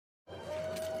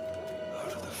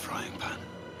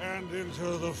And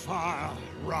into the fire.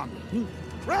 Run.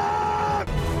 Run!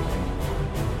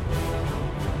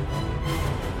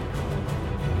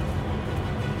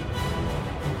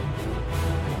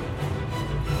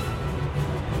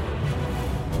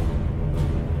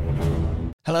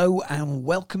 Hello and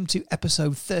welcome to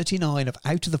episode 39 of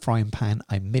Out of the Frying Pan,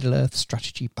 a Middle-earth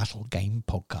strategy battle game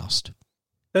podcast.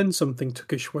 Then something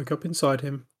Tookish woke up inside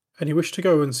him, and he wished to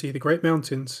go and see the great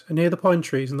mountains, and hear the pine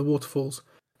trees and the waterfalls,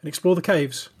 and explore the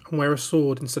caves, and wear a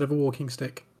sword instead of a walking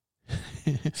stick.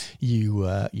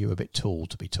 You're a bit tall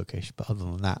to be Tookish, but other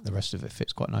than that, the rest of it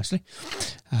fits quite nicely.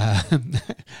 And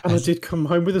I did come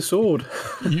home with a sword.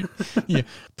 Yeah,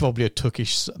 probably a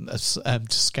Tookish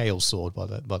scale sword by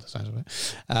the sounds of it.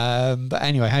 But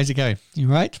anyway, how's it going? You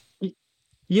right?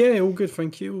 Yeah, all good,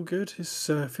 thank you, all good. It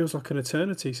feels like an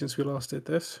eternity since we last did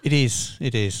this. It is.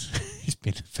 It's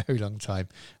been a very long time.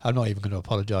 I'm not even going to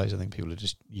apologise. I think people are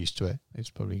just used to it. It's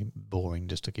probably boring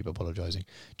just to keep apologising.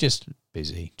 Just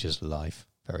busy, just life.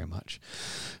 Very much.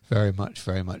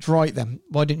 Right then,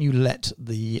 why don't you let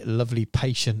the lovely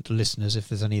patient listeners, if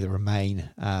there's any that remain,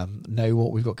 know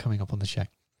what we've got coming up on the show?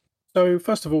 So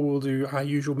first of all, we'll do our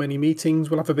usual mini meetings.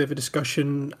 We'll have a bit of a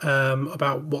discussion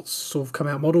about what's sort of come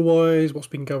out model-wise, what's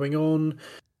been going on.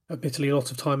 Admittedly, a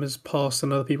lot of time has passed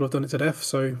and other people have done it to death,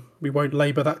 so we won't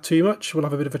labour that too much. We'll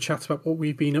have a bit of a chat about what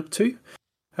we've been up to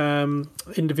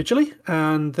individually.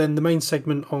 And then the main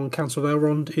segment on Council of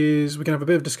Elrond is we're going to have a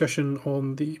bit of discussion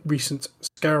on the recent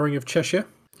Scouring of Cheshire,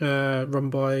 run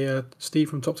by Steve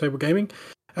from Top Table Gaming,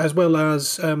 as well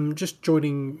as just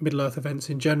joining Middle-earth events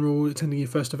in general, attending your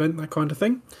first event, that kind of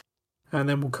thing. And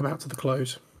then we'll come out to the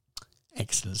close.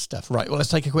 Excellent stuff. Right, well, let's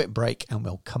take a quick break and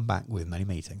we'll come back with many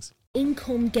meetings.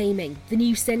 Incom Gaming, the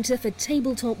new centre for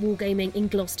tabletop wargaming in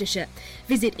Gloucestershire.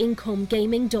 Visit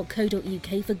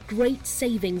incomgaming.co.uk for great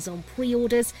savings on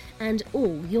pre-orders and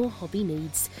all your hobby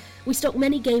needs. We stock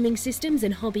many gaming systems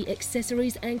and hobby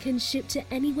accessories and can ship to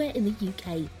anywhere in the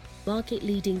UK.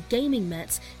 Market-leading gaming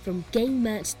mats from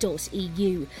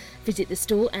gamemat.eu. Visit the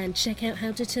store and check out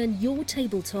how to turn your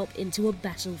tabletop into a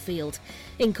battlefield.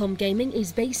 Incom Gaming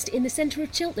is based in the centre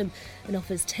of Cheltenham and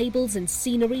offers tables and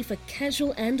scenery for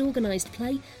casual and organised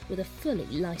play with a fully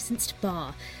licensed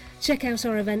bar. Check out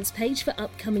our events page for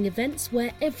upcoming events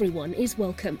where everyone is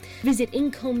welcome. Visit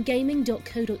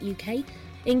incomgaming.co.uk.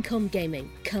 Incom Gaming.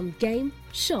 Come game,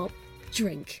 shop,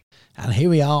 drink. And here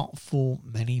we are for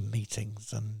many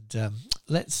meetings, and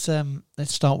let's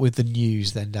start with the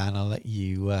news. Then, Dan, I'll let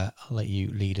you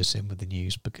lead us in with the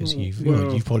news because you've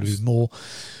probably been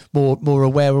more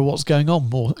aware of what's going on,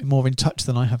 more in touch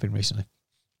than I have been recently.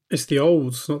 It's the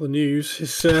olds, not the news.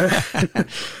 It's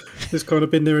it's kind of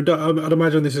been there and done. I'd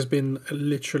imagine this has been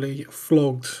literally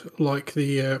flogged like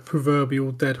the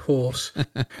proverbial dead horse.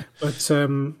 But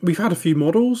we've had a few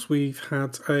models. We've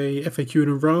had a FAQ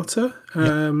and errata.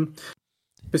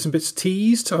 Bits and bits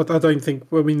teased. I don't think.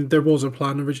 Well, I mean, there was a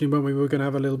plan originally when we were going to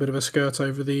have a little bit of a skirt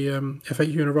over the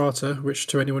FAQ and errata, which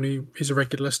to anyone who is a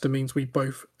regular listener means we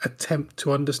both attempt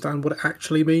to understand what it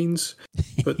actually means,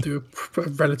 but do a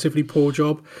relatively poor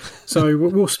job. So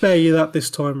we'll spare you that this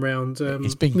time round.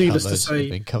 It's been needless covered. to say,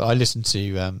 It's been covered. I listened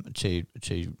to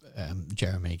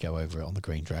Jeremy go over it on the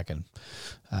Green Dragon,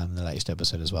 the latest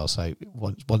episode as well. So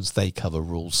once they cover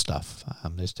rules stuff,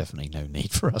 there's definitely no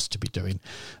need for us to be doing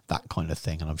that kind of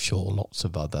thing. And I'm sure lots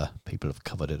of other people have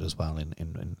covered it as well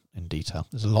in detail.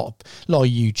 There's a lot of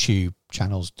YouTube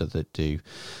channels that do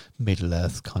Middle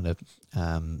Earth kind of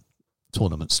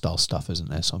tournament style stuff, isn't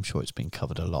there? So I'm sure it's been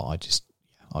covered a lot.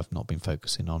 I've not been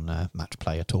focusing on match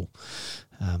play at all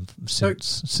since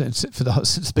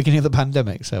the beginning of the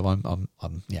pandemic. So I'm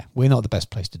we're not the best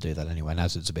place to do that anyway. And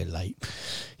as it's a bit late,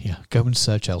 go and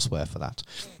search elsewhere for that.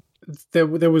 There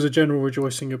was a general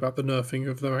rejoicing about the nerfing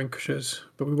of the Lancashires,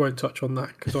 but we won't touch on that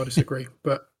because I disagree.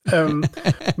 But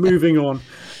moving on.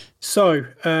 So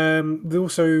we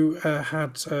also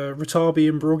had Ratabi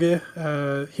and Brogir,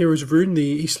 Heroes of Rune.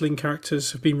 The Eastling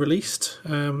characters have been released.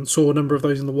 Saw a number of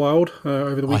those in the wild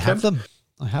over the weekend.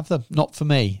 I have them. Not for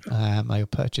me. I were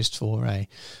purchased for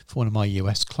one of my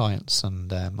US clients,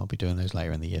 and I'll be doing those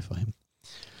later in the year for him.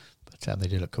 But they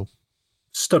do look cool.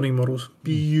 Stunning models,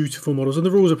 beautiful models, and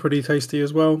the rules are pretty tasty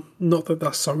as well. Not that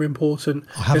that's so important.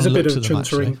 There's a bit of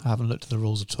chuntering. I haven't looked at the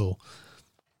rules at all.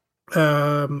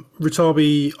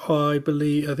 Ratabi,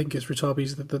 I think it's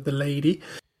Ratabi's the lady.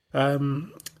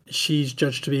 She's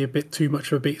judged to be a bit too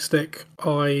much of a beat stick.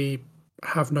 I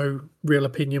have no real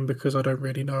opinion because I don't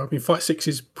really know. I mean, Fight 6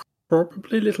 is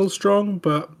probably a little strong,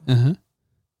 but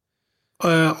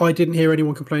I didn't hear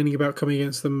anyone complaining about coming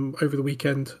against them over the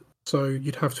weekend. So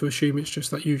you'd have to assume it's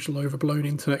just that usual overblown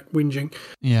internet whinging.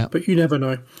 Yeah. But you never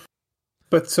know.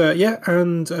 But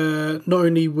not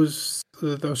only was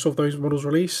the sort of those models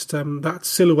released, that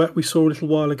silhouette we saw a little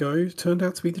while ago turned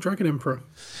out to be the Dragon Emperor.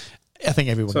 I think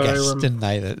everyone guessed, didn't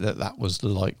they, that was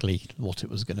likely what it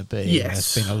was going to be.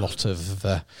 Yes. There's been a lot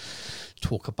of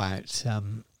talk about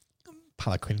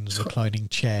palanquins, reclining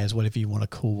chairs, whatever you want to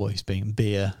call what he's being,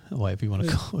 beer, whatever you want to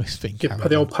call what he's being carried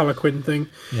the on. old palanquin thing.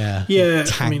 Yeah.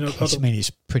 Tank. I mean, it's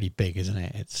pretty big, isn't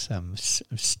it? It's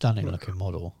a stunning looking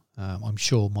model. I'm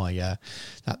sure my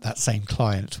that same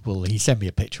client he sent me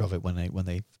a picture of it when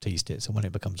they teased it. So when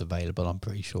it becomes available, I'm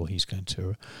pretty sure he's going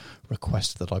to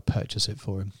request that I purchase it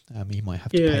for him. He might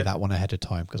have to pay that one ahead of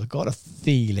time, because I've got a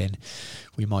feeling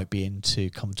we might be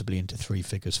comfortably into 3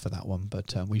 figures for that one,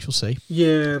 but we shall see.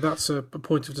 Yeah, that's a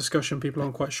point of discussion. People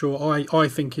aren't quite sure. I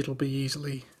think it'll be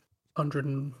easily 100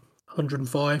 and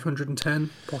 105, 110,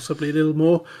 possibly a little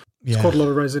more. There's quite a lot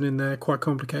of resin in there, quite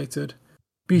complicated.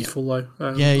 Beautiful though.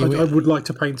 I would like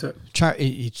to paint it.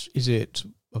 Is it?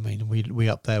 I mean, we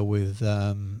up there with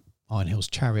Iron Hill's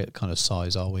Chariot kind of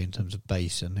size, are we, in terms of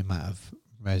base and the amount of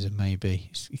resin? Maybe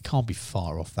it can't be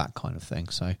far off that kind of thing.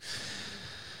 So,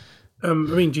 I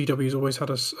mean, GW's always had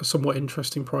a somewhat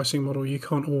interesting pricing model. You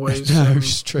can't always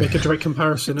make a direct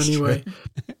comparison anyway.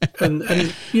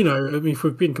 and you know, I mean, if we're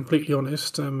being completely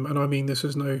honest, and I mean this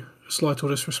is no slight or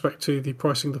disrespect to the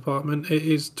pricing department, it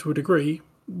is to a degree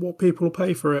what people will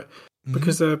pay for it,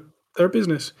 because they're a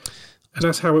business, and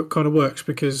that's how it kind of works.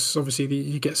 Because obviously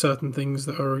you get certain things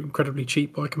that are incredibly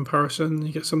cheap by comparison,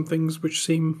 you get some things which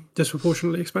seem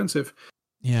disproportionately expensive.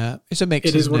 Yeah, it's a mix.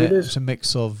 It is what it is. It's a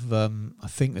mix of I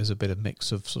think there's a bit of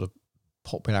mix of sort of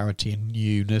popularity and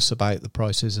newness about the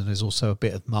prices, and there's also a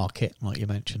bit of market, like you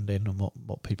mentioned, in and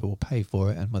what people will pay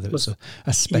for it, and whether it's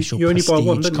a special you only prestige buy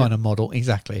one, kind of model.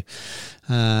 Exactly.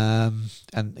 And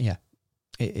yeah,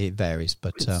 it varies,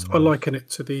 but I liken it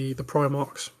to the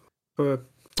Primarchs for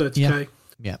 30k.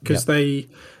 Yeah, because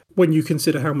when you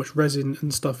consider how much resin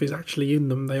and stuff is actually in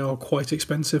them, they are quite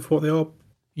expensive for what they are.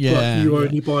 Yeah, but you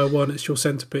only buy one; it's your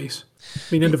centerpiece. I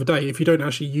mean, end of the day, if you don't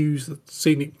actually use the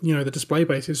scenic, the display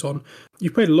bases on,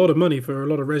 you've paid a lot of money for a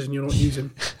lot of resin you're not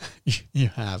using. You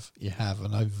have,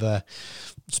 and I've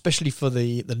especially for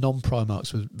the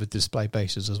non-Primarchs with display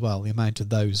bases as well. The amount of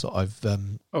those that I've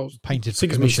painted for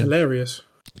commission, hilarious.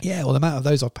 Yeah, well, the amount of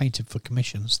those I've painted for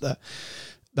commissions that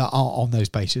aren't on those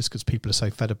bases, because people are so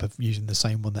fed up of using the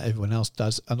same one that everyone else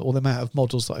does, and all the amount of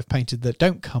models that I've painted that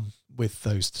don't come with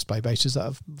those display bases that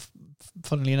have,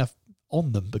 funnily enough,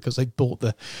 on them because they bought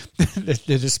the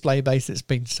display base that's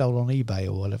been sold on eBay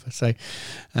or whatever. So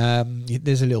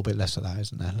there's a little bit less of that,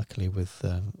 isn't there? Luckily with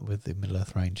the Middle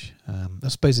Earth range, I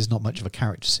suppose there's not much of a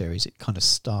character series. It kind of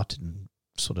started and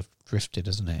sort of drifted,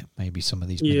 isn't it? Maybe some of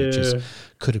these miniatures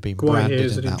could have been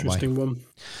branded in that way. One.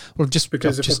 Well, I've just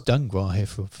done Gwaihir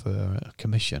for a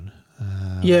commission.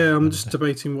 I'm just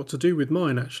debating what to do with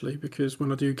mine, actually, because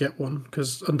when I do get one,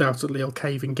 because undoubtedly I'll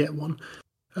cave and get one,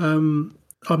 I'm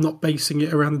not basing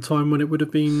it around the time when it would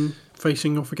have been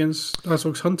facing off against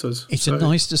Azog's Hunters. It's a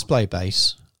nice display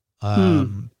base,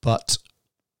 but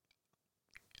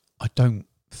I don't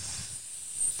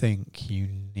think you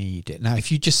need it. Now,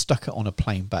 if you just stuck it on a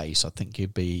plain base, I think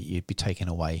you'd be taking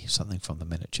away something from the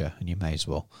miniature, and you may as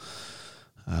well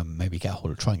maybe try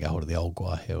and get hold of the old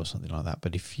Gwaihir or something like that.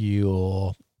 But if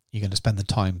you're going to spend the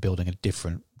time building a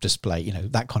different display,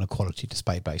 that kind of quality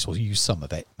display base, or use some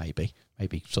of it, maybe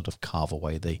sort of carve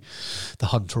away the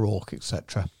Hunter Orc,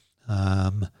 etc.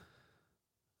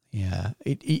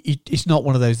 It's not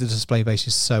one of those. The display base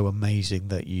is so amazing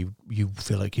that you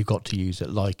feel like you've got to use it,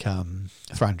 like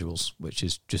Thranduil's, which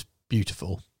is just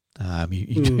beautiful.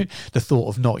 The thought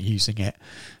of not using it,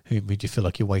 you feel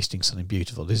like you're wasting something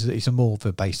beautiful. It's a more of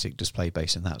a basic display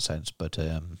base in that sense, but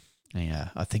I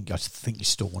think you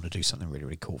still want to do something really,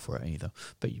 really cool for it either.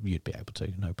 But you'd be able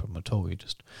to, no problem at all. You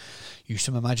just use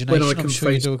some imagination. I'm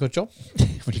sure you do a good job.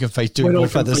 When you can face doing more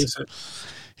feathers.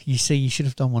 You see, you should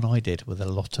have done what I did with a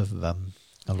lot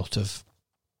of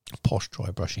posh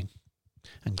dry brushing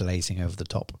and glazing over the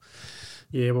top.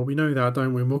 Yeah, well, we know that,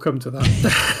 don't we? And we'll come to that.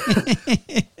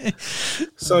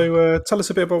 So, tell us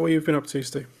a bit about what you've been up to,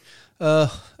 Stu.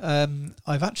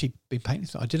 I've actually been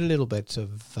painting. I did a little bit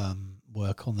of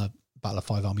work on the Battle of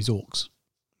Five Armies Orcs.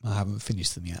 I haven't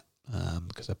finished them yet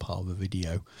because they're part of a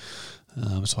video.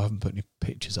 So I haven't put any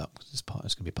pictures up because it's going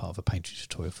to be part of a painting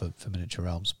tutorial for Miniature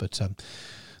Realms. But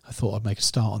I thought I'd make a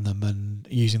start on them, and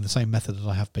using the same method that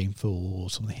I have been for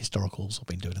some of the historicals, I've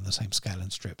been doing in the same scale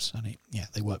and strips, and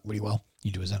they work really well.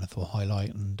 You do a Zenithor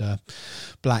highlight and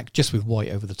black, just with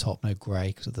white over the top, no grey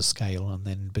because of the scale, and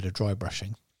then a bit of dry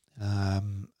brushing,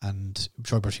 and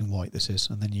dry brushing white this is,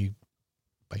 and then you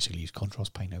basically use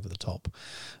contrast paint over the top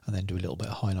and then do a little bit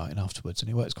of highlighting afterwards, and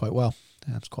it works quite well.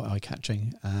 It's quite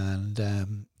eye-catching.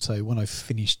 And so when I've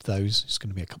finished those, it's going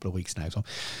to be a couple of weeks now. So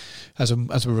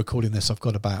as we're recording this, I've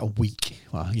got about a week,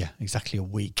 exactly a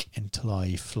week until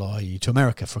I fly to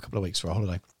America for a couple of weeks for a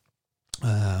holiday.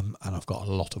 And I've got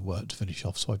a lot of work to finish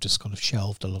off, so I've just kind of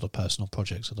shelved a lot of personal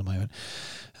projects at the moment.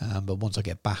 But once I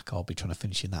get back, I'll be trying to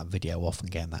finish that video off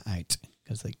and getting that out,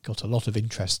 because they got a lot of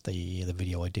interest. The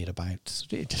video I did about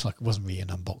it, just like, it wasn't really an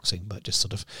unboxing, but just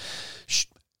sort of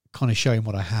kind of showing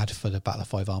what I had for the Battle of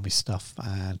Five Armies stuff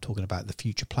and talking about the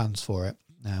future plans for it.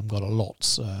 Got a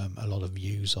lot of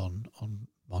views on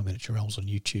My Miniature Realms on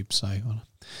YouTube, so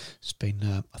it's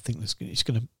been. I think it's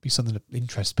going to be something that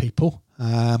interests people.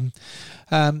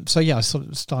 So yeah, I sort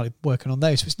of started working on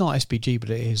those. So it's not SBG, but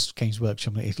it is Games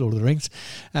Workshop. It is Lord of the Rings,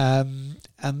 and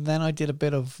then I did a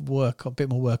bit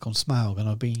more work on Smaug,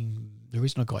 and the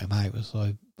reason I got him out was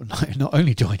not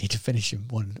only do I need to finish him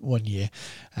one year,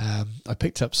 I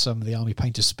picked up some of the Army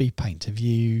Painter speed paint. Have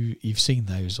you've seen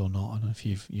those or not? I don't know if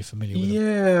you're familiar with them.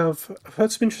 Yeah, I've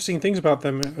heard some interesting things about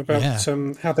them, about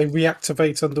how they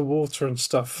reactivate underwater and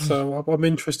stuff. So I'm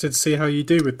interested to see how you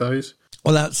do with those.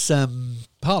 Well, that's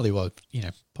partly what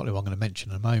I'm going to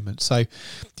mention in a moment. So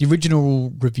the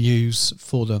original reviews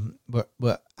for them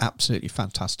were absolutely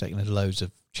fantastic, and loads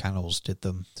of channels did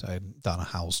them. So Dana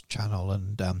Howell's channel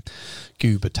and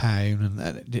Goober Town,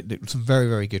 and did some very,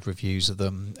 very good reviews of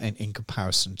them in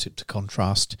comparison to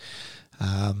contrast.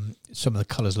 Some of the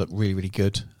colours look really, really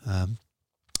good.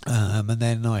 And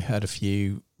then I heard a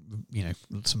few,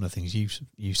 some of the things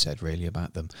you said really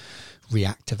about them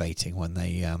reactivating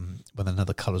when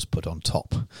another colour's put on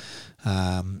top,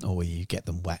 or you get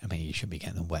them wet. I mean, you shouldn't be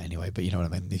getting them wet anyway, but you know what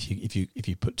I mean. If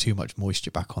you put too much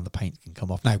moisture back on, the paint can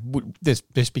come off. Now,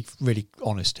 let's be really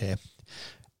honest here.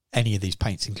 Any of these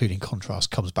paints, including contrast,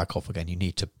 comes back off again. You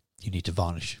need to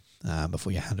varnish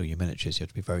before you handle your miniatures. You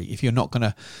have to be if you're not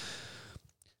gonna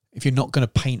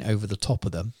paint over the top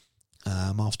of them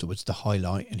afterwards to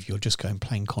highlight, and if you're just going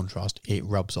plain contrast, it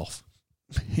rubs off.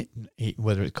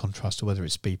 Whether it's contrast or whether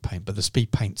it's speed paint, but the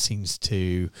speed paint seems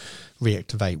to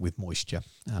reactivate with moisture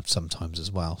sometimes as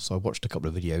well. So I watched a couple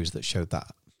of videos that showed that.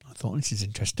 I thought, this is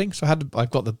interesting. So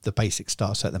I've got the basic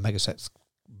start set. The mega set's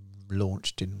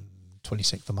launched in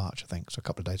 26th of March, I think, so a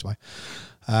couple of days away.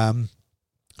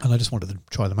 And I just wanted to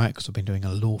try them out because I've been doing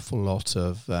an awful lot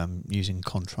of using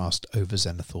contrast over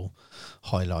Zenithal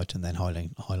highlight and then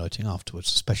highlighting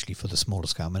afterwards, especially for the smaller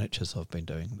scale miniatures I've been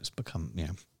doing. It's become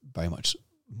very much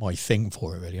my thing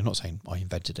for it, really. I'm not saying I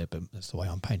invented it, but that's the way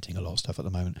I'm painting a lot of stuff at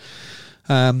the moment.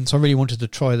 So I really wanted to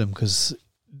try them because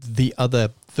the other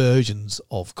versions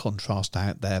of contrast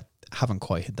out there haven't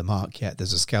quite hit the mark yet.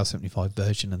 There's a Scale 75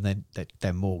 version, and then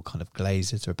they're more kind of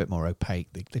glazed. They're a bit more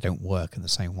opaque. They don't work in the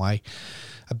same way.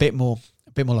 A bit more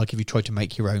like if you try to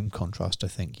make your own contrast, I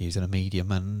think, using a medium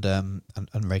and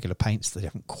regular paints. They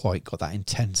haven't quite got that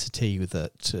intensity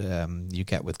that you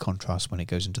get with contrast when it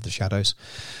goes into the shadows.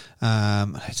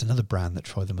 It's another brand that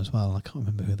tried them as well. I can't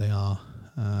remember who they are.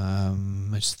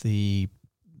 It's the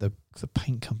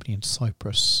paint company in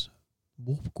Cyprus.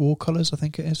 War Colours, I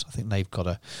think it is. I think they've got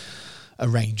a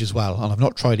range as well, and I've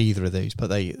not tried either of these, but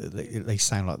they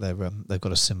sound like they've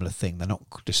got a similar thing. They're not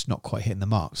quite hitting the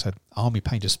mark. So Army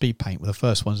Painter Speed Paint were the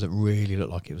first ones that really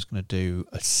looked like it was going to do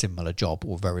a similar job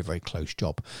or very, very close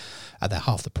job, and they're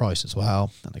half the price as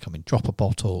well, and they come in dropper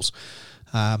bottles.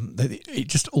 It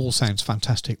just all sounds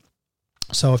fantastic.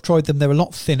 So I've tried them. They're a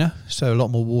lot thinner, so a lot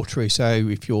more watery. So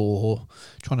if you're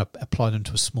trying to apply them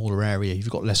to a smaller area, you've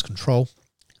got less control.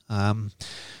 And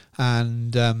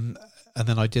then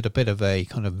I did a bit of a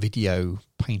kind of video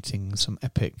painting some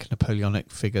epic Napoleonic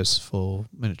figures for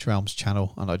Miniature Realms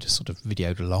channel, and I just sort of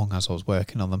videoed along as I was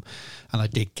working on them, and I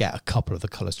did get a couple of the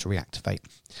colours to reactivate.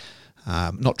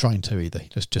 Not trying to either,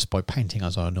 just by painting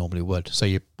as I normally would. So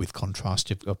with contrast,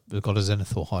 you've got a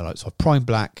Zenithal highlight. So I've primed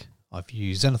black. I've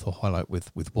used Zenithal highlight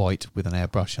with white with an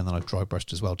airbrush, and then I've dry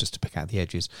brushed as well just to pick out the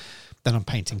edges. Then I'm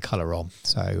painting colour on,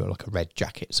 so like a red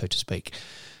jacket, so to speak.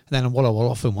 And then what I will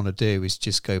often want to do is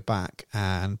just go back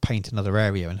and paint another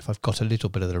area, and if I've got a little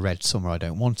bit of the red somewhere I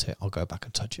don't want it, I'll go back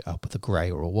and touch it up with a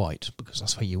grey or a white, because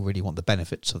that's where you really want the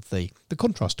benefits of the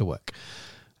contrast to work.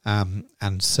 And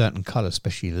certain colours,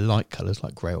 especially light colours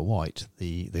like grey or white,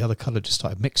 the other colour just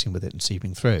started mixing with it and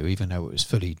seeping through, even though it was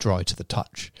fully dry to the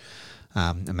touch.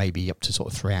 And maybe up to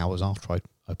sort of 3 hours after I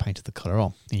painted the colour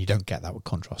on, and you don't get that with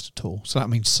contrast at all. So that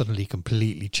means suddenly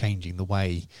completely changing the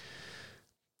way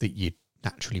that you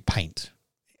naturally paint.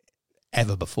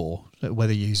 ever before.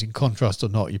 Whether you're using contrast or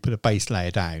not, you put a base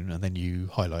layer down and then you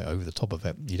highlight over the top of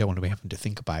it. You don't want to be having to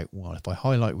think about, well, if I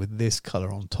highlight with this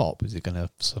colour on top, is it going to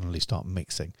suddenly start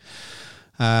mixing?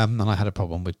 And I had a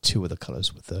problem with two of the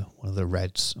colours, with one of the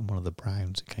reds and one of the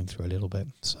browns. It came through a little bit.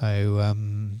 So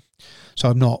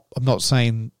I'm not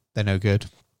saying they're no good.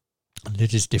 And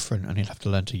it is different, and you'll have to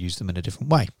learn to use them in a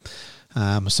different way.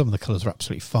 Some of the colours are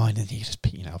absolutely fine, and you just,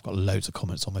 I've got loads of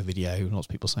comments on my video, lots of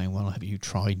people saying, well, have you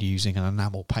tried using an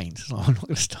enamel paint? So I'm not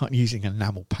going to start using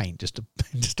enamel paint just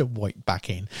to white back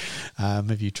in.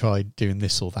 Have you tried doing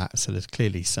this or that? So there's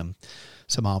clearly some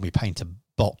army painter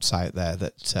bots out there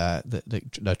that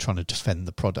they're trying to defend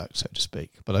the product, so to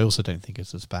speak. But I also don't think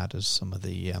it's as bad as some of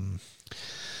the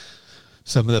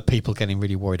people getting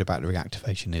really worried about the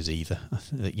reactivation is either.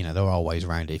 There are ways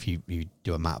around it. If you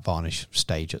do a matte varnish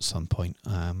stage at some point,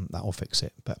 that will fix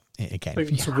it. But again, I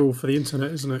think it's a rule for the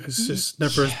internet, isn't it? It's just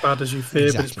never as bad as you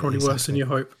fear, but it's probably worse than you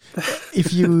hope.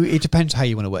 It depends how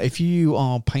you want to work. If you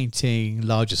are painting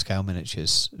larger scale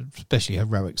miniatures, especially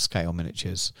heroic scale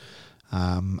miniatures,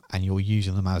 and you're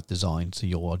using them as designed, so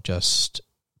you're just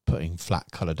putting flat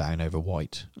colour down over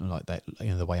white, like that,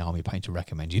 the way Army Painter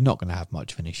recommends, you're not going to have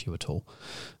much of an issue at all.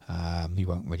 You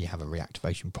won't really have a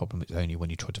reactivation problem. It's only when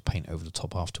you try to paint over the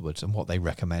top afterwards. And what they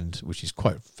recommend, which is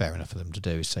quite fair enough for them to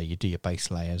do, is say you do your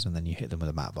base layers and then you hit them with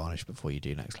a matte varnish before you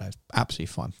do next layers. Absolutely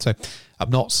fine. So I'm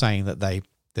not saying that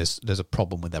there's a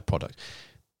problem with their product.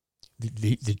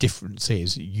 The difference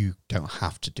is you don't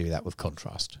have to do that with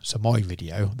contrast. So my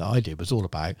video that I did was all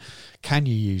about, can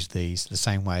you use these the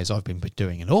same way as I've been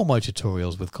doing in all my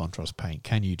tutorials with contrast paint?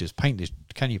 Can you just paint this?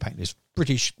 Can you paint this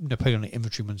British Napoleonic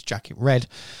infantryman's jacket red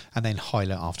and then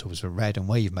highlight afterwards with red? And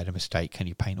where you've made a mistake, can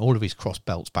you paint all of his cross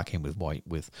belts back in with white,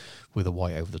 with a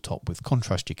white over the top? With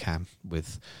contrast you can.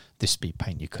 With this speed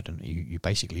paint you couldn't. You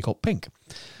basically got pink.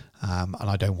 And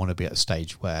I don't want to be at a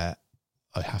stage where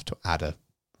I have to add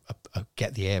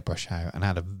get the airbrush out and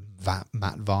add a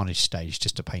matte varnish stage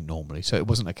just to paint normally. So it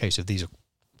wasn't a case of these are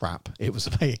crap. It was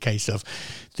a case of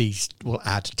these will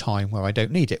add time where I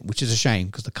don't need it, which is a shame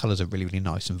because the colours are really, really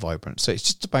nice and vibrant. So it's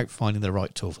just about finding the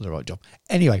right tool for the right job.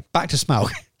 Anyway, back to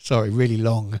Smaug. Sorry, really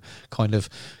long kind of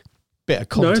bit of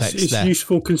context. It's there.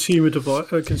 Useful consumer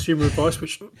advice,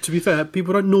 which, to be fair,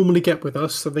 people don't normally get with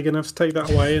us, so they're going to have to take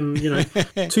that away. And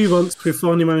 2 months, we've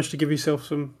finally managed to give yourself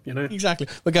some. Exactly.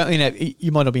 We're going.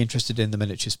 You might not be interested in the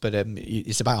miniatures, but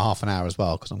it's about half an hour as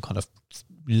well because I'm kind of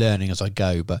learning as I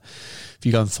go. But if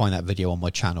you go and find that video on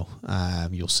my channel,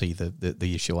 you'll see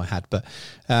the issue I had. But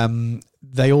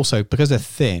they also, because they're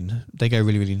thin, they go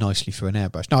really, really nicely through an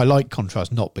airbrush. Now I like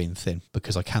contrast not being thin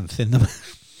because I can thin them.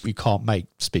 You can't make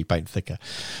speed paint thicker.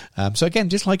 So again,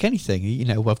 just like anything,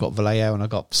 I've got Vallejo and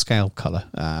I've got scale colour,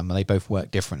 and they both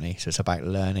work differently. So it's about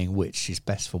learning which is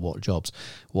best for what jobs.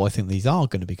 What I think these are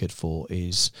going to be good for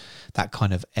is that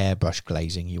kind of airbrush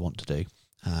glazing you want to do,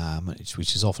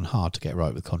 which is often hard to get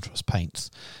right with contrast paints.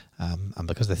 And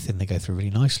because they're thin, they go through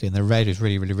really nicely. And the red is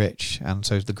really, really rich. And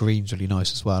so the green's really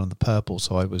nice as well, and the purple.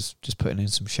 So I was just putting in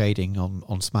some shading on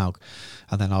Smaug.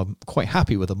 And then I'm quite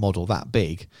happy with a model that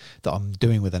big that I'm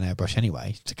doing with an airbrush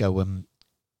anyway to go and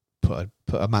put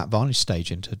a matte varnish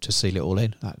stage in to seal it all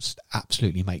in. That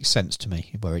absolutely makes sense to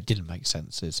me. Where it didn't make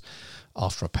sense is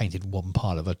after I painted one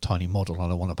part of a tiny model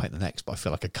and I want to paint the next, but I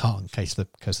feel like I can't in case it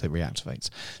reactivates.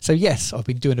 So yes, I've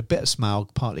been doing a bit of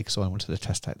Smaug, partly because I wanted to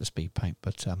test out the speed paint,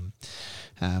 but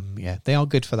yeah, they are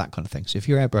good for that kind of thing. So if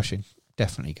you're airbrushing,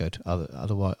 definitely good.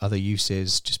 Other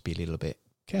uses, just be a little bit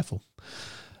careful.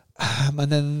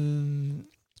 And then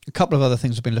a couple of other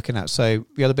things I've been looking at. So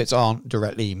the other bits aren't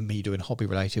directly me doing hobby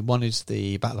related. One is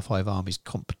the Battle of Five Armies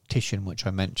competition, which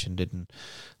I mentioned in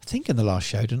the last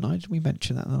show, didn't I? Did we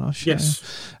mention that in the last show?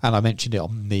 Yes. And I mentioned it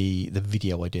on the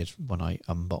video I did when I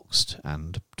unboxed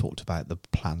and talked about the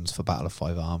plans for Battle of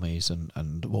Five Armies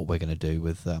and what we're going to do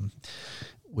with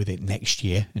it next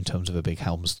year in terms of a big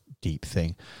Helm's Deep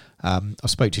thing. I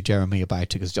spoke to Jeremy about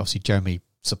it because obviously Jeremy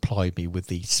supplied me with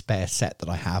the spare set that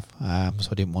I have, so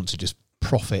I didn't want to just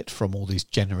profit from all these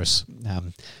generous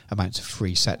amounts of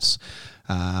free sets,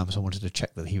 so I wanted to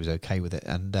check that he was okay with it.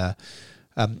 And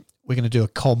we're going to do a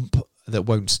comp that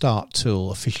won't start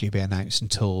till officially be announced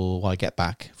until I get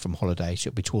back from holiday, so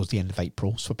it'll be towards the end of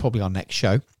April, so probably our next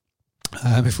show,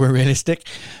 if we're realistic.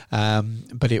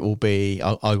 But it will be,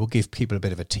 I will give people a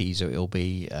bit of a teaser. It'll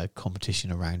be a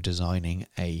competition around designing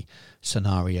a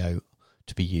scenario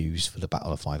to be used for the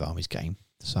Battle of Five Armies game.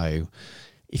 So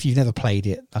if you've never played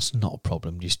it, that's not a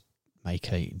problem. Just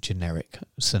make a generic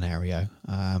scenario.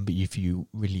 But if you're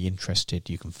really interested,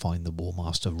 you can find the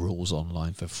Warmaster rules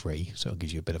online for free. So it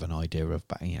gives you a bit of an idea of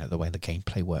the way the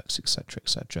gameplay works, etc.,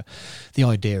 etc. The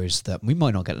idea is that we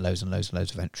might not get loads and loads and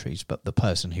loads of entries, but the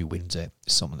person who wins it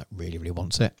is someone that really, really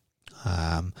wants it.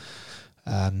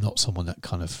 Not someone that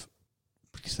kind of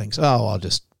thinks, oh, I'll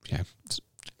just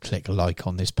click a like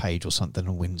on this page or something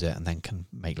and wins it and then can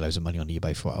make loads of money on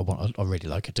eBay for it. I really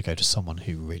like it to go to someone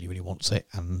who really, really wants it,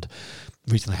 and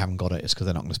the reason they haven't got it is because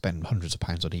they're not going to spend hundreds of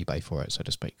pounds on eBay for it, so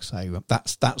to speak. So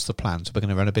that's the plan. So we're going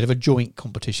to run a bit of a joint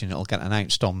competition. It'll get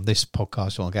announced on this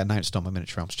podcast, or it'll get announced on my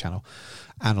Miniature Realms channel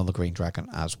and on the Green Dragon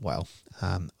as well.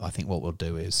 I think what we'll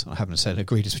do is, I haven't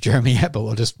agreed this with Jeremy yet, but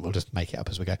we'll just make it up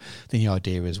as we go. The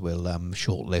idea is we'll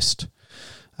shortlist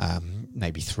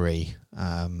maybe 3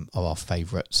 of our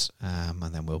favourites,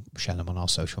 and then we'll share them on our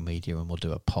social media, and we'll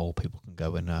do a poll. People can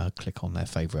go and click on their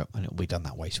favourite, and it'll be done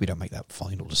that way, so we don't make that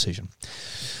final decision.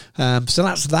 So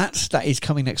that's that is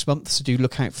coming next month, so do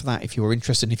look out for that if you're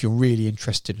interested. And if you're really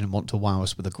interested and want to wow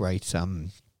us with a great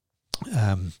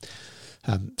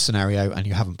scenario and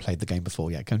you haven't played the game before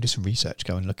yet, go and do some research.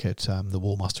 Go and look at the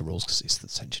Warmaster rules, because it's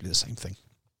essentially the same thing.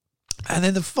 And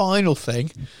then the final thing,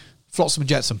 Flotsam and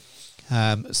Jetsam.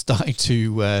 Starting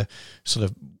to sort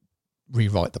of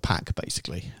rewrite the pack,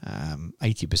 basically.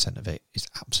 80% of it is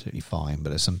absolutely fine, but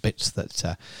there's some bits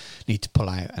that need to pull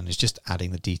out, and it's just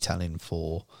adding the detail in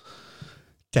for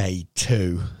day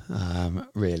 2,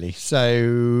 really.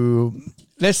 So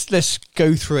let's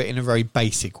go through it in a very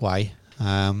basic way.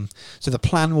 So the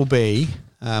plan will be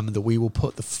that we will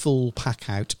put the full pack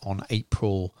out on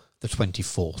April the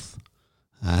 24th.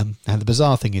 And the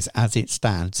bizarre thing is, as it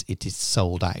stands, it is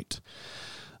sold out.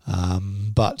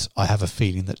 But I have a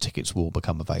feeling that tickets will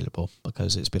become available,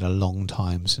 because it's been a long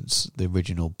time since the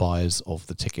original buyers of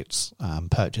the tickets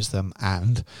purchased them,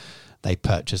 and they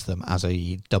purchased them as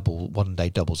a one-day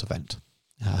doubles event.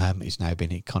 It's now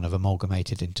been kind of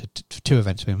amalgamated into 2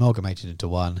 events, been amalgamated into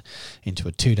one, into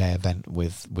a 2-day event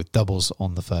with doubles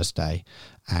on the first day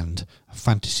and a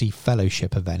Fantasy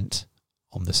Fellowship event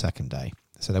on the second day.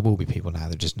 So there will be people now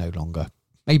that just no longer,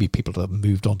 maybe people that have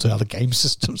moved on to other game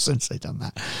systems since they've done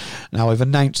that. Now, I've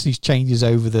announced these changes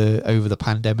over the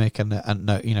pandemic, and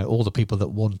all the people that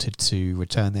wanted to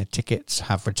return their tickets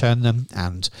have returned them,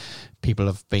 and people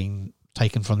have been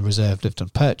taken from the reserve list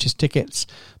and purchased tickets.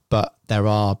 But there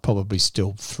are probably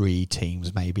still 3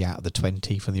 teams, maybe out of the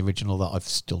 20 from the original, that I've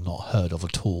still not heard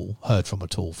from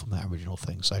at all from that original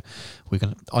thing. So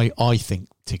I think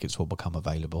tickets will become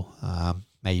available.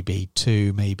 Maybe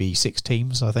 2, maybe 6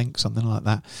 teams, I think, something like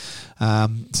that.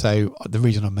 So the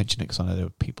reason I mention it, because I know there are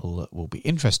people that will be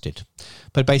interested.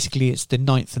 But basically, it's the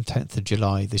 9th and 10th of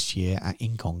July this year at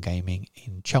Incon Gaming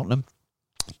in Cheltenham.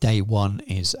 Day 1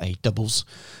 is a doubles,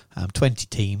 20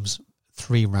 teams,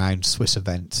 3-round Swiss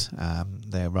event.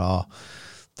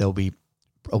 There'll be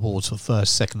awards for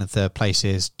first, second and third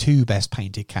places, 2 best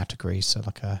painted categories, so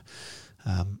like a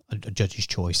judge's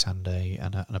choice and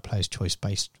a player's choice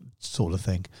based sort of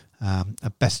thing.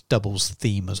 A best doubles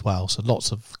theme as well, so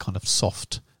lots of kind of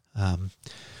soft,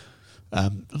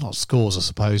 not scores I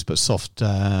suppose, but soft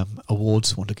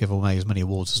awards. Want to give away as many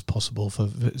awards as possible so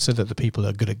that the people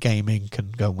that are good at gaming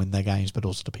can go and win their games, but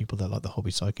also the people that like the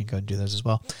hobby side can go and do those as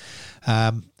well.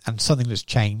 And something that's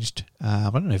changed,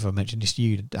 I don't know if I mentioned this to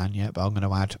you, Dan, yet, but I'm going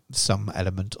to add some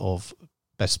element of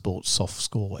best sports soft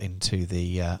score into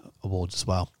the awards as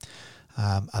well.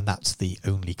 And that's the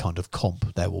only kind of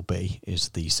comp there will be, is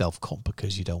the self-comp,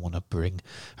 because you don't want to bring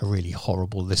a really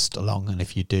horrible list along, and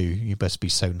if you do, you best be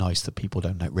so nice that people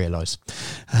don't realise.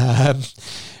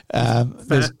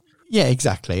 Yeah,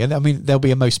 exactly. And I mean, there'll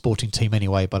be a most sporting team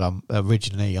anyway, but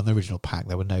originally, on the original pack,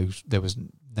 there was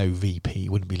no VP. It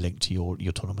wouldn't be linked to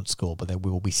your tournament score, but there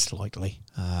will be slightly.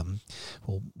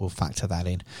 We'll factor that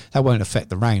in. That won't affect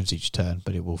the rounds each turn,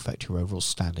 but it will affect your overall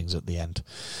standings at the end.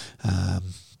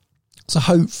 So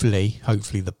hopefully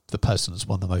the person that's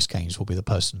won the most games will be the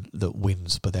person that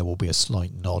wins, but there will be a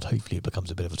slight nod. Hopefully it becomes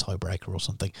a bit of a tiebreaker or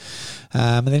something.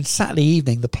 And then Saturday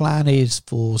evening, the plan is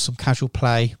for some casual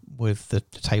play with the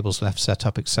tables left set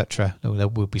up, etc. There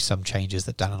will be some changes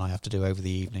that Dan and I have to do over the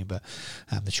evening, but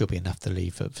there should be enough to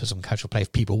leave for some casual play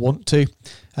if people want to.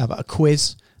 But a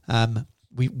quiz,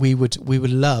 we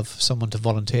would love someone to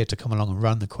volunteer to come along and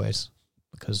run the quiz,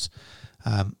 because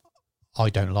I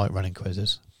don't like running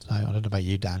quizzes. So I don't know about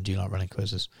you, Dan. Do you like running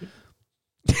quizzes?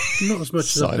 Not as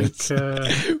much as I think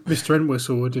Mr.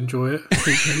 Entwistle would enjoy it.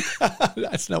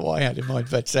 That's not what I had in mind,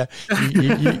 but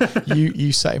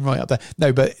you set him right up there.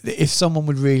 No, but if someone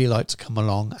would really like to come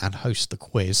along and host the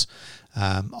quiz,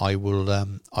 I will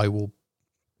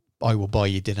I will buy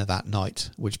you dinner that night,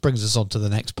 which brings us on to the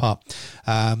next part.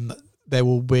 There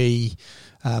will be,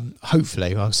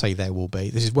 hopefully, I'll say there will be.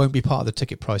 This won't be part of the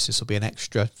ticket price. This will be an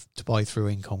extra to buy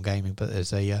through Incom Gaming. But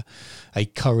there's a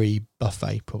curry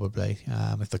buffet probably.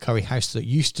 If the curry house that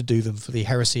used to do them for the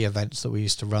Heresy events that we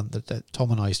used to run, that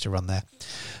Tom and I used to run there,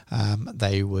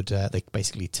 they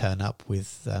basically turn up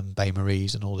with Bain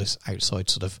Maries and all this outside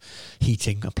sort of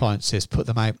heating appliances, put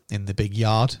them out in the big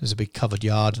yard. There's a big covered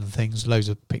yard and things, loads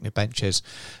of picnic benches,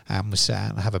 and we sit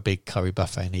out and have a big curry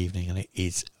buffet in the evening, and it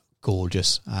is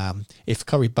gorgeous. If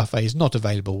curry buffet is not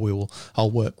available,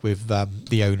 I'll work with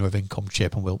the owner of Incom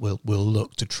Chip, and we'll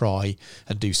look to try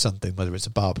and do something, whether it's a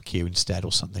barbecue instead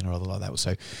or something or other like that.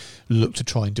 So look to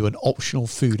try and do an optional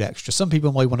food extra. Some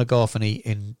people might want to go off and eat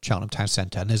in Cheltenham Town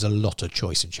Centre, and there's a lot of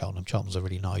choice in Cheltenham. Cheltenham's a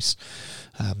really nice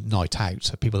night out,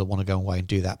 so people that want to go away and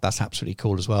do that, that's absolutely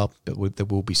cool as well. But there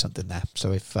will be something there.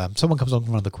 So if someone comes on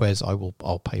and run the quiz,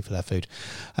 I'll pay for their food.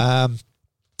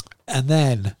 And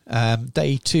then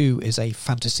day 2 is a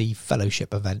Fantasy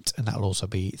Fellowship event, and that'll also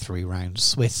be 3 rounds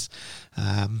Swiss.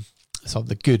 So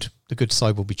the good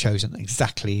side will be chosen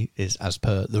exactly as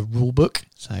per the rule book.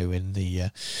 So in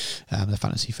the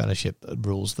Fantasy Fellowship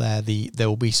rules there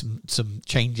will be some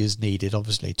changes needed,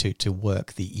 obviously, to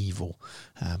work the evil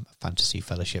Fantasy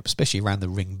Fellowship, especially around the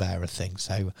ring bearer thing.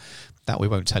 So that we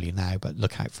won't tell you now, but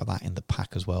look out for that in the pack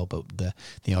as well. But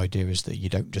the idea is that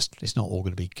it's not all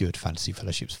going to be good Fantasy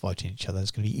Fellowships fighting each other. There's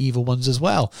going to be evil ones as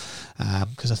well,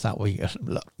 because that will be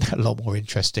a lot more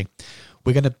interesting.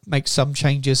 We're going to make some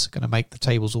changes, going to make the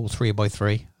tables all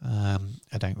 3x3.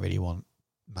 I don't really want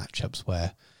matchups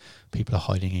where people are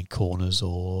hiding in corners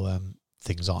or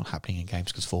things aren't happening in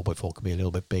games, because 4x4 can be a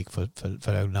little bit big for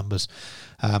low numbers.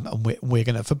 And we're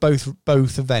going to, for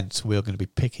both events, we're going to be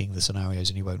picking the scenarios,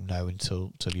 and you won't know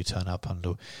until you turn up,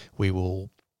 and we will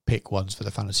pick ones for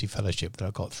the Fantasy Fellowship that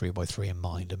I've got 3x3 in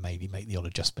mind, and maybe make the odd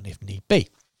adjustment if need be.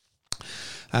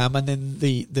 And then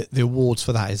the awards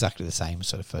for that is exactly the same,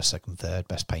 so the first, second, third,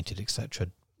 best painted, etc.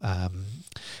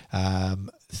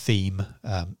 Theme,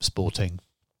 sporting,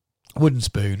 wooden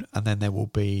spoon, and then there will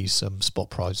be some spot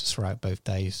prizes throughout both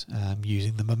days,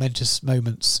 using the Momentous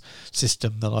Moments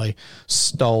system that I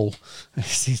stole. It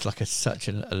seems like such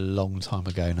a long time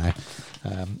ago now,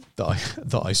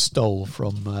 that I stole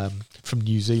from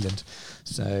New Zealand.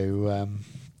 So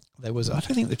there was, I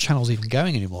don't think the channel's even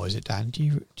going anymore, is it, Dan? Do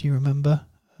you remember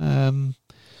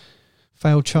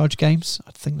Failed Charge Games?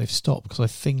 I think they've stopped, because I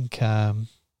think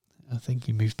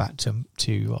you moved back to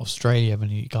Australia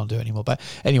and you can't do it anymore. But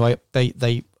anyway,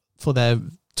 they for their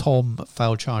Tom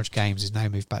Failed Charge Games is now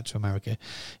moved back to America.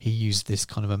 He used this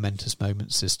kind of momentous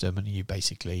moment system, and you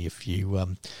basically, if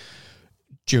you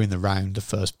during the round, the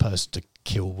first person to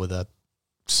kill with a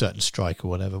certain strike or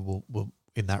whatever will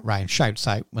in that round shouts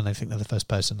out when they think they're the first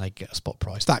person, they get a spot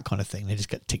prize, that kind of thing. They just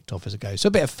get ticked off as it goes. So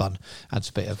a bit of fun,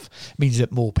 means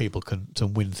that more people can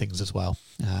win things as well.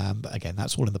 But again,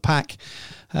 that's all in the pack.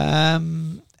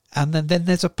 And then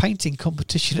there's a painting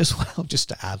competition as well, just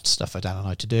to add stuff for Dan and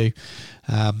I to do.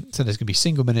 So there's going to be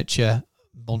single miniature,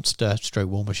 monster, stroke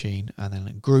war machine, and then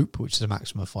a group, which is a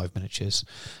maximum of 5 miniatures.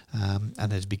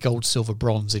 And there's be gold, silver,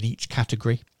 bronze in each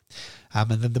category. And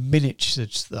then the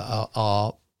miniatures that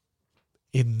are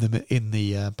in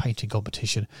the painting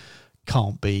competition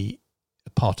can't be a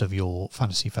part of your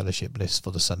Fantasy Fellowship list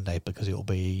for the Sunday, because it'll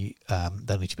be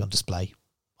they'll need to be on display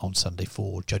on Sunday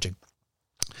for judging.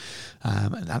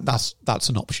 And that's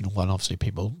an optional one. Obviously,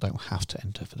 people don't have to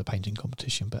enter for the painting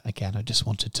competition, but again, I just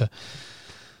wanted to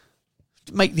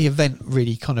make the event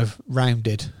really kind of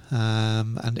rounded,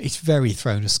 and it's very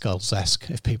Throne of Skulls-esque,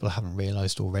 if people haven't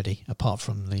realised already, apart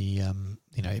from the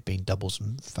it being doubles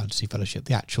and Fantasy Fellowship,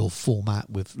 the actual format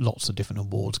with lots of different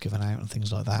awards given out and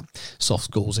things like that, soft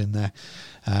scores in there.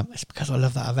 It's because I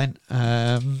love that event,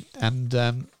 and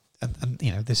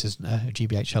this is a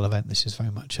GBHL event. This is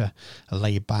very much a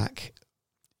laid back,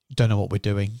 don't know what we're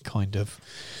doing kind of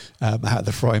out of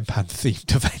the frying pan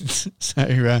themed event.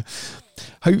 So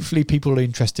hopefully people are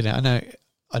interested in it.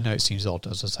 I know it seems odd,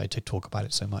 as I say, to talk about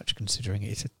it so much, considering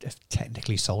it's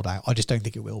technically sold out. I just don't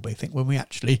think it will be. I think when we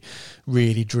actually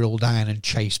really drill down and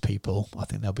chase people, I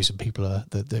think there'll be some people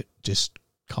that just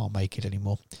can't make it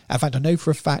anymore. In fact, I know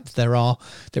for a fact there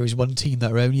is one team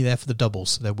that are only there for the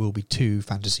doubles, so there will be 2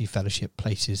 Fantasy Fellowship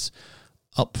places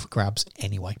up for grabs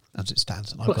anyway, as it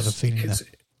stands. And I've got a feeling that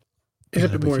is a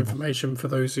bit more information for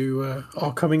those who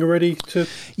are coming already to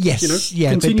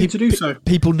continue to do so.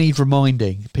 People need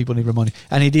reminding,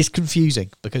 and it is confusing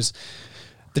because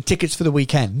the tickets for the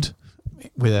weekend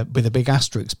with a big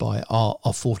asterisk by it are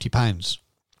 £40,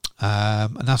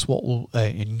 and that's what will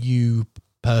a new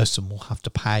person will have to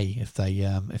pay if they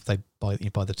buy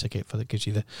the ticket for that gives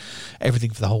you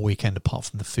everything for the whole weekend apart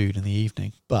from the food in the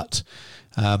evening. But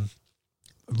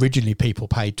originally people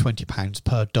paid £20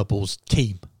 per doubles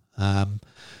team.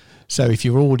 So if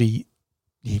you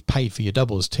paid for your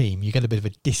doubles team, you get a bit of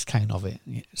a discount of it.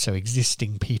 So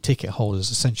existing ticket holders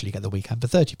essentially get the weekend for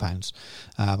 £30.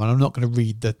 And I'm not going to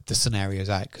read the scenarios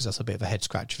out because that's a bit of a head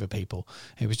scratcher for people.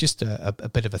 It was just a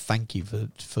bit of a thank you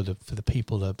for the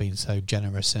people that have been so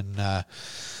generous and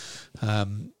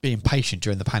being patient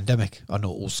during the pandemic are not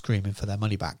all screaming for their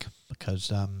money back,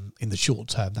 because in the short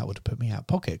term that would have put me out of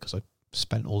pocket because I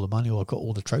spent all the money, or I've got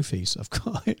all the trophies. I've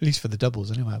got, at least for the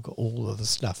doubles anyway, I've got all of the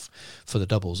stuff for the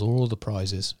doubles, all the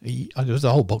prizes. There was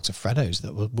a whole box of Freddos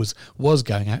that was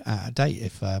going out of date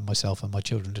if myself and my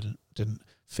children didn't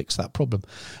fix that problem.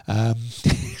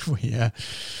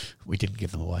 We didn't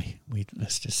give them away.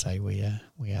 Let's just say we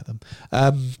had them.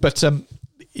 But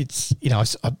it's,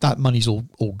 that money's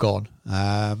all gone,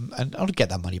 and I'll get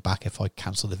that money back if I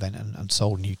cancel the event and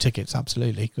sold new tickets,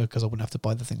 absolutely, because I wouldn't have to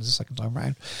buy the things the second time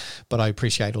round. But I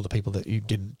appreciate all the people that you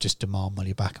didn't just demand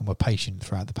money back and were patient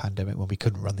throughout the pandemic when we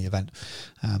couldn't run the event.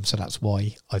 So that's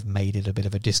why I've made it a bit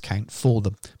of a discount for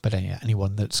them. But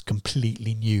anyone that's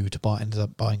completely new to ends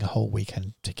up buying a whole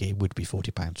weekend ticket would be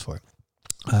 £40 for it.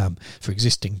 For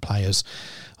existing players,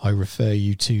 I refer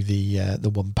you to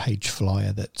the one-page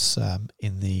flyer that's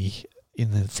in the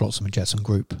Flotsam and Jetsam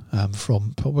group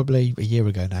from probably a year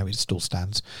ago now. It still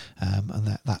stands,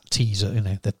 and that teaser,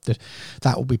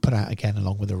 that will be put out again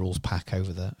along with the rules pack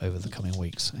over the coming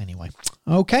weeks. Anyway,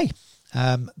 okay.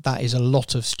 That is a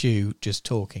lot of stew just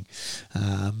talking,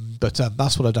 but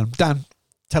that's what I've done. Dan,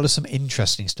 tell us some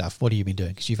interesting stuff. What have you been doing?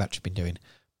 Because you've actually been doing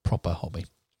proper hobby.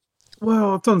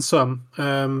 Well, I've done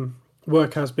some.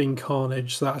 Work has been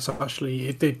carnage. That's actually,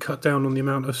 it did cut down on the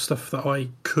amount of stuff that I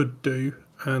could do,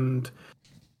 and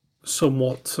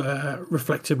somewhat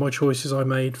reflected my choices I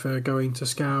made for going to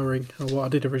Scouring. What I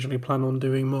did originally plan on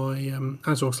doing my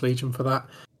Azor's Legion for that,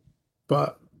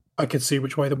 but I could see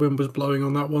which way the wind was blowing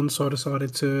on that one, so I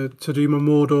decided to do my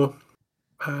Mordor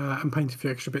and paint a few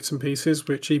extra bits and pieces,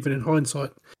 which even in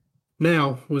hindsight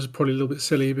now was probably a little bit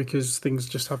silly because things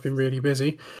just have been really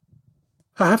busy.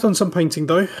 I have done some painting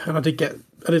though, and I did get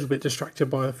a little bit distracted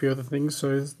by a few other things.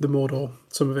 So the Mordor,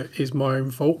 some of it is my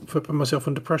own fault for putting myself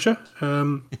under pressure.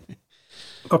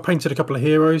 I painted a couple of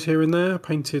heroes here and there. I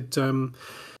painted the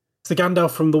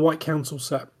Gandalf from the White Council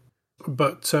set,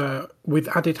 but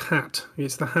with added hat.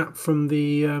 It's the hat from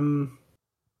the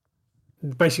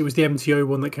basically it was the MTO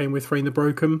one that came with Thrain the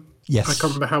Broken. Yes, I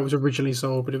can't remember how it was originally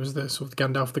sold, but it was the sort of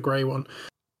Gandalf the Grey one,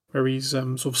 where he's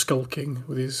sort of skulking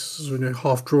with his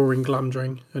half-drawing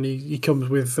Glamdring, and he comes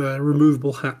with a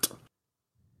removable hat.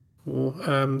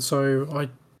 So I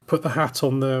put the hat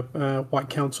on the White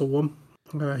Council one.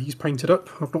 He's painted up.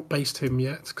 I've not based him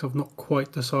yet, because I've not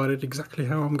quite decided exactly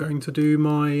how I'm going to do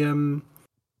my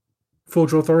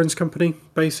Forge of Thorin's Company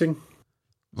basing.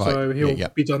 Right. So he'll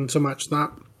be done to match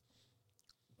that.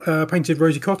 Painted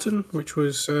Rosie Cotton, which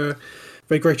was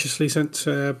very graciously sent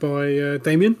by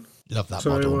Damien. Love that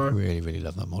model. Really, really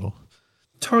love that model.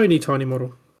 Tiny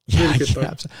model. Really good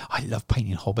though. I love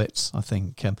painting hobbits. I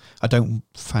think I don't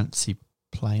fancy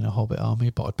playing a hobbit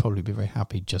army, but I'd probably be very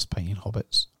happy just painting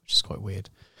hobbits, which is quite weird.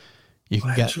 You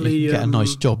can get a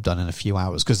nice job done in a few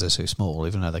hours because they're so small,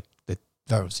 even though they're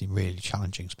obviously really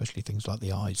challenging, especially things like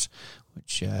the eyes,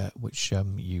 which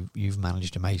you've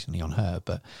managed amazingly on her.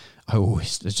 But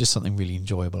there's just something really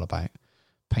enjoyable about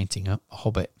painting a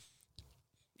hobbit.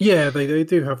 Yeah, they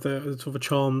do have the sort of a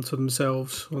charm to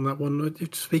themselves on that one.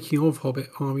 Speaking of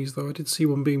Hobbit armies, though, I did see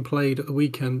one being played at the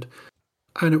weekend,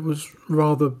 and it was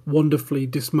rather wonderfully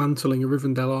dismantling a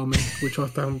Rivendell army, which I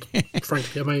found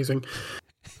frankly amazing.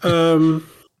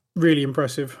 Really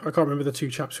impressive. I can't remember the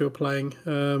two chaps who were playing,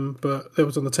 but it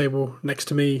was on the table next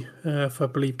to me for, I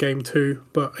believe, game 2,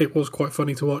 but it was quite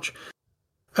funny to watch.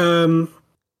 Yeah,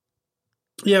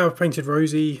 I've painted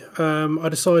Rosie. I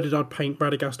decided I'd paint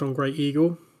Radagast on Great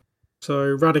Eagle.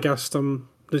 So Radagast,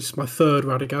 this is my third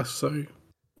Radagast, so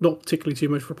not particularly too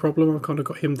much of a problem. I've kind of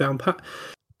got him down pat.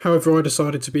 However, I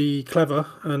decided to be clever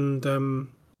and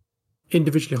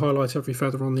individually highlight every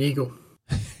feather on the eagle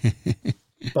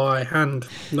by hand.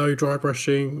 No dry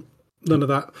brushing, none of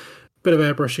that. Bit of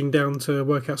airbrushing down to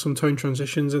work out some tone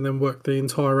transitions and then work the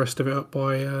entire rest of it up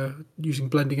by using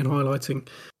blending and highlighting.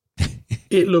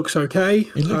 It looks okay.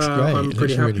 It looks great. I'm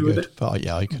pretty happy really with good. it. But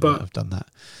yeah, I couldn't have done that.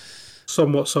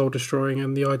 Somewhat soul-destroying,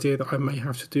 and the idea that I may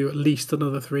have to do at least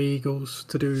another 3 eagles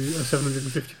to do a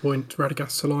 750-point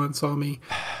Radagast Alliance army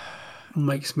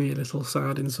makes me a little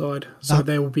sad inside. So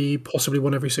there will be possibly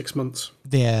one every 6 months.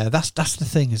 Yeah, that's the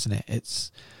thing, isn't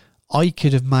it? I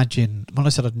could imagine when I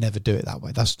said I'd never do it that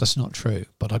way. That's not true.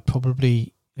 But I'd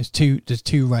probably there's two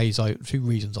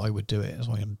reasons I would do it. That's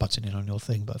why I'm butting in on your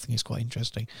thing, but I think it's quite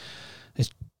interesting.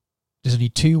 There's only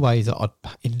two ways that I'd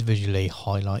individually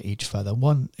highlight each further.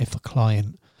 One, if a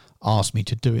client asked me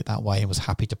to do it that way and was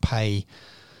happy to pay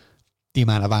the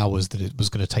amount of hours that it was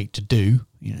going to take to do,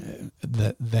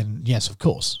 then yes, of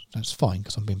course, that's fine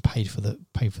because I'm being paid for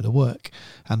the work.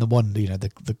 And the one, the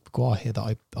Gwaihir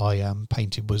that I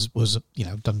painted was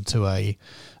done to a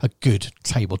good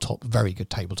tabletop, very good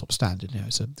tabletop standard.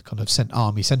 It's a kind of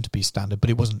army centerpiece standard, but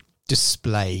it wasn't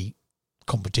display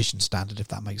competition standard, if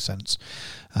that makes sense.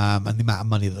 And the amount of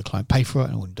money that the client paid for it,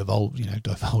 and I wouldn't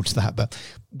divulge that, but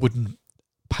wouldn't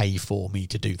pay for me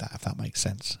to do that, if that makes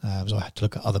sense. So I had to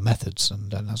look at other methods,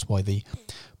 and that's why the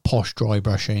posh dry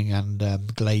brushing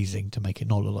and glazing to make it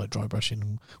not look like dry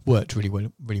brushing worked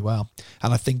really well.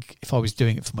 And I think if I was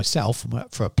doing it for myself,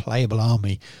 for a playable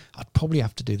army, I'd probably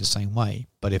have to do the same way.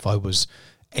 But if I was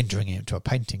entering it into a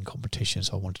painting competition,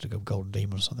 so I wanted to go Golden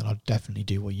Demon or something, I'd definitely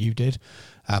do what you did.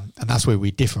 And that's where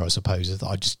we differ, I suppose, is that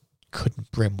I just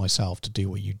couldn't bring myself to do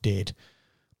what you did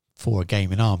for a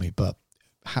gaming army. But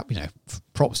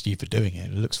props to you for doing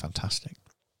it. It looks fantastic.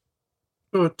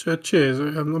 Oh, cheers.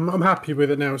 I'm happy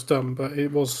with it now it's done, but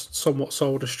it was somewhat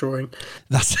soul destroying.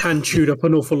 And chewed up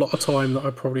an awful lot of time that I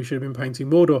probably should have been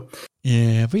painting Mordor.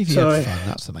 Yeah, but if you had fun,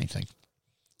 that's the main thing.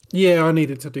 Yeah, I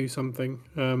needed to do something.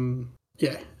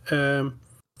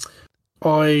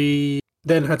 I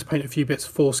then had to paint a few bits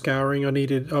for scouring. I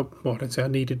don't say I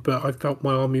needed, but I felt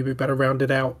my army would be better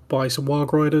rounded out by some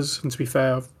Warg Riders. And to be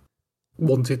fair, I've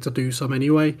wanted to do some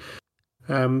anyway.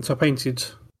 So I painted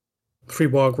 3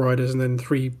 Warg Riders and then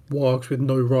 3 Wargs with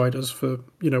no riders for,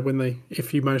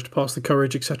 if you manage to pass the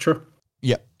courage, etc.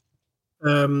 Yep.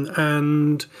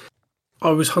 And I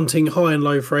was hunting high and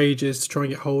low for ages to try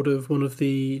and get hold of one of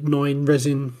the 9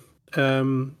 resin,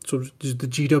 sort of the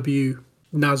GW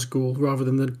Nazgul rather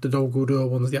than the Dol Guldur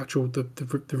ones, the actual,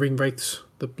 the Ring Wraiths,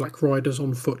 the Black Riders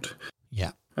on foot.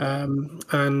 Yeah.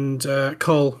 And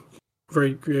Carl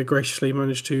very graciously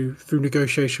managed to, through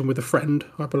negotiation with a friend,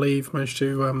 I believe, managed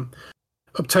to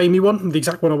obtain me one, the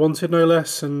exact one I wanted, no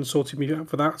less, and sorted me out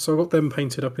for that. So I got them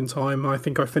painted up in time. I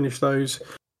think I finished those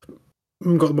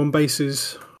and got them on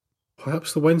bases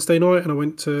perhaps the Wednesday night, and I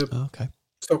went to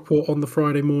Stockport on the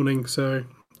Friday morning. So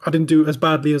I didn't do it as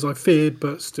badly as I feared,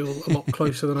 but still a lot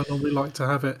closer than I normally like to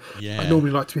have it. Yeah. I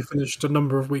normally like to be finished a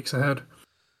number of weeks ahead.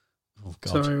 Oh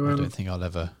God, so, I don't think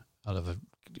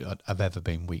I've ever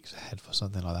been weeks ahead for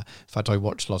something like that. In fact, I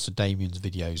watched lots of Damien's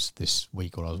videos this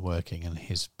week while I was working, and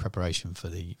his preparation for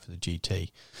the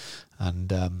GT,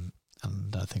 and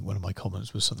I think one of my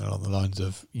comments was something along the lines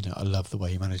of, I love the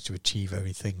way he managed to achieve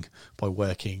everything by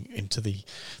working into the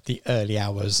early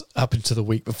hours up into the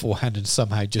week beforehand and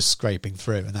somehow just scraping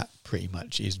through, and that pretty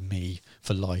much is me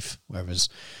for life. Whereas,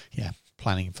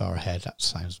 planning far ahead, that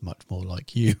sounds much more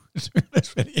like you.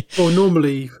 Well,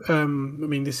 normally,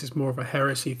 this is more of a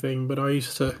heresy thing, but I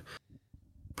used to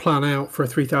plan out for a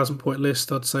 3,000 point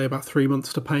list, I'd say about 3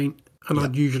 months to paint, and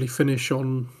I'd usually finish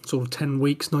on sort of 10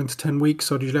 weeks, 9 to 10 weeks,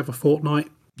 so I'd usually have a fortnight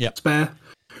spare.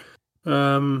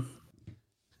 But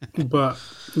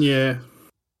yeah,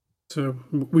 so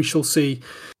we shall see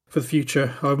for the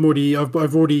future. I've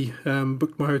already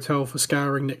booked my hotel for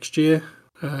scouring next year.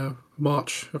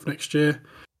 March of next year.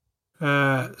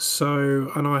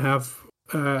 And I have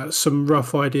some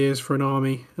rough ideas for an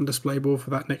army and display board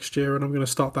for that next year, and I'm going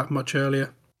to start that much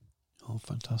earlier. Oh,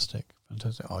 fantastic. I'm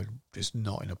just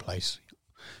not in a place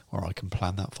where I can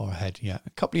plan that far ahead yet. A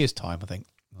couple of years' time, I think,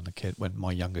 when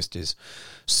my youngest is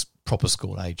proper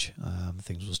school age,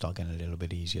 things will start getting a little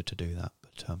bit easier to do that.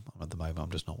 But at the moment, I'm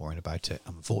just not worrying about it.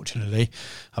 Unfortunately,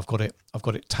 I've got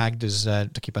it tagged as to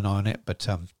keep an eye on it, but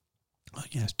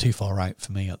it's too far out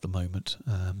for me at the moment.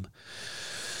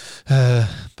 But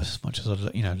as much as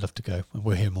I'd love to go,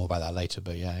 we'll hear more about that later.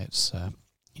 But it's I'm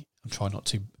trying not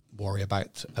to worry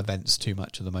about events too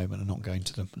much at the moment and not going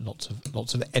to them. Lots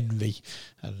of envy,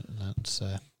 and that's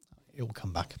it will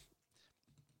come back.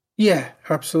 Yeah,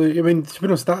 absolutely. To be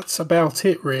honest, that's about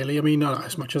it, really.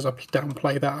 As much as I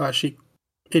downplay that, actually,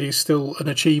 it is still an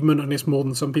achievement, and it's more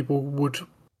than some people would,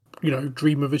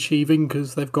 dream of achieving,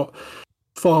 because they've got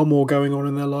far more going on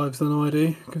in their lives than I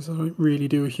do, because I don't really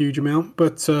do a huge amount.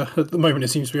 But at the moment, it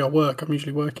seems to be our work. I'm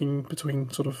usually working between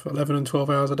sort of 11 and 12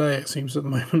 hours a day, it seems, at the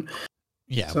moment.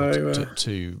 Yeah, so,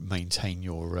 to maintain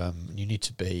your... you need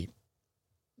to be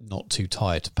not too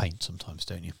tired to paint sometimes,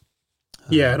 don't you?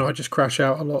 Yeah, and I just crash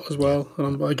out a lot as well. And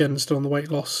I'm, again, still on the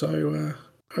weight loss, so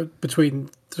between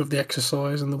sort of the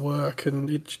exercise and the work, and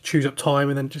it chews up time,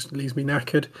 and then it just leaves me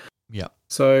knackered. Yeah.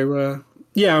 So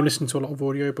yeah, I'm listening to a lot of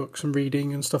audiobooks and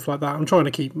reading and stuff like that. I'm trying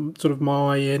to keep sort of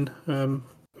my eye in,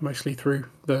 mostly through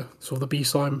the sort of the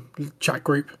B-Sime chat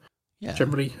group. Yeah.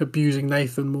 Generally abusing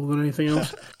Nathan more than anything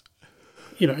else.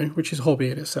 You know, which is a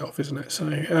hobby in itself, isn't it? So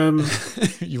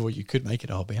you could make it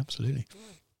a hobby, absolutely.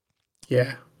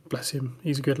 yeah, bless him.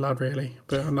 He's a good lad, really.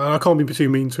 But I can't be too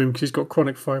mean to him because he's got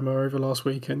chronic FOMO over last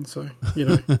weekend. So, you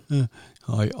know.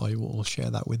 I will share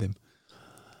that with him.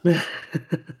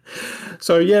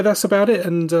 So, yeah, that's about it.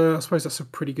 And I suppose that's a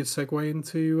pretty good segue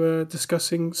into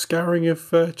discussing scouring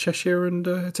of Cheshire and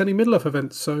attending Middle-earth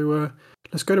events. So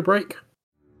let's go to break.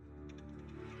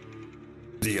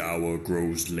 The hour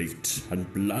grows late, and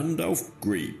Blandalf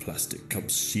Grey Plastic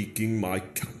comes seeking my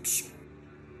counsel.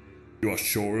 You are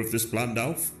sure of this,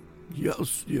 Blandalf?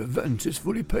 Yes, the event is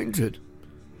fully painted.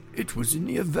 It was in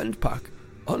the event pack,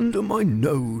 under my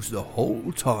nose the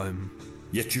whole time.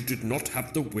 Yet you did not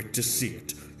have the wit to see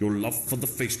it. Your love for the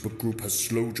Facebook group has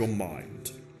slowed your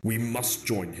mind. We must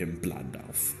join him,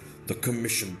 Blandalf. The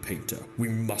commission painter. We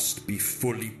must be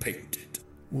fully painted.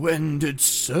 When did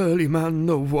Surly Man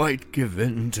the White give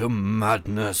in to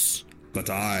madness? But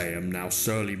I am now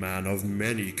Surly Man of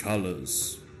many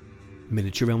colours.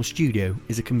 Miniature Realm Studio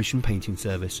is a commission painting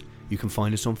service. You can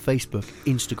find us on Facebook,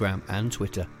 Instagram and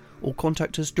Twitter, or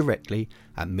contact us directly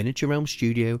at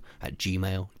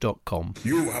miniaturerealmstudio@gmail.com.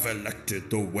 You have elected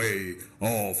the way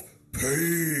of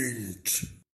paint.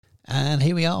 And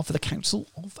here we are for the Council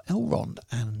of Elrond,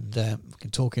 and we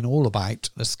can talk in all about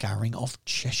the scouring of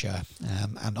Cheshire.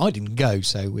 And I didn't go,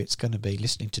 so it's going to be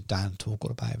listening to Dan talk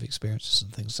all about his experiences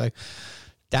and things. So,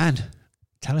 Dan,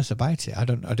 tell us about it. I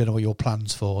don't know what your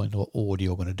plans for and what order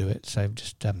you're going to do it. So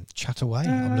just chat away.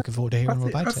 I'm looking forward to hearing all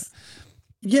about it.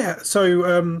 Yeah.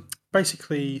 So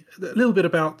basically, a little bit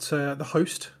about the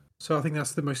host. So I think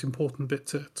that's the most important bit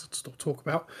to talk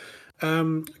about.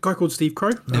 A guy called Steve Crow.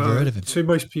 Never heard of him. To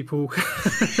most people,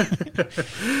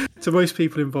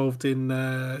 involved in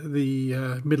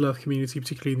the Middle-earth community,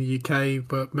 particularly in the UK,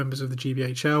 but members of the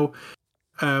GBHL,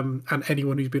 and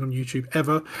anyone who's been on YouTube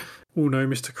ever, will know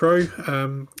Mr. Crow.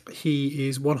 He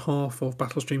is one half of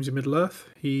Battle Streams in Middle-earth.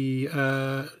 He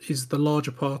is the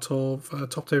larger part of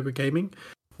Top Table Gaming,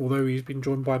 although he's been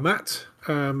joined by Matt,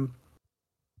 who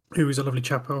is a lovely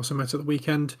chap I also met at the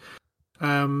weekend.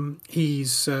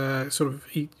 He's he's a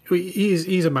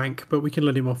mank, but we can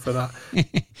let him off for that.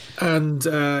 And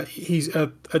he's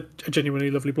a genuinely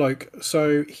lovely bloke.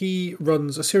 So he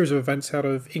runs a series of events out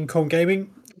of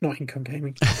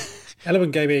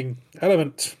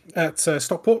Element at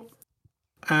Stockport.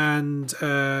 And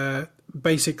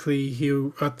basically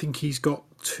I think he's got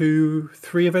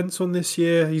 2-3 events on this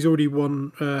year. He's already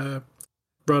run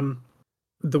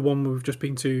the one we've just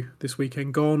been to this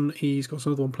weekend gone. He's got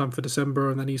another one planned for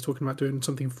December, and then he's talking about doing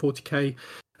something for 40k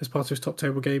as part of his Top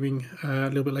Table Gaming a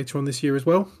little bit later on this year as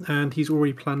well. And he's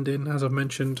already planned in, as I've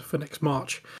mentioned, for next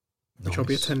March, which I'll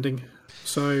be attending.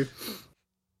 So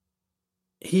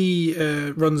he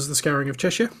runs the Scouring of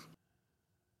Cheshire,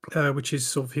 which is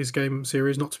sort of his game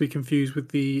series, not to be confused with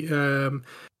the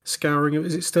Scouring of,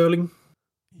 is it Sterling?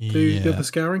 The other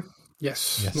Scouring?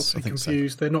 Yes, not to be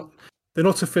confused. So. They're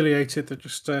not affiliated. They're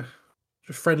just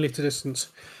friendly to distance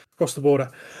across the border.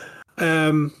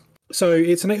 So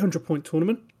it's an 800-point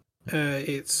tournament.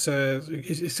 It's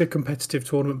a competitive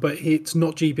tournament, but it's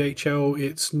not GBHL.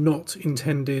 It's not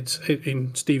intended,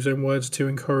 in Steve's own words, to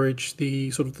encourage the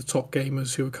sort of the top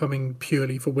gamers who are coming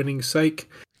purely for winning's sake.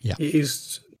 Yeah. It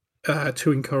is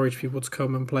to encourage people to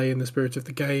come and play in the spirit of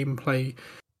the game, play,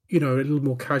 a little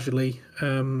more casually.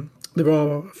 There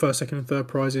are first, second, and third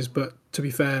prizes, but to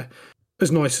be fair,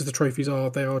 as nice as the trophies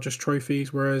are, they are just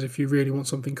trophies. Whereas if you really want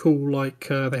something cool, like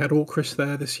they had Orcrist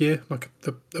there this year, like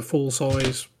a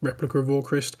full-size replica of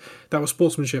Orcrist, that was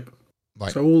sportsmanship.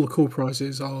 Right. So all the cool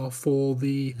prizes are for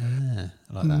the I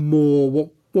like that. More what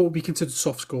would be considered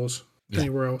soft scores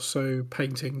anywhere else. So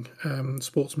painting,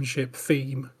 sportsmanship,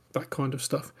 theme, that kind of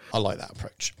stuff. I like that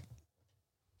approach.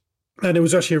 And it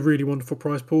was actually a really wonderful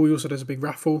prize pool. He also does a big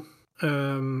raffle,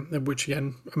 which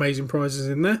again, amazing prizes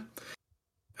in there.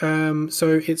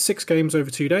 So it's 6 games over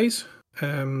 2 days.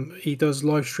 He does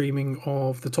live streaming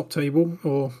of the top table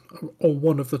or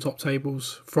one of the top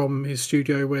tables from his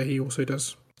studio, where he also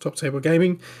does Top Table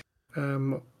Gaming.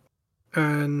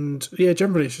 And yeah,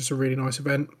 generally it's just a really nice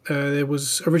event. There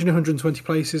was originally 120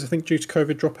 places. I think due to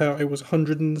COVID dropout, it was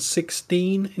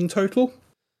 116 in total.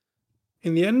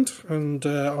 in the end, and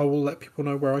I will let people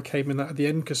know where I came in that at the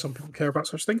end because some people care about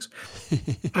such things.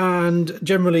 And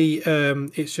generally,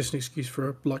 it's just an excuse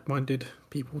for like-minded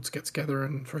people to get together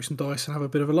and throw some dice and have a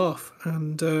bit of a laugh.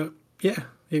 And yeah,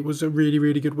 it was a really,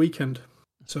 really good weekend.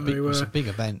 So it's a big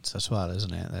event as well,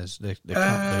 isn't it?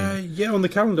 There yeah, on the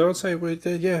calendar, I'd say I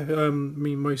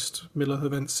mean, most Middle-earth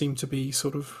events seem to be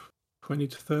sort of 20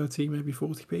 to 30, maybe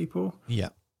 40 people. Yeah.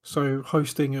 So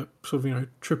hosting at sort of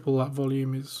triple that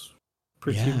volume is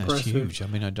pretty impressive. It's huge. I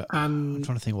mean, I'm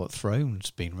trying to think what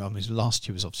Throne's been. I mean, last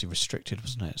year was obviously restricted,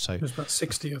 wasn't it? So it was about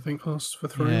 60, I think, last for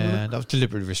Throne. Yeah, that was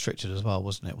deliberately restricted as well,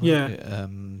 wasn't it? Yeah.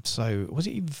 So was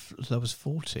it even? There was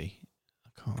 40.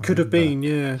 I can't Could have remember. been,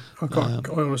 yeah. I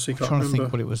honestly can't remember. I'm trying to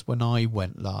think what it was when I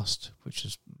went last, which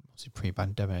was obviously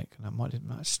pre-pandemic, and that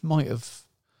might have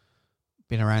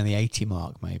been around the 80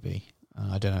 mark, maybe.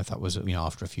 I don't know if that was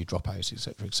after a few dropouts,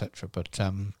 etc. But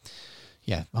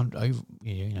yeah,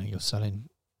 you're selling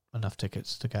enough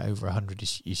tickets to get over 100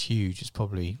 is huge. It's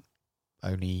probably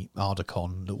only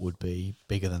Ardacon that would be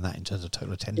bigger than that in terms of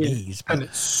total attendees. Yeah, and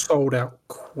it's sold out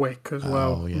quick as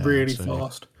well, really absolutely.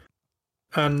 Fast.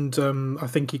 And I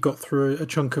think he got through a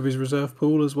chunk of his reserve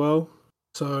pool as well.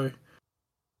 So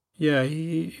yeah,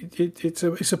 it's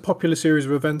a popular series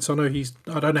of events. I know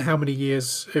I don't know how many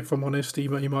years, if I'm honest. He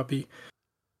might be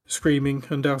screaming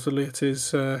undoubtedly at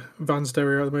his van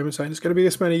stereo at the moment, saying it's going to be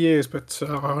this many years, but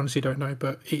I honestly don't know.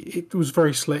 But it was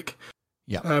very slick.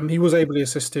 Yeah, he was ably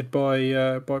assisted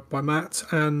by Matt,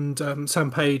 and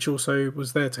Sam Page also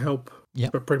was there to help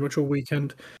for pretty much all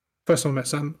weekend. First time I met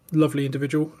Sam, lovely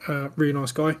individual, really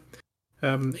nice guy,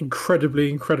 incredibly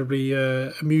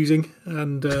amusing,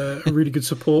 and a really good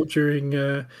support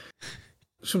during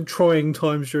some trying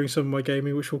times during some of my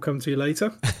gaming, which we'll come to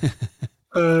later.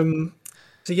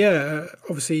 So yeah,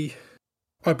 obviously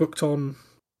I booked on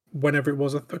whenever it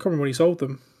was. I can't remember when he sold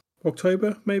them.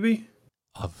 October, maybe?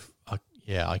 I can't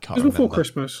remember. It was before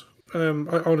Christmas. I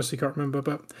honestly can't remember.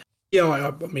 But yeah,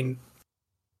 I mean,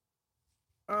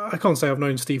 I can't say I've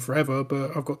known Steve forever,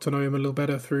 but I've got to know him a little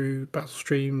better through battle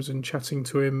streams and chatting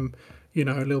to him, a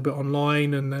little bit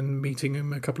online, and then meeting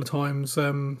him a couple of times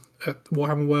at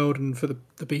Warhammer World and for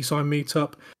the B-Sign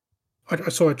meetup. I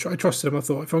trusted him. I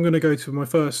thought, if I'm going to go to my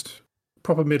first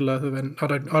proper Middle-earth event, I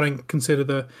don't consider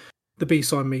the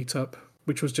B-Sign meetup,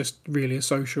 which was just really a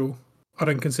social. I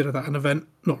don't consider that an event.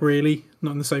 Not really.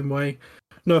 Not in the same way.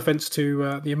 No offense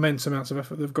to the immense amounts of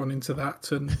effort that have gone into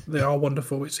that, and they are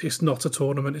wonderful. It's not a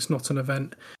tournament. It's not an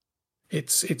event.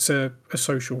 It's a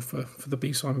social for the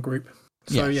B-Sign group.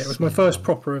 So it was my first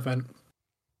proper event.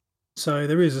 So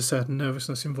there is a certain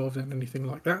nervousness involved in anything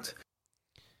like that,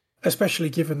 especially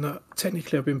given that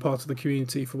technically I've been part of the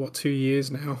community for 2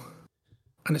 years now.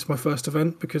 And it's my first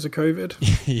event because of COVID.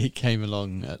 He came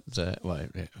along at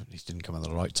he didn't come at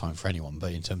the right time for anyone,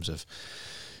 but in terms of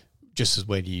just as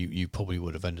when you probably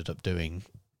would have ended up doing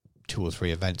 2 or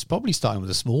 3 events, probably starting with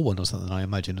a small one or something, I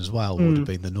imagine as well would have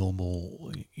been the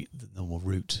normal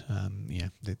route.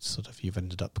 It's sort of, you've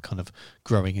ended up kind of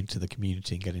growing into the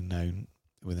community and getting known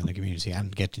within the community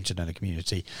and getting to know the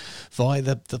community via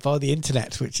the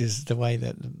internet, which is the way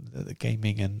that the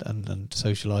gaming and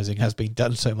socialising has been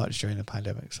done so much during the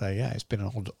pandemic. So yeah, it's been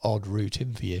an odd route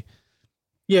in for you.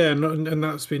 Yeah, and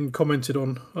that's been commented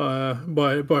on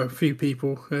by a few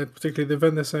people, particularly the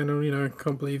event. They're saying, I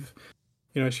can't believe,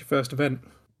 it's your first event,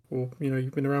 or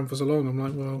you've been around for so long. I'm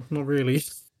like, well, not really.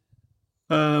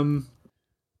 So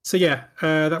yeah,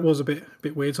 that was a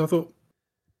bit weird. So I thought,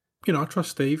 I trust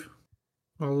Steve.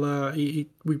 We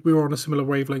were on a similar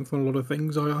wavelength on a lot of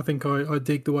things. I think I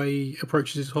dig the way he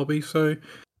approaches his hobby, so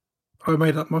I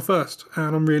made that my first,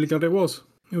 and I'm really glad it was.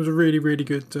 It was a really, really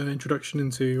good introduction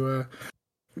into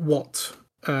what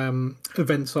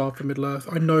events are for Middle-earth.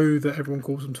 I know that everyone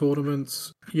calls them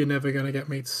tournaments. You're never going to get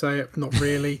me to say it. Not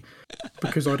really,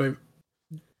 because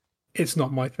it's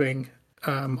not my thing.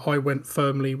 I went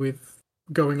firmly with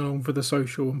going along for the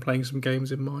social and playing some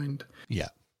games in mind. Yeah.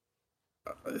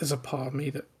 There's a part of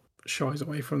me that shies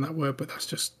away from that word, but that's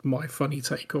just my funny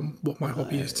take on what my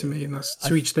hobby is to me, and that's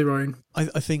to each their own. I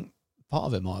think part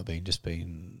of it might have been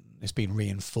it's been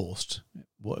reinforced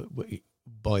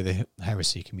by the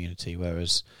heresy community,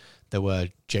 whereas there were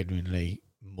genuinely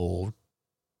more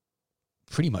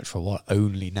pretty much for a while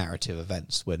only narrative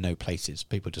events where no places,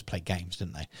 people just play games,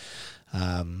 didn't they?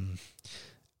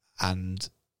 And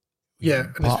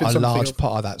a large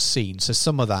part of that scene. So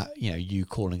some of that, you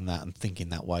calling that and thinking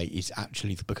that way is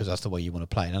actually because that's the way you want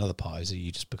to play. Another part is that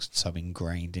you just become so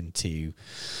ingrained into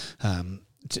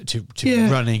to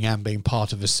running and being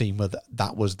part of a scene where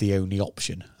that was the only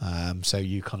option. So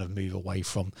you kind of move away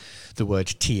from the word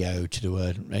TO to the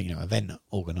word event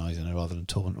organizer rather than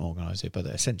tournament organizer. But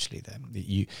essentially, then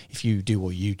if you do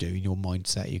what you do in your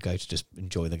mindset, you go to just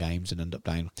enjoy the games and end up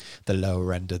down the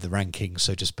lower end of the rankings,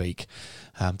 so to speak.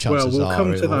 Chances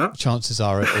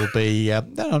are it will be.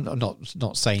 No, I'm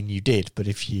not saying you did, but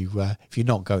if you're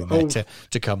not going there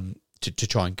to come. To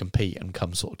try and compete and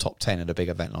come sort of top 10 at a big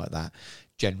event like that,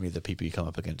 generally the people you come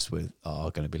up against with are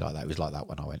going to be like that. It was like that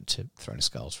when I went to Throne of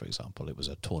Skulls, for example. It was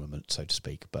a tournament, so to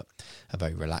speak, but a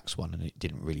very relaxed one, and it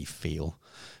didn't really feel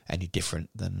any different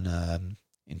than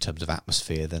in terms of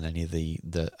atmosphere than any of the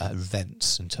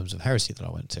events in terms of Heresy that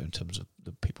I went to, in terms of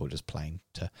the people just playing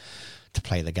to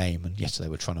play the game. And yes, they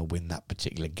were trying to win that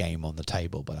particular game on the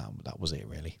table, but that was it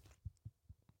really.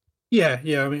 Yeah.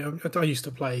 I mean, I used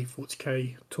to play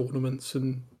 40k tournaments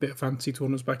and a bit of fantasy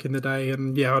tournaments back in the day,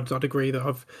 and yeah, I'd agree that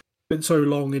I've been so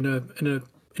long in an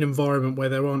environment where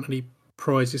there aren't any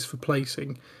prizes for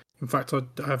placing. In fact, I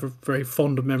have a very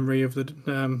fond memory of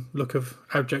the look of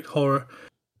abject horror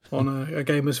on a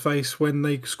gamer's face when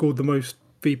they scored the most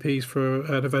VPs for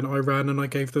an event I ran, and I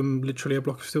gave them literally a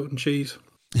block of Stilton cheese,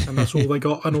 and that's all they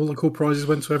got, and all the cool prizes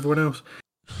went to everyone else.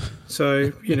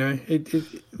 So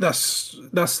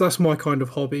that's my kind of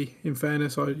hobby. In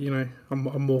fairness, I'm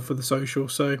more for the social.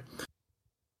 So,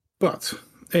 but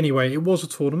anyway, it was a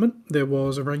tournament. There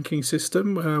was a ranking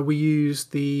system. We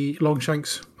used the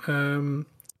Longshanks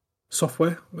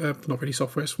software. Not really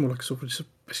software. It's more like sort of just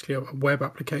basically a web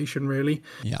application, really.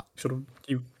 Yeah. Sort of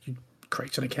you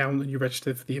create an account and you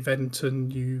register for the event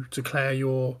and you declare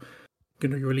your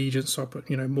allegiance. So I put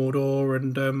Mordor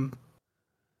and.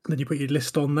 Then you put your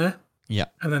list on there. Yeah.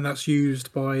 And then that's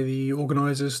used by the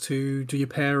organisers to do your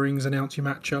pairings, announce your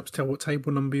matchups, tell what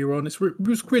table number you're on. It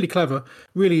was really clever,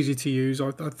 really easy to use. I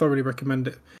thoroughly recommend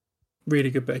it. Really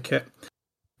good bit of kit.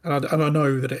 And I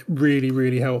know that it really,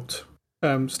 really helped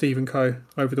Steve and Co.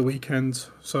 over the weekend.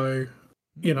 So,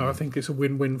 I think it's a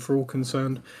win-win for all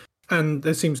concerned. And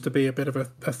there seems to be a bit of a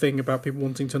thing about people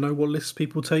wanting to know what lists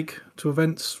people take to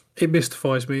events. It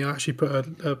mystifies me. I actually put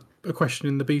a question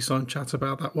in the B-Sign chat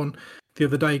about that one the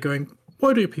other day, going,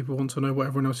 why do people want to know what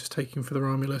everyone else is taking for their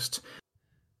army list?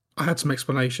 I had some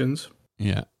explanations.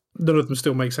 Yeah. None of them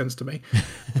still make sense to me.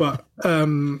 But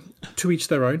to each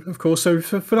their own, of course. So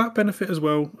for that benefit as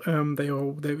well,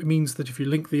 it means that if you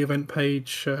link the event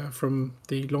page from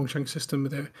the Longshank system,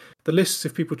 the lists,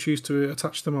 if people choose to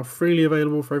attach them, are freely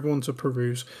available for everyone to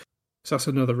peruse. So that's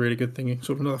another really good thing,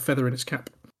 sort of another feather in its cap.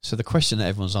 So the question that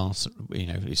everyone's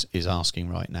is asking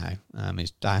right now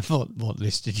is, Dan, what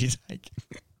list did you take?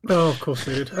 Oh, of course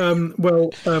they did.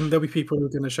 There'll be people who are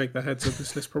going to shake their heads at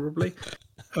this list probably.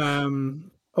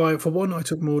 For one, I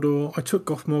took Mordor. I took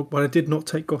Gothmog, but I did not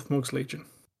take Gothmog's Legion.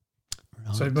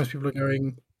 Right. So most people are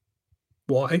going,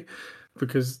 why?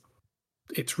 Because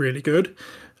it's really good,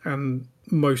 and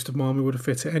most of my army would have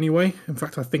fit it anyway. In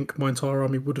fact, I think my entire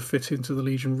army would have fit into the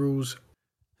Legion rules,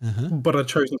 but I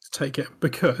chose not to take it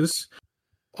because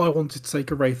I wanted to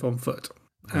take a Wraith on foot.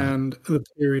 Right. And the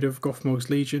period of Gothmog's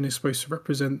Legion is supposed to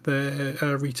represent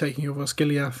their retaking of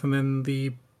Osgiliath and then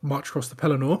the march across the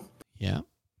Pelennor. Yeah.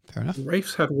 Fair enough.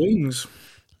 Wraiths had wings.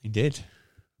 He did.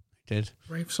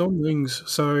 Wraiths on wings.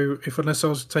 So unless I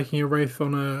was taking a Wraith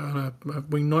on a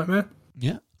wing nightmare.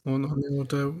 Yeah. On the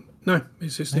old, no,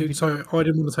 it's just so I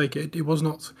didn't want to take it. It was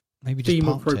not theme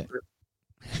appropriate.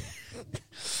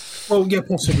 Well, yeah,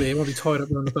 possibly it might be tied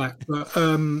up around the back, but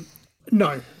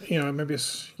no, maybe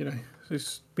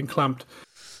it's been clamped.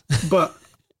 But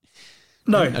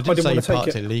no, I didn't say want you to take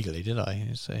parked it illegally, did I?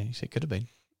 It could have been.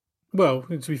 Well,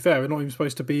 to be fair, they're not even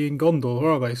supposed to be in Gondor,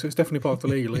 are they? So it's definitely parked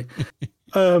illegally.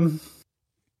 No,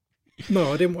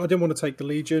 I didn't want to take the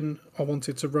Legion. I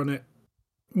wanted to run it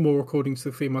more according to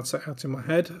the theme I'd set out in my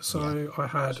head. So I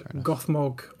had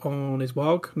Gothmog on his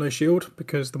Warg, no shield,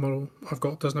 because the model I've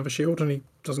got doesn't have a shield and he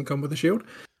doesn't come with a shield.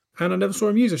 And I never saw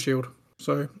him use a shield,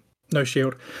 so no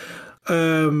shield.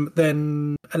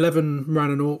 Then 11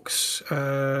 Ran and Orcs,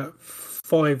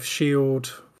 5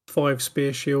 shield, 5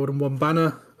 spear shield and 1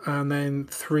 banner. And then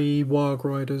 3 Warg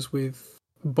Riders with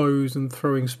bows and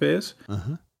throwing spears.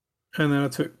 And then I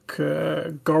took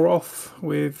Goroth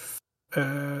with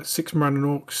 6 Moran and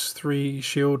Orcs, 3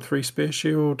 shield, 3 spear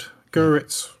shield.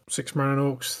 Guritz, 6 Moran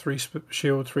and Orcs, 3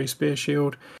 shield, 3 spear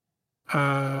shield.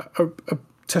 A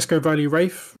Tesco Valley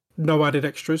Wraith, no added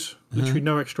extras. Literally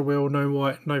no extra wheel, no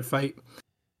white, no fate.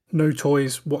 No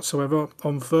toys whatsoever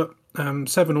on foot. 7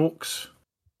 Orcs,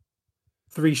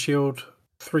 3 shield,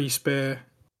 3 spear,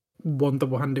 1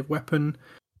 double-handed weapon,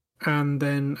 and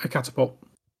then a catapult.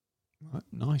 Right,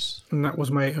 nice. And that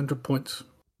was my 800 points.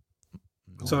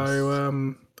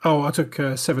 So, I took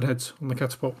Severed Heads on the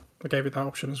catapult. I gave it that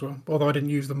option as well, although I didn't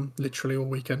use them literally all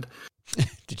weekend.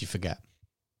 Did you forget?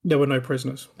 There were no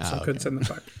prisoners, so I couldn't okay. send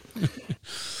them back.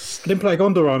 I didn't play a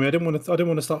Gondor army. I didn't want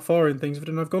to start firing things if I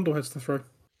didn't have Gondor heads to throw.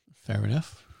 Fair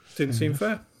enough. Didn't seem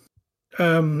fair.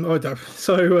 I don't.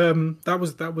 So that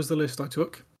was the list I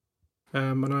took,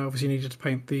 and I obviously needed to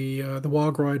paint the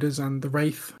Warg Riders and the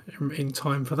Wraith in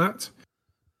time for that,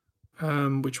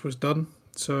 which was done.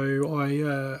 So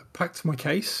I packed my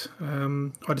case.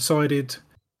 I decided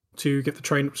to get the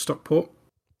train up to Stockport,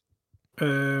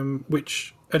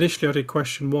 which initially I did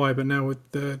question why, but now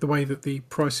with the way that the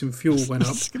price in fuel went up,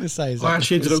 I was going to say, I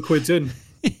actually ended up quids in.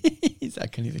 Is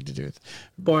that anything to do with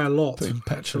by a lot? putting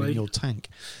petrol in your tank?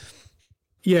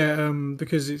 Yeah,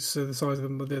 because it's the size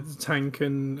of the tank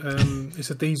and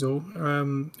it's a diesel.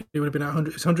 It would have been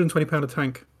it's £120 a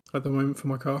tank at the moment for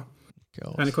my car,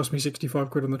 God. and it cost me 65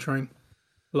 quid on the train.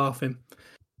 Laughing.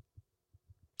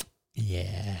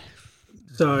 Yeah.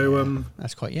 So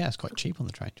that's quite cheap on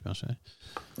the train, to be honest with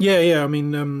you. Yeah. I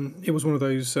mean, it was one of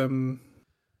those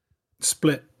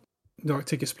split, like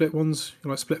ticket split ones,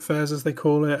 like split fares as they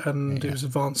call it, and it was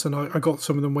advanced. And I got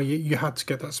some of them where you had to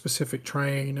get that specific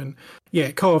train, and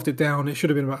it carved it down. It should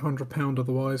have been about £100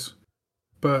 otherwise,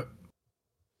 but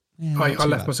I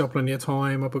left myself plenty of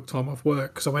time. I booked time off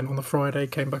work because I went on the Friday,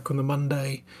 came back on the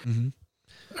Monday. Mm-hmm.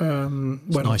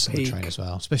 It's nice on the train as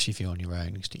well, especially if you're on your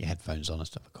own. You stick your headphones on and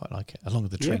stuff. I quite like it. Along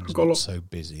with the train's not so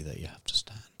busy that you have to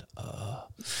stand. I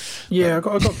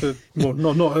got the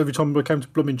not every time I came to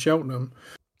blooming Cheltenham.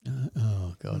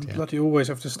 Oh God, yeah. Bloody always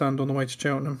have to stand on the way to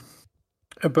Cheltenham.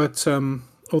 But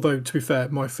although to be fair,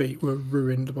 my feet were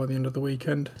ruined by the end of the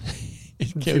weekend.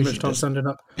 Too much time standing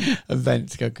up.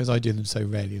 Events go because I do them so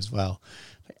rarely as well.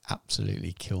 They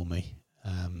absolutely kill me.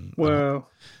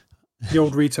 The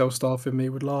old retail staff in me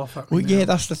would laugh at me. Well, yeah,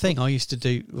 that's the thing. I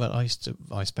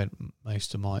spent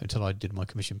most of my, until I did my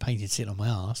commission painting, sitting on my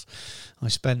arse. I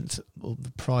spent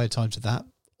the prior time to that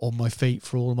on my feet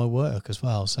for all of my work as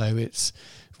well. So it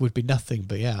would be nothing.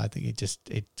 But yeah, I think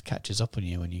it catches up on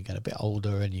you when you get a bit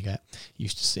older and you get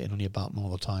used to sitting on your butt all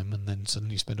the time, and then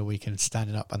suddenly you spend a weekend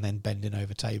standing up and then bending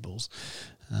over tables.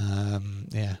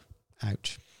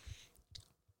 Ouch.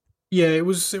 Yeah, it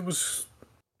was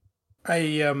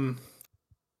a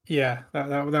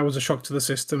that was a shock to the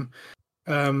system,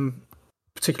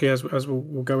 particularly as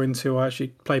we'll go into. I actually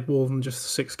played more than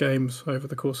just 6 games over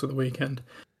the course of the weekend.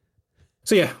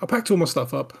 So yeah, I packed all my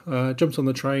stuff up, jumped on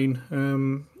the train,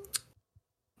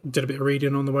 did a bit of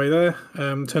reading on the way there,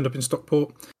 turned up in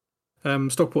Stockport.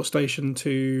 Stockport Station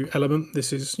to Element.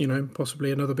 This is,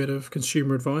 possibly another bit of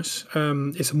consumer advice.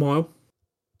 It's a mile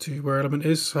to where Element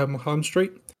is, Harm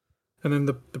Street, and then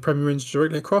the Premier Inn's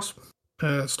directly across,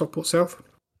 Stockport South.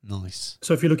 Nice.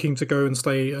 So if you're looking to go and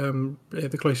stay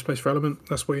the closest place for Element,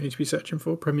 that's what you need to be searching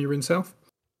for, Premier Inn South,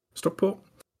 Stockport.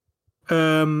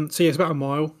 It's about a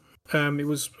mile. It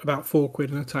was about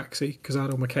 £4 in a taxi because I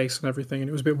had all my case and everything, and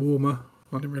it was a bit warmer.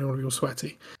 I didn't really want to be all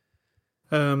sweaty.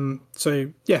 Turned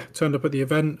up at the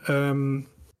event.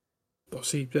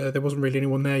 Obviously, there wasn't really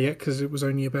anyone there yet because it was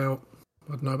only about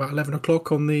 11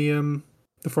 o'clock on the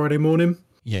Friday morning.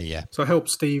 Yeah. So I helped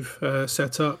Steve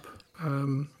set up.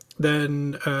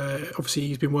 Then obviously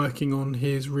he's been working on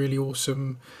his really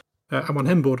awesome Amon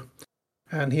Hen board,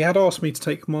 and he had asked me to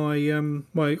take my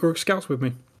Uruk Scouts with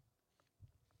me.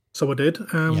 So I did,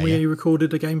 and we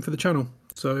recorded a game for the channel.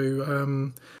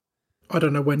 So I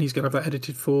don't know when he's going to have that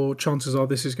edited for. Chances are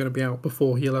this is going to be out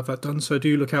before he'll have that done. So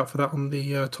do look out for that on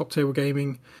the Top Table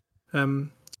Gaming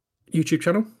YouTube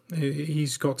channel.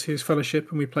 He's got his fellowship,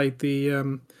 and we played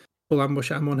the full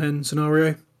ambush Amon Hen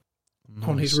scenario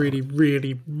on his really,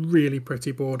 really, really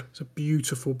pretty board. It's a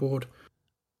beautiful board.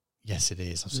 Yes, it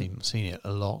is. I've seen it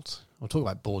a lot. We'll talk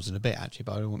about boards in a bit, actually,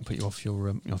 but I don't want to put you off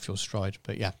your stride.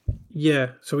 But yeah. Yeah,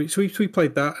 so we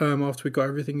played that after we got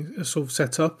everything sort of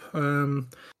set up.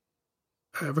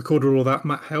 Recorded all that.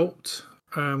 Matt helped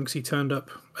because he turned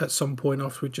up at some point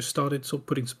after we just started sort of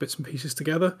putting some bits and pieces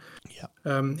together.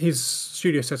 Yeah. His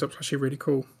studio setup's actually really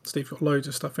cool. Steve's got loads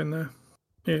of stuff in there.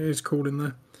 It is cool in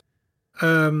there.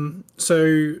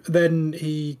 So then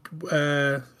he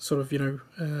I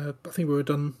think we were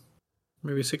done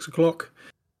maybe 6 o'clock.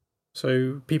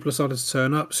 So people started to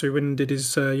turn up. So he went and did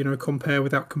his compare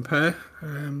without compare.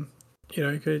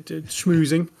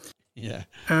 Schmoozing. Yeah.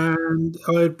 And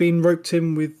I had been roped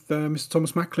in with Mr.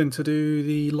 Thomas Macklin to do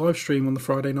the live stream on the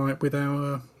Friday night with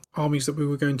our armies that we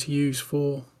were going to use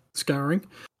for scouring.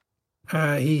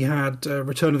 He had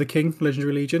Return of the King,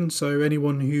 Legendary Legion, so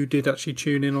anyone who did actually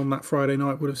tune in on that Friday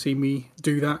night would have seen me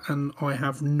do that, and I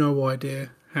have no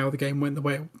idea how the game went the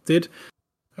way it did.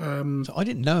 So I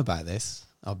didn't know about this.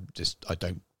 I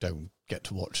don't get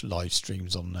to watch live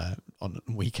streams on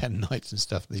weekend nights and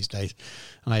stuff these days,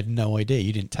 and I had no idea.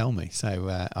 You didn't tell me,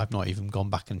 so I've not even gone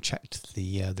back and checked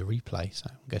the replay. So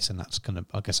I'm guessing that's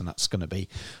gonna be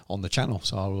on the channel.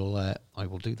 So I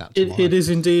will do that tomorrow. It is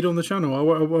indeed on the channel. I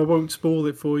won't spoil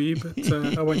it for you,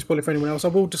 but I won't spoil it for anyone else. I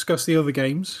will discuss the other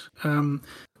games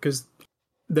because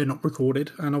they're not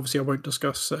recorded, and obviously I won't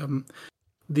discuss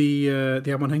the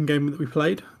Amon Hen game that we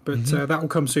played, but that will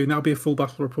come soon. That'll be a full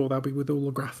battle report. That'll be with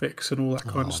all the graphics and all that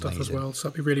kind of stuff as well. So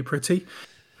that'll be really pretty.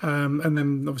 And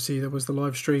then obviously there was the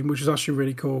live stream, which was actually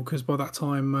really cool because by that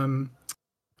time,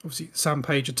 obviously Sam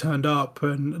Page had turned up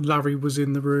and Larry was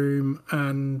in the room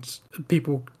and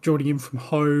people joining in from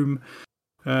home,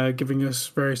 giving us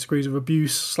various degrees of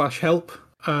abuse / help.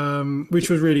 Which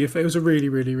was it was a really,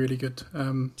 really, really good.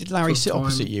 Did Larry sit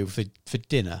opposite you for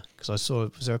dinner? Because I saw,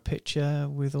 was there a picture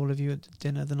with all of you at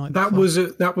dinner the night before?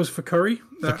 That was for curry.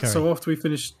 So after we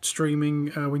finished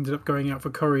streaming, we ended up going out for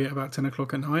curry at about 10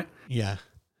 o'clock at night. Yeah.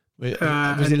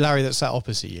 Was it Larry that sat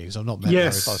opposite you? Because I've not met Larry,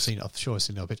 but I'm sure I've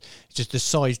seen the picture. It's just the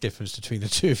size difference between the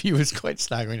two of you was quite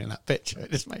staggering in that picture.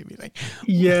 It just made me think.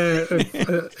 Yeah,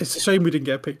 it's a shame we didn't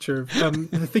get a picture.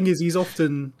 The thing is, he's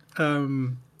often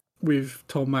with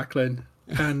Tom Macklin,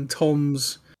 and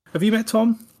Tom's. Have you met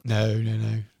Tom? No.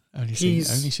 Only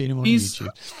seen him on YouTube.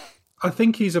 I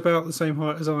think he's about the same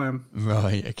height as I am.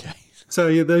 Right. Okay. So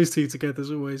yeah, those two together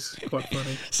is always quite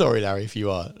funny. Sorry, Larry, if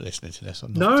you are listening to this.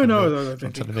 I'm not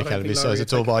trying to make out of his size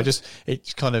at all, but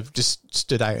it kind of just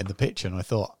stood out in the picture, and I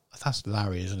thought that's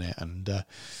Larry, isn't it? And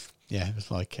it was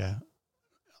like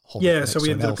so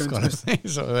we ended up going kind of thing.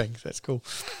 Sort of thing. So that's cool.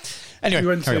 Anyway, we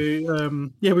went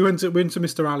to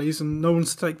Mr. Ali's, and no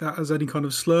one's to take that as any kind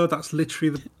of slur. That's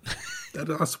literally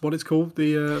that's what it's called,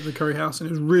 the curry house, and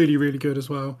it was really, really good as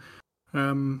well.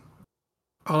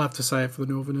 I'll have to say it for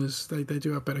the Northerners, they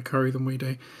do have better curry than we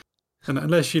do, and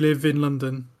unless you live in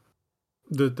London,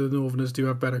 the Northerners do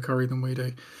have better curry than we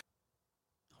do.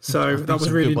 So that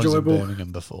was really enjoyable. I've been in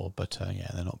Birmingham before, but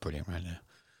they're not brilliant right now.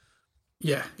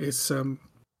 Yeah, it's that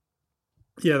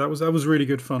was really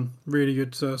good fun. Really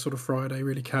good sort of Friday,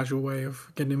 really casual way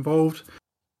of getting involved.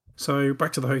 So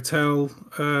back to the hotel.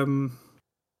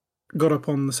 Got up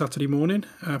on the Saturday morning,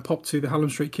 popped to the Hallam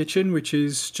Street Kitchen, which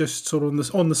is just sort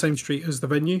of on the same street as the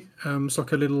venue. It's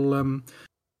like a little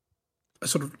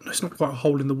it's not quite a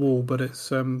hole in the wall, but it's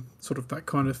sort of that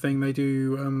kind of thing. They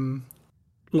do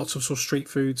lots of sort of street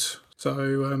foods.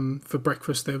 So for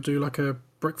breakfast, they'll do like a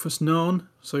breakfast naan.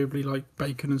 So it'll be like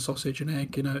bacon and sausage and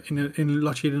egg in a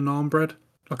naan bread,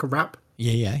 like a wrap.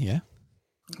 Yeah.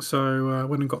 So I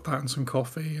went and got that and some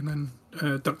coffee, and then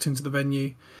ducked into the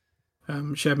venue.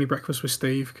 Shared me breakfast with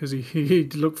Steve because he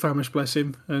looked famished, bless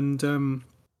him. And then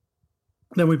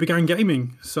we began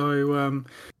gaming. So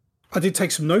I did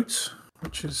take some notes,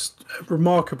 which is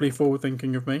remarkably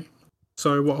forward-thinking of me.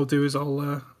 So what I'll do is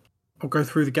I'll go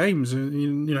through the games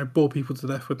and bore people to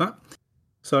death with that.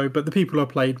 So, but the people I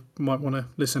played might want to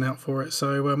listen out for it.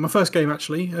 So my first game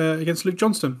actually against Luke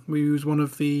Johnston, who was one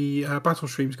of the Battle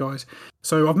Streams guys.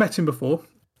 So I've met him before.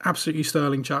 Absolutely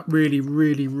sterling chap, really,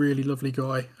 really, really lovely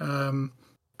guy. And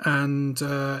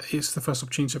it's the first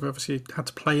opportunity I've obviously had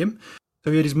to play him. So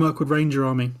he had his Mirkwood Ranger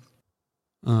army,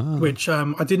 which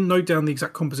I didn't note down the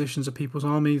exact compositions of people's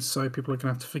armies, so people are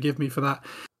going to have to forgive me for that.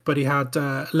 But he had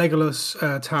Legolas,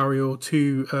 Tauriel,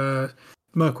 2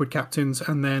 Mirkwood captains,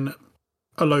 and then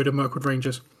a load of Mirkwood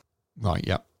Rangers. Right,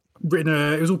 yeah.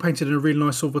 It was all painted in a really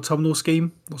nice sort of autumnal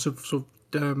scheme, lots of sort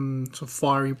of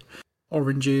fiery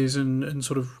oranges and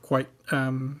sort of quite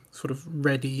sort of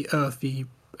reddy, earthy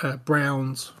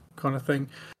browns kind of thing.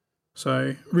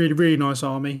 So really, really nice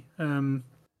army.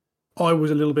 I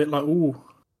was a little bit like, ooh,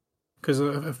 because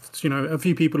a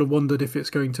few people have wondered if it's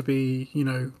going to be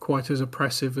quite as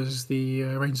oppressive as the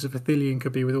Rangers of Ithilien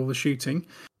could be with all the shooting.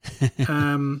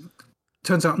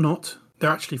 Turns out not. They're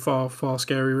actually far, far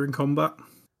scarier in combat,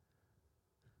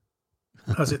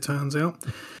 as it turns out.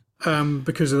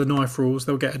 Because of the knife rules,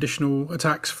 they'll get additional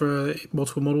attacks for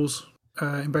multiple models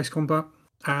in base combat,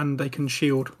 and they can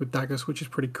shield with daggers, which is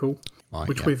pretty cool. Right,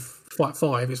 which with Fight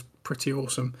 5 is pretty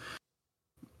awesome.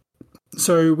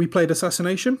 So we played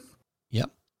Assassination. Yep.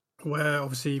 Where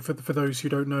obviously, for those who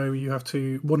don't know, you have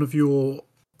to, one of your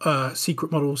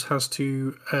secret models has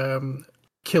to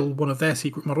kill one of their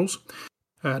secret models,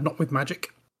 not with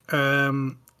magic,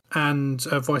 and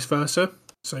vice versa.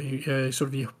 So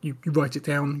you write it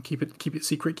down, keep it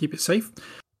secret, keep it safe.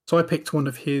 So I picked one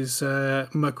of his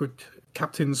Mirkwood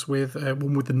captains with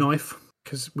one with the knife,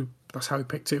 because that's how we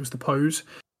picked it. It was the pose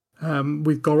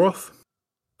with Goroth,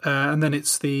 And then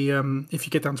it's the if you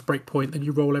get down to break point, then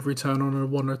you roll every turn on a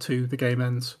 1 or 2, the game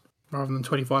ends, rather than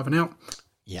 25 and out.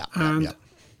 Yeah. And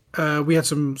we had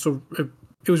some sort of,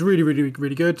 it was really, really,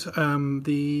 really good.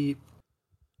 The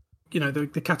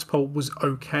catapult was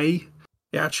okay.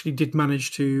 It actually did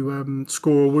manage to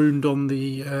score a wound on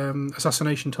the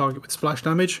assassination target with splash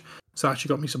damage, so that actually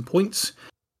got me some points.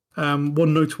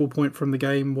 One notable point from the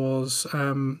game was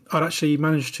I'd actually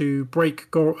managed to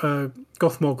break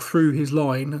Gothmog through his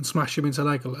line and smash him into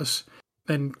Legolas,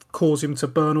 then cause him to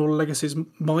burn all Legolas's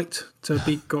might to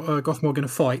beat Gothmog in a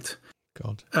fight.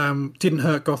 God. Didn't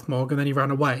hurt Gothmog, and then he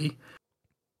ran away.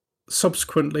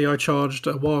 Subsequently, I charged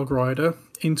a Wild Rider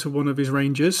into one of his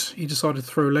rangers. He decided to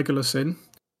throw Legolas in,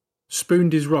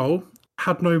 spooned his roll,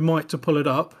 had no might to pull it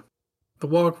up. The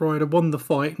Wild Rider won the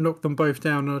fight, knocked them both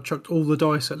down, and I chucked all the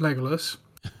dice at Legolas,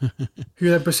 who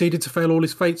then proceeded to fail all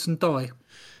his fates and die.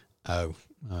 Oh.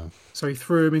 So he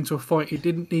threw him into a fight he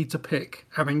didn't need to pick,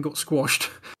 and then got squashed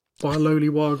by a lowly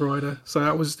Wild Rider. So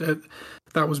that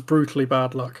was brutally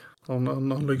bad luck on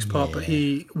Luke's part, but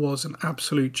he was an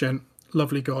absolute gent,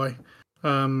 lovely guy,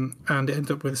 and it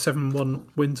ended up with a 7-1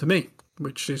 win to me,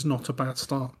 which is not a bad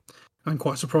start. And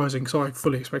quite surprising, because I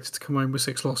fully expected to come home with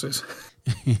 6 losses.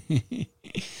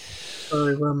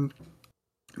 So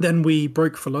then we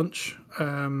broke for lunch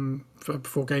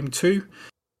before game 2.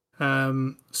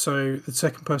 So the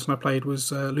second person I played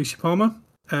was Lucy Palmer,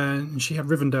 and she had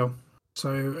Rivendell.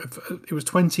 So it was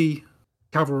 20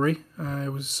 cavalry.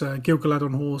 It was Gil-galad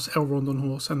on horse, Elrond on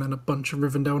horse, and then a bunch of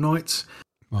Rivendell knights.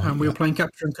 Right, and we were playing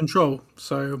capture and control,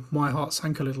 so my heart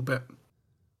sank a little bit.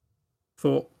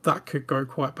 Thought that could go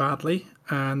quite badly.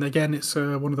 And again, it's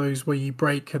one of those where you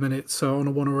break and then it's on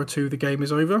a 1 or a 2, the game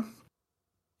is over.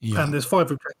 Yeah. And there's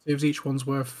 5 objectives, each one's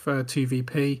worth 2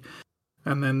 VP.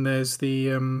 And then there's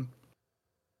the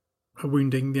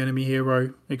wounding the enemy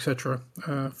hero, etc.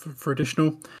 For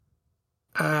additional.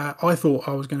 I thought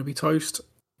I was going to be toast.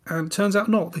 And it turns out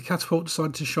not. The catapult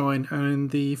decided to shine, and in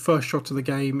the first shot of the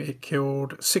game, it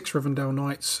killed 6 Rivendell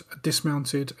knights,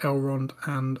 dismounted Elrond,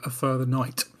 and a further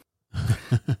knight.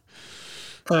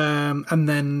 And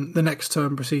then the next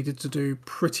turn proceeded to do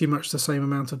pretty much the same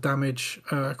amount of damage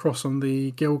across on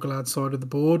the Gil-galad side of the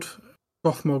board.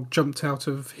 Gothmog jumped out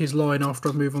of his line after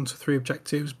I moved on to 3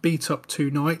 objectives, beat up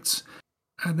 2 knights,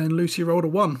 and then Lucy rolled a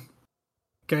 1.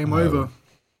 Game over.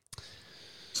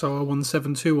 So I won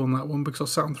 7-2 on that one because I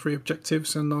sat on 3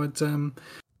 objectives, and I can't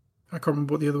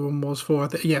remember what the other one was for.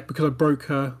 Because I broke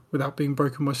her without being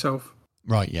broken myself.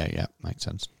 Right, yeah, makes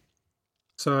sense.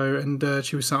 So, and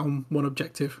she was sat on 1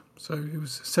 objective. So it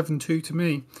was 7-2 to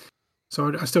me.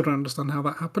 So I still don't understand how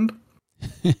that happened.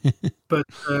 But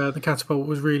the catapult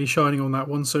was really shining on that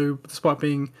one. So despite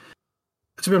being,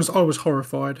 to be honest, I was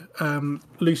horrified.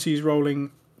 Lucy's rolling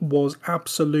was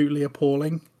absolutely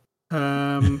appalling.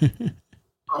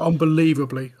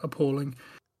 Unbelievably appalling.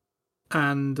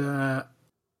 And I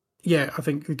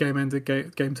think the game ended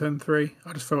game turn 3.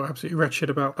 I just felt absolutely wretched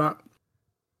about that.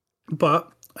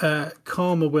 But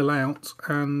karma will out,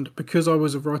 and because I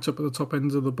was right up at the top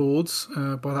ends of the boards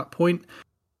by that point,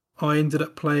 I ended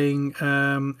up playing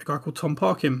a guy called Tom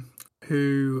Parkin,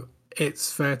 who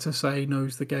it's fair to say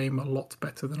knows the game a lot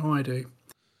better than I do.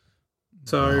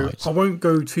 So Right. I won't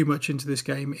go too much into this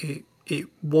game. It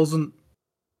wasn't,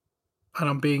 and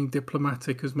I'm being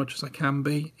diplomatic as much as I can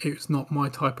be, it's not my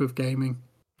type of gaming.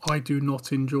 I do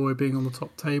not enjoy being on the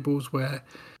top tables where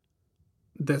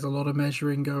there's a lot of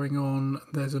measuring going on.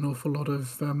 There's an awful lot of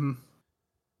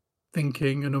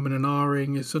thinking and umming and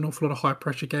ahhing. It's an awful lot of high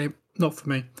pressure game. Not for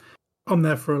me. I'm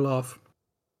there for a laugh.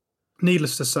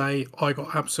 Needless to say, I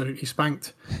got absolutely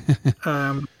spanked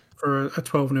for a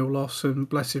 12-0 loss, and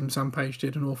bless him, Sam Page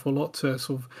did an awful lot to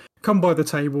sort of come by the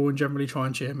table and generally try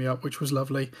and cheer me up, which was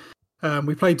lovely.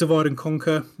 We played Divide and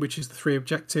Conquer, which is the 3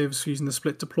 objectives using the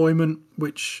split deployment,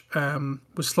 which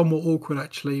was somewhat awkward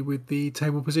actually with the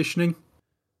table positioning,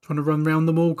 trying to run around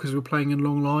them all because we were playing in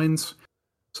long lines.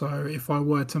 So if I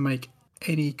were to make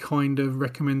any kind of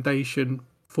recommendation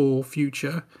for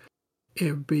future, it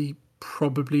would be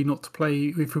probably not to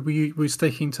play, if we're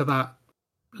sticking to that,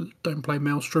 don't play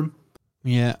Maelstrom.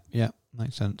 Yeah,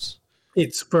 makes sense.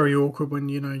 It's very awkward when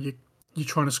you're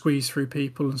trying to squeeze through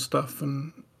people and stuff,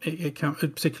 and it can,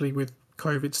 particularly with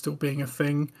COVID still being a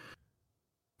thing.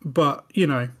 But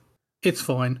it's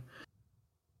fine.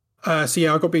 So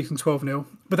yeah, I got beaten 12-0,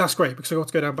 but that's great because I got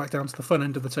to go back down to the fun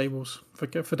end of the tables for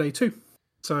day 2.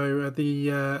 So at the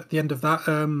end of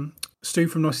that, Stu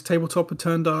from Nicey Tabletop had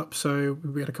turned up, so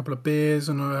we had a couple of beers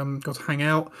and got to hang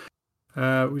out.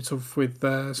 We sort of with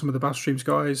some of the Bass Streams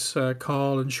guys,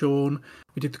 Carl and Sean.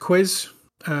 We did the quiz.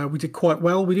 We did quite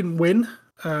well. We didn't win.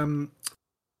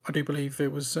 I do believe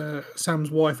it was Sam's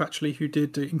wife actually who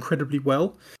did incredibly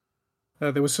well.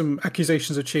 There were some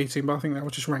accusations of cheating, but I think that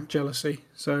was just rank jealousy.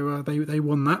 So they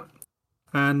won that.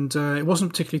 And it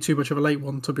wasn't particularly too much of a late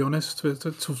one, to be honest. With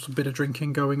a bit of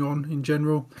drinking going on in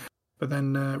general, but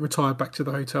then retired back to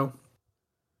the hotel.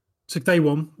 So day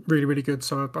one, really, really good.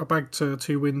 So I bagged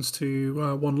 2 wins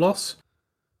to 1 loss.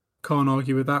 Can't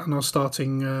argue with that. And I was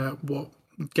starting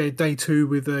day 2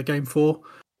 with game 4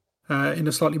 in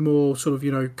a slightly more sort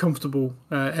of comfortable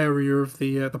area of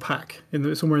the pack,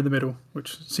 somewhere in the middle,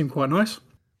 which seemed quite nice.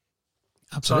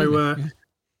 Absolutely.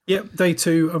 So day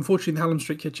 2. Unfortunately, the Hallam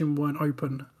Street Kitchen weren't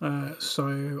open,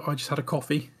 so I just had a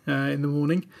coffee in the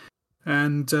morning,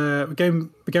 and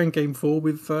began game 4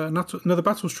 with another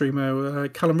battle streamer,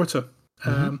 Callum Rutter.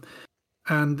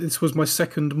 And this was my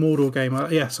second Mordor game.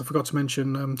 Yes, I forgot to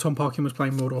mention Tom Parkin was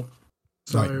playing Mordor,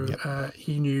 so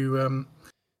he knew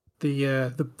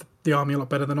the army a lot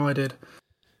better than I did.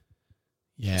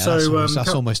 Yeah, so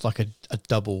that's almost like a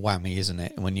double whammy, isn't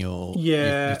it? When you're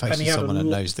facing someone that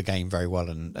knows the game very well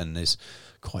and is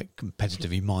quite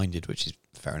competitively minded, which is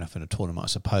fair enough in a tournament, I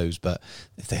suppose. But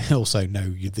if they also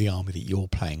know the army that you're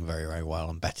playing very, very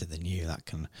well and better than you, that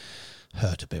can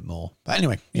hurt a bit more. But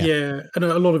anyway, yeah, and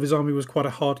a lot of his army was quite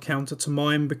a hard counter to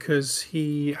mine because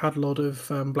he had a lot of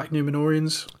Black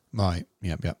Numenorians. Right,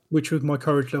 yep. Which with my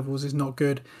courage levels is not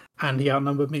good, and he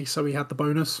outnumbered me, so he had the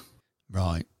bonus.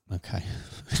 Right, okay.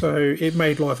 So it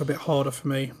made life a bit harder for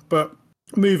me. But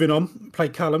moving on,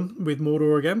 played Callum with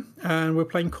Mordor again, and we're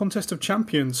playing Contest of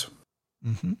Champions.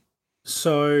 Mm-hmm.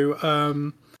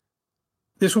 So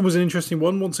this one was an interesting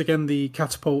one. Once again, the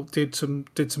Catapult did some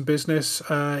business.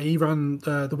 He ran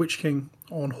the Witch King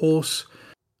on horse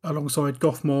alongside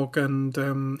Gothmog,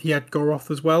 and he had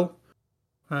Goroth as well.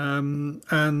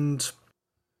 And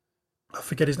I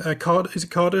forget his name. Is it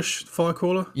Kardash,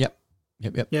 Firecaller? Yep.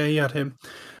 Yeah, he had him.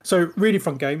 So really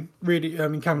fun game. Really,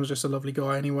 Callum was just a lovely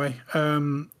guy anyway.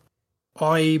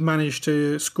 I managed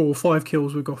to score 5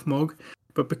 kills with Gothmog,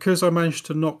 but because I managed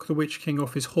to knock the Witch King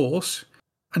off his horse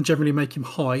and generally make him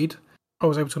hide, I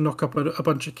was able to knock up a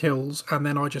bunch of kills, and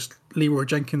then I just Leroy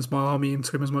Jenkins my army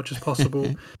into him as much as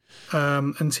possible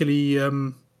until he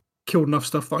killed enough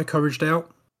stuff that I couraged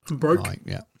out and broke. Right,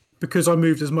 yeah. Because I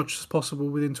moved as much as possible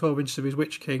within 12 inches of his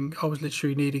Witch King, I was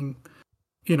literally needing,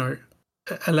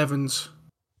 9s,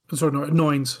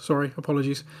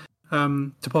 apologies,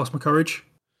 to pass my courage.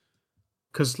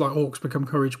 Because orcs become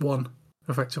courage 1,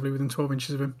 effectively, within 12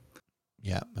 inches of him.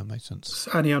 Yeah, that makes sense.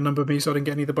 And he outnumbered me, so I didn't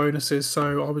get any of the bonuses,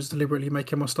 so I was deliberately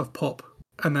making my stuff pop.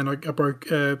 And then I broke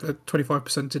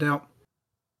 25% it out.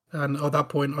 And at that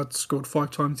point, I'd scored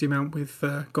 5 times the amount with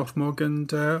Gothmog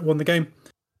and won the game.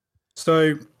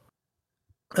 So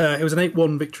it was an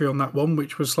 8-1 victory on that one,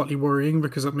 which was slightly worrying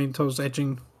because that meant I was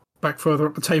edging back further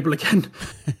up the table again.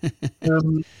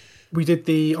 We did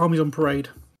the Armies on Parade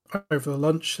over the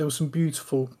lunch. There were some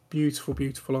beautiful, beautiful,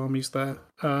 beautiful armies there.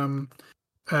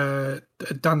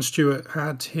 Dan Stewart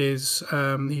had his,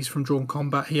 he's from Drawn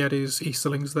Combat, he had his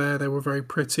Easterlings there. They were very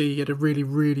pretty. He had a really,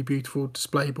 really beautiful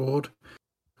display board.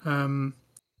 Then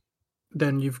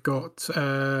you've got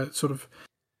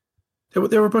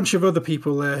there were a bunch of other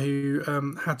people there who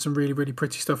had some really, really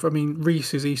pretty stuff. I mean,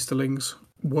 Reese's Easterlings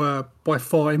were by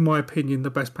far, in my opinion,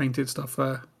 the best painted stuff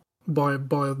there by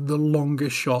the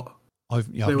longest shot.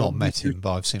 I've not met him,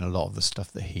 but I've seen a lot of the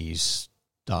stuff that he's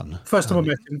done. First time I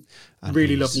met him,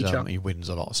 really lovely chap. He wins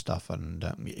a lot of stuff, and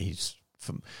he's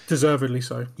deservedly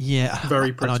so. Yeah,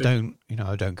 very pretty. And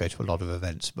I don't go to a lot of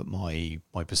events, but my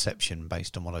perception,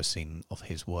 based on what I've seen of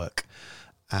his work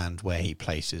and where he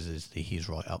places, is that he's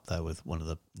right up there with one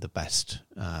of the best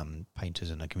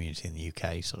painters in the community in the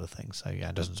UK, sort of thing. So yeah,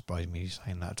 it doesn't surprise me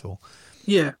saying that at all.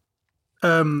 Yeah,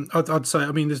 I'd say.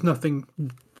 I mean, there's nothing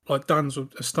like Dan's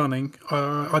stunning.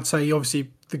 I'd say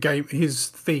obviously the game, his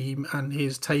theme and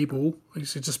his table,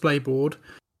 his display board,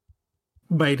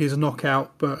 made his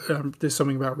knockout. But there's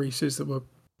something about Reese's that were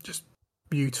just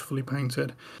beautifully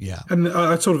painted. Yeah, and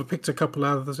I sort of picked a couple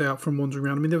others out from wandering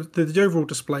around. I mean, the overall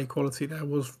display quality there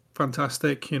was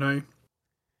fantastic.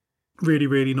 Really,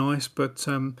 really nice. But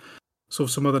sort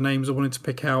of some other names I wanted to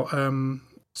pick out.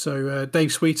 So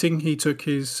Dave Sweeting, he took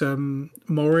his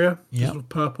Moria, sort of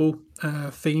purple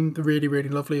theme, really, really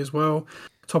lovely as well.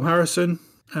 Tom Harrison,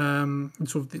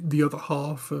 sort of the other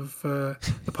half of the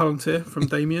Palantir from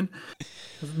Damien.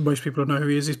 Most people don't know who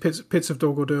he is. His Pits of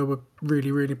Dol Guldur were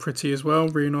really, really pretty as well.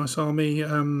 Really nice army.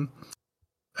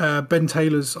 Ben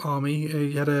Taylor's army,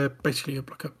 he had basically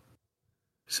like a,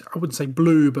 I wouldn't say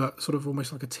blue, but sort of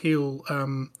almost like a teal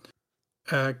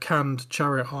canned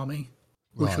chariot army.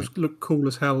 Which looked cool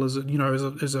as hell as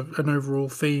an overall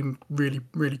theme, really,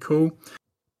 really cool.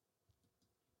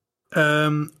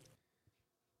 See,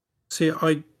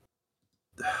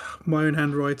 my own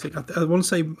handwriting. I want to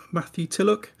say Matthew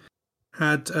Tillock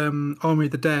had Army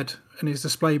of the Dead, and his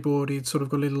display board, he'd sort of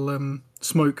got a little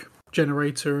smoke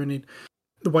generator, and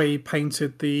the way he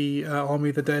painted the Army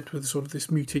of the Dead with sort of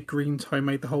this muted green tone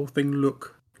made the whole thing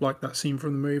look like that scene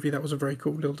from the movie. That was a very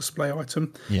cool little display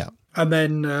item. Yeah. And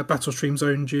then Battlestream's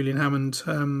own Julian Hammond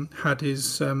had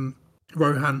his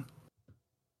Rohan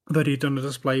that he'd done a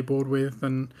display board with,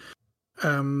 and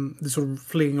the sort of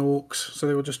fleeing orcs, so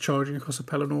they were just charging across a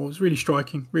Pelennor. It was really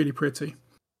striking, really pretty.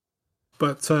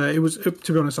 But it was,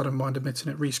 to be honest, I don't mind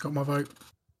admitting it. Reese got my vote.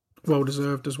 Well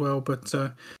deserved as well. But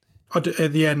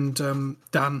at the end,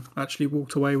 Dan actually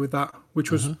walked away with that,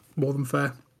 which was more than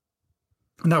fair.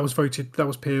 And that was voted, that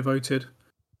was peer voted.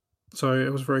 So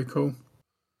it was very cool.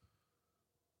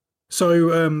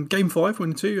 So game 5,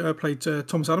 went into, played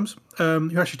Thomas Adams,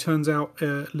 who actually turns out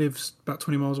lives about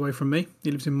 20 miles away from me.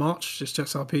 He lives in March, just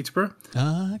outside Peterborough.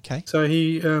 Ah, okay. So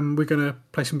we're going to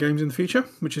play some games in the future,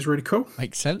 which is really cool.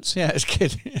 Makes sense. Yeah, it's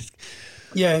good.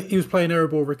 Yeah, he was playing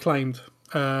Erebor Reclaimed.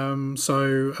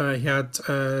 So he had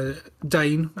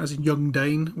Dane, as in young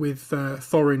Dane, with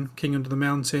Thorin, King Under the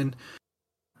Mountain,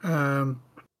 and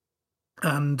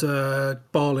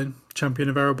Balin, Champion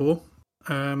of Erebor.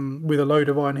 With a load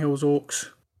of Iron Hills Dwarves,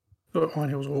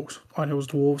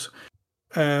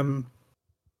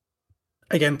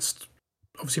 against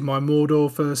obviously my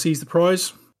Mordor for Seize the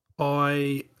Prize.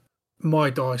 My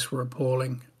dice were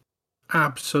appalling,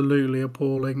 absolutely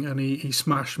appalling, and he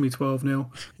smashed me 12-0.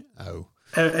 Oh,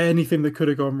 anything that could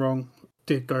have gone wrong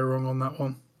did go wrong on that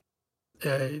one.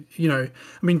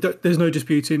 There's no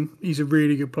disputing he's a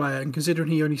really good player, and considering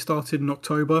he only started in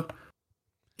October,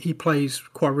 he plays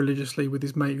quite religiously with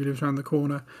his mate who lives around the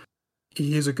corner.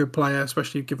 He is a good player,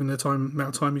 especially given the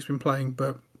amount of time he's been playing,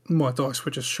 but my dice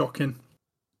were just shocking.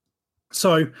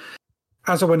 So,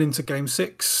 as I went into Game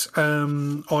 6,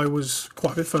 I was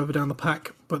quite a bit further down the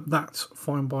pack, but that's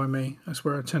fine by me. That's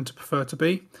where I tend to prefer to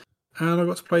be. And I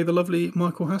got to play the lovely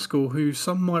Michael Haskell, who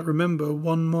some might remember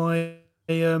won my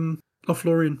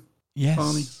Lothlorien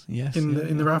army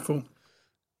in the raffle.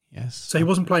 Yes. So he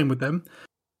wasn't playing with them.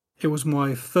 It was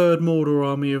my third Mordor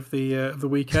army of the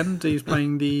weekend. He's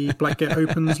playing the Blackgate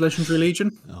Opens Legendary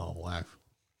Legion. Oh, wow.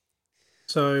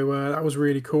 So that was a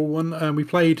really cool one. We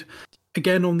played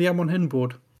again on the Amon Hen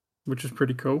board, which was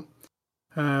pretty cool.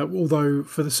 Although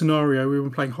for the scenario, we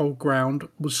were playing whole ground,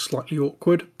 was slightly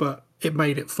awkward, but it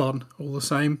made it fun all the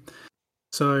same.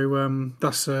 So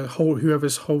that's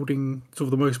whoever's holding sort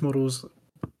of the most models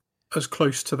as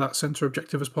close to that centre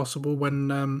objective as possible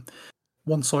when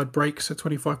one side breaks at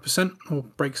 25% or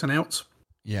breaks and out.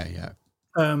 Yeah.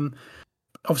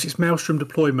 Obviously, it's Maelstrom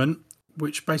deployment,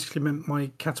 which basically meant my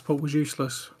catapult was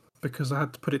useless because I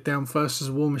had to put it down first as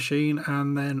a war machine,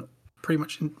 and then pretty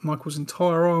much Michael's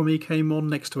entire army came on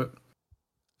next to it.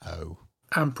 Oh.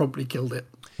 And probably killed it.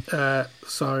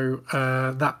 So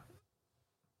that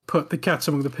put the cat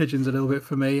among the pigeons a little bit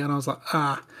for me, and I was like,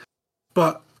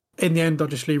 But in the end, I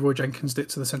just Leroy Jenkins it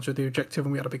to the centre of the objective,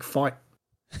 and we had a big fight.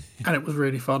 And it was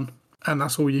really fun, and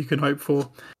that's all you can hope for.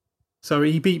 So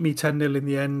he beat me 10-0 in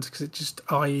the end because it just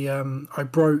I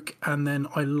broke, and then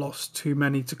I lost too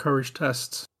many to courage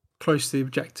tests close to the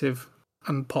objective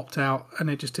and popped out, and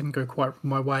it just didn't go quite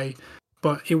my way.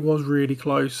 But it was really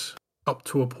close up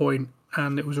to a point,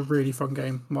 and it was a really fun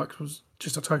game. Mike was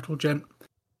just a total gent,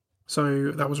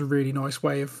 so that was a really nice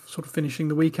way of sort of finishing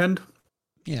the weekend.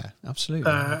 Yeah,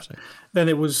 absolutely. Then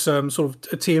it was sort of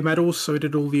a tier medals, so we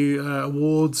did all the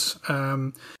awards.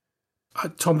 Tom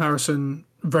Harrison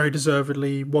very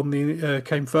deservedly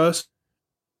came first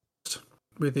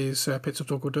with his Pits of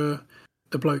Dorgodur.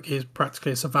 The bloke is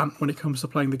practically a savant when it comes to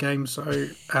playing the game,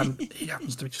 and he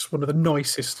happens to be just one of the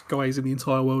nicest guys in the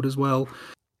entire world as well.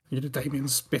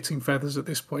 Damien's spitting feathers at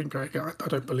this point, going, I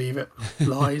don't believe it.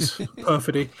 Lies,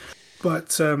 perfidy.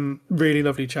 But really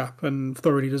lovely chap and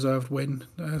thoroughly deserved win.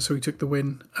 So he took the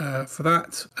win for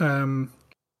that.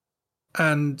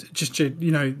 And just,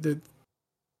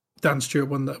 Dan Stewart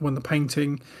won the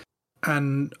painting.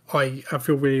 And I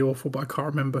feel really awful, but I can't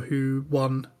remember who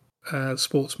won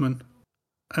Sportsman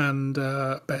and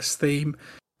Best Theme,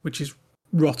 which is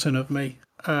rotten of me.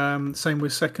 Same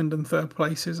with second and third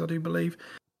places, I do believe.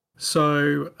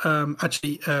 So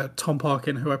actually, Tom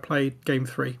Parkin, who I played Game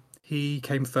 3, he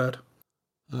came third.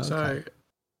 Okay. So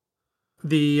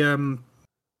the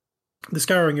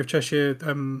Scouring of Cheshire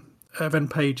event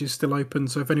page is still open,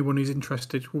 so if anyone is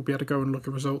interested, we'll be able to go and look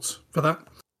at results for that.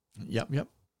 Yep.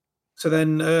 So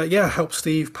then, helped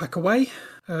Steve pack away.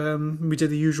 We did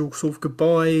the usual sort of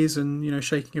goodbyes and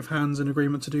shaking of hands and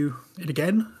agreement to do it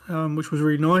again, which was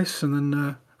really nice. And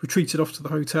then retreated off to the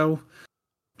hotel,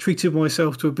 treated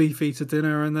myself to a beefeater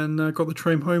dinner, and then got the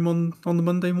train home on the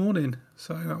Monday morning.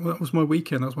 So that was my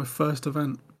weekend. That was my first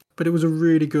event, but it was a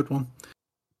really good one.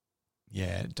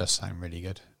 Yeah, it does sound really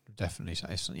good. Definitely,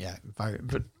 yeah,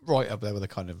 but right up there with the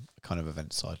kind of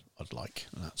events I'd like,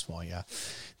 and that's why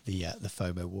the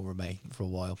FOMO will remain for a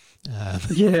while.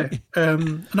 Yeah,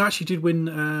 and I actually did win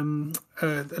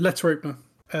a letter opener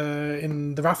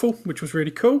in the raffle, which was really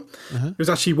cool. It was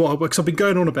actually because I've been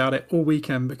going on about it all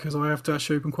weekend because I have to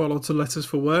actually open quite a lot of letters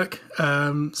for work. So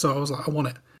I was like, I want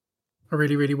it. I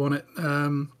really, really want it.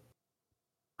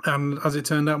 And as it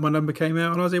turned out, my number came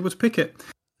out and I was able to pick it.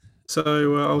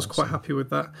 So I was quite happy with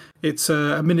that. It's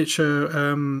a miniature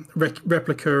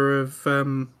replica of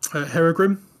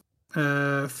Herogrim,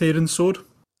 Theoden's sword.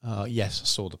 Yes, I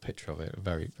saw the picture of it.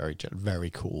 Very, very, very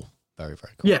cool. Very,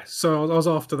 very cool. Yeah, so I was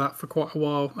after that for quite a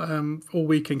while. All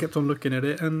weekend, kept on looking at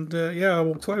it, and I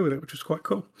walked away with it, which was quite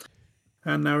cool.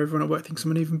 And now everyone at work thinks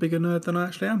I'm an even bigger nerd than I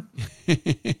actually am.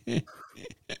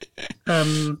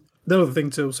 The other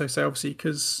thing to also say, obviously,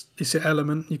 because it's an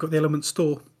Element, you've got the Element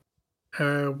store.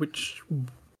 Which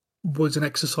was an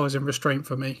exercise in restraint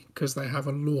for me because they have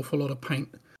an awful lot of paint.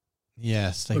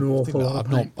 Yes,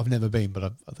 I've never been, but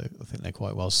I think they're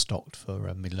quite well stocked for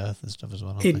Middle Earth and stuff as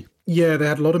well, aren't they? Yeah, they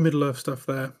had a lot of Middle Earth stuff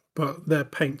there, but their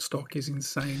paint stock is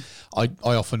insane. I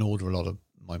often order a lot of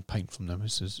my paint from them.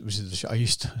 I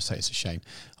used to say it's a shame.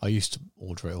 I used to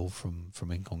order it all from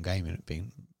Incon Gaming, it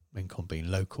being Incon being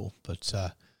local, but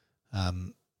I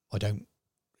don't.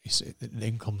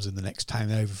 Incom's in the next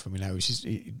town over from me now, which is,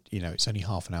 it's only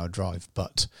half an hour drive,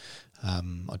 but I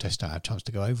just don't have a chance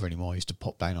to go over anymore. I used to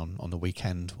pop down on the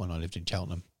weekend when I lived in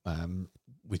Cheltenham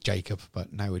with Jacob,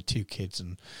 but now with 2 kids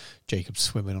and Jacob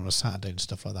swimming on a Saturday and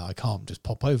stuff like that, I can't just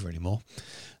pop over anymore.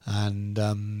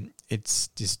 And it's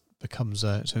just becomes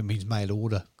so it means mail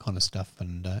order kind of stuff,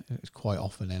 and it's quite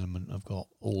often an Element. I've got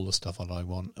all the stuff that I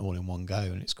want all in one go,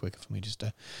 and it's quicker for me just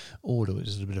to order, which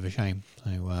is a bit of a shame.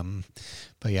 So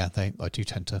but yeah, I do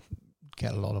tend to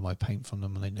get a lot of my paint from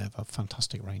them, and they have a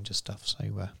fantastic range of stuff, so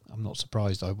I'm not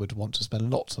surprised. I would want to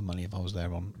spend lots of money if I was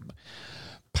there on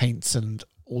paints and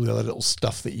all the other little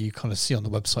stuff that you kind of see on the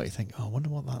website. You think, I wonder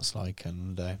what that's like,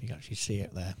 and you can actually see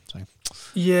it there. So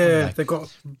yeah, they've got a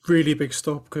really big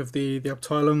stock of the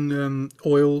Uptilon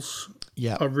oils.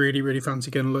 Yeah, I really, really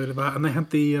fancy getting a load of that. And they had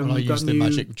the I use the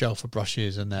magic gel for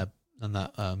brushes and that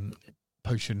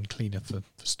potion cleaner for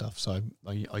stuff. So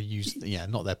I use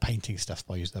not their painting stuff,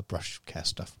 but I use their brush care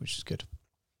stuff, which is good.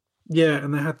 Yeah,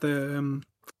 and they had the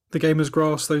Gamer's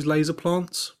Grass, those laser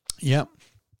plants. Yeah.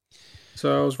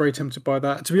 So I was very tempted by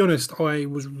that. To be honest, I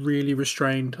was really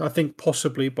restrained. I think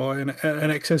possibly by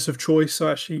an excess of choice.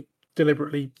 I actually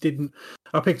deliberately didn't.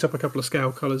 I picked up a couple of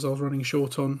scale colours I was running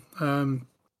short on, and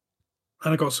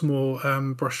I got some more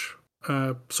brush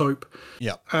soap.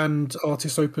 Yeah. And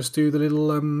Artist Opus do the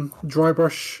little dry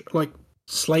brush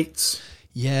slates.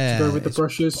 Yeah. To go with the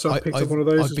brushes. So I picked up one of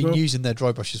those. I've been using their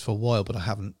dry brushes for a while, but I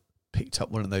haven't picked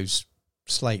up one of those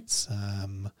slates.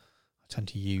 Tend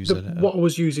to use what I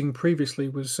was using previously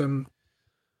was getting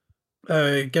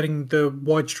the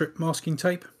wide strip masking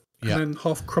tape and then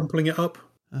half crumpling it up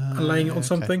and laying it on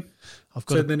something.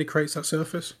 Then it creates that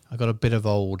surface. I've got a bit of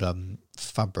old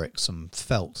fabric, some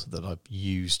felt that I've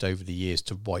used over the years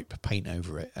to wipe paint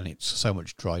over it, and it's so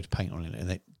much dried paint on it,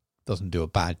 and it doesn't do a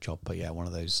bad job. But yeah, one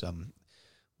of those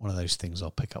things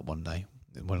I'll pick up one day.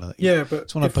 But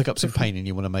it's when I pick up some paint and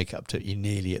you want to make it up to, you're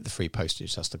nearly at the free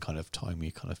postage. That's the kind of time you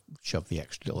kind of shove the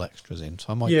little extras in.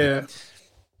 So I might. Yeah,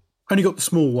 only got the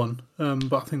small one,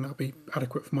 but I think that'll be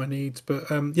adequate for my needs. But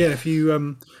if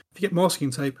you get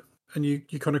masking tape and you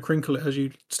kind of crinkle it as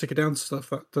you stick it down to stuff,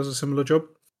 that does a similar job.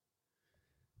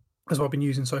 That's what I've been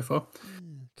using so far.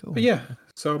 Cool. But yeah,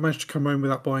 so I managed to come home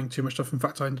without buying too much stuff. In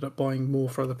fact, I ended up buying more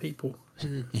for other people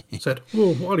who said,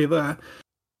 "Oh, while you're there."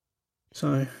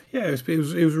 So yeah, it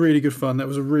was really good fun. That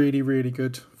was a really, really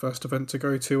good first event to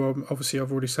go to. Obviously,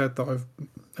 I've already said that I've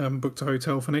booked a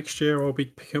hotel for next year. I'll be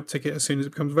picking up a ticket as soon as it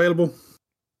becomes available.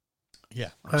 Yeah,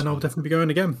 absolutely. And I'll definitely be going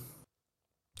again.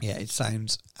 Yeah, it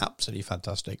sounds absolutely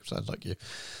fantastic. Sounds like you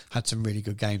had some really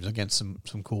good games against some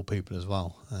cool people as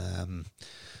well. And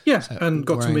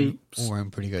got to meet all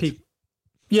around pretty good.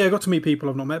 I got to meet people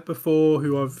I've not met before,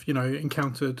 who I've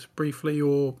encountered briefly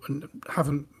or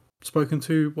haven't spoken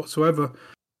to whatsoever.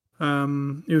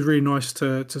 It was really nice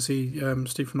to see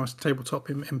Steve from Nice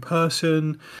Tabletop in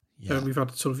person. We've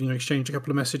had sort of exchanged a couple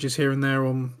of messages here and there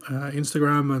on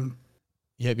Instagram, and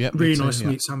really nice to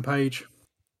meet Sam Page.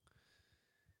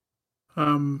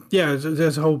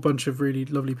 There's a whole bunch of really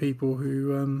lovely people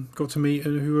who got to meet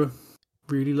and who were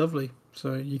really lovely.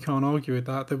 So you can't argue with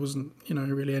that. There wasn't,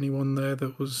 really anyone there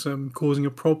that was causing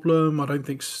a problem. I don't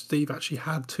think Steve actually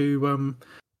had to,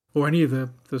 or any of the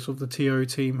sort of the TO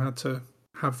team had to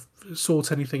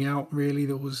sort anything out really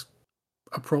that was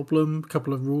a problem. A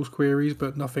couple of rules queries,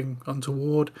 but nothing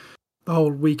untoward. The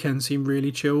whole weekend seemed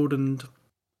really chilled and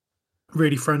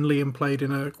really friendly, and played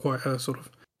in quite a sort of,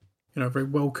 very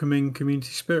welcoming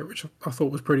community spirit, which I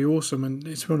thought was pretty awesome. And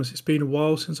to be honest, it's been a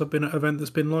while since I've been at an event that's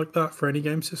been like that for any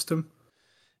game system.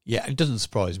 Yeah, it doesn't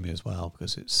surprise me as well,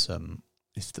 because it's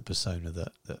the persona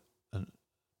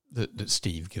that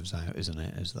Steve gives out, isn't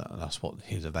it? Is that's what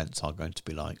his events are going to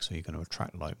be like. So you're going to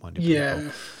attract like-minded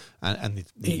people, and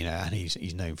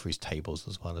he's known for his tables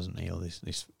as well, isn't he? All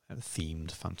these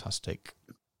themed, fantastic,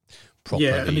 properly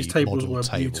and his tables model were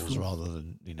tables, beautiful.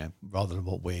 rather than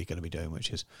what we're going to be doing, which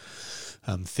is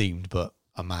themed, but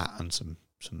a mat and some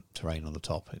terrain on the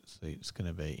top. It's going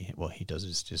to be, what he does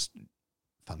is just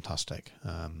fantastic.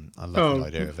 I love the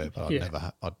idea of it, but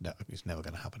it's never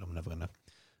going to happen. I'm never going to.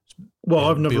 Well,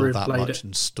 I've never build that played much it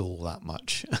and stall that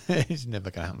much. It's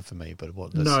never going to happen for me. But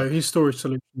his storage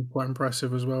solution is quite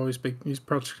impressive as well. He's big. He's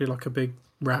practically like a big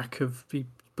rack he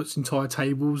puts entire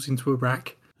tables into a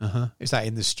rack. Is that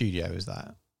in the studio? Is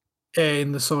that? Yeah,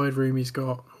 in the side room he's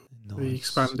got. Nice. He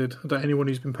expanded. I don't anyone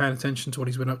who's been paying attention to what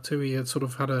he's been up to. He had sort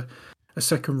of had a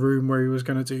second room where he was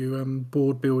going to do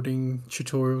board building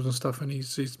tutorials and stuff, and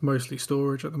he's mostly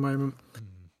storage at the moment.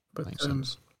 But Makes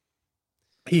sense.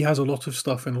 He has a lot of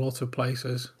stuff in a lot of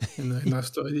places in that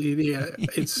stuff. Yeah,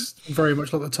 it's very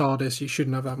much like the TARDIS. You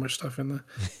shouldn't have that much stuff in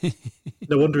there.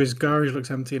 No wonder his garage looks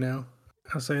empty now.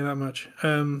 I'll say that much.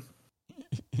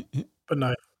 But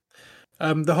no,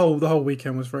 the whole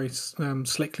weekend was very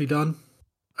slickly done.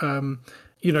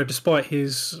 Despite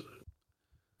his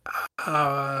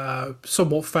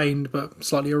somewhat feigned but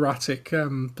slightly erratic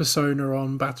persona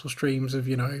on battle streams of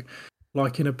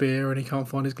liking a beer and he can't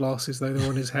find his glasses though they're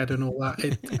on his head and all that.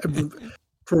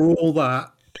 For all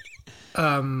that,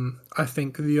 I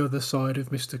think the other side of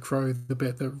Mr. Crow, the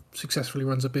bit that successfully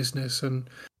runs a business and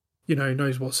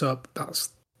knows what's up,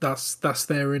 that's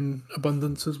there in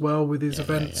abundance as well with his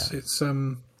events. It's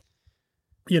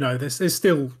it's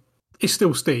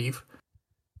still Steve.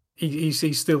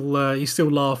 He's still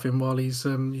laughing while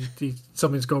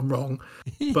something's gone wrong,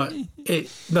 but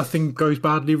nothing goes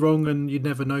badly wrong, and you'd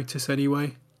never notice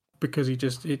anyway because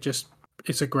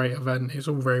it's a great event. It's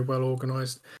all very well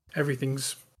organised.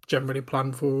 Everything's generally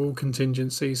planned for, all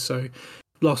contingencies. So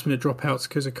last minute dropouts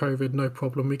because of COVID, no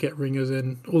problem. We get ringers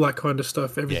in, all that kind of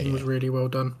stuff. Everything was really well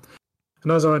done.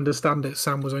 And as I understand it,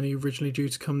 Sam was only originally due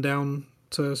to come down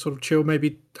to sort of chill,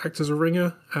 maybe act as a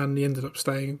ringer, and he ended up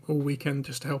staying all weekend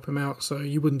just to help him out. So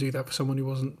you wouldn't do that for someone who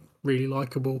wasn't really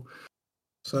likeable.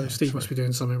 So Steve must be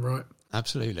doing something right.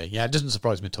 Absolutely. Yeah, it doesn't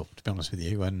surprise me at all, to be honest with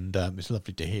you. And it's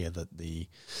lovely to hear that the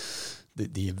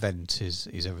event is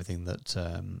everything that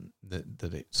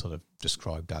it sort of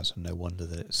described as, and no wonder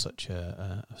that it's such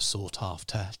a sought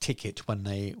after ticket when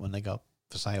they go up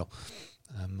for sale.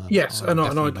 Yes, I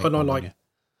like.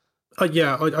 I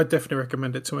definitely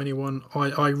recommend it to anyone.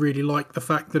 I really like the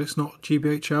fact that it's not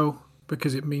GBHL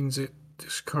because it means it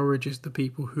discourages the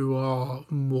people who are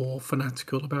more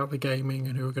fanatical about the gaming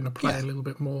and who are going to play a little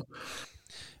bit more.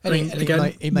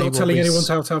 It may not telling anyone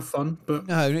how to have fun, but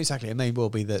no, exactly. It may well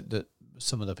be that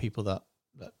some of the people that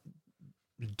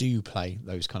do play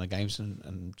those kind of games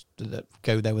and that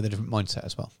go there with a different mindset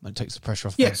as well. It takes the pressure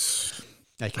off. Yes.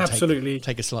 They can absolutely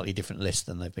take a slightly different list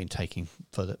than they've been taking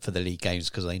for the league games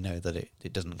because they know that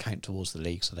it doesn't count towards the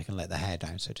league, so they can let their hair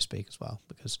down, so to speak, as well.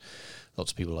 Because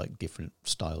lots of people like different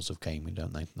styles of gaming,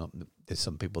 don't they? There's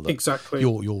some people that exactly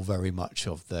you're very much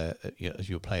of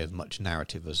you'll play as much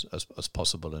narrative as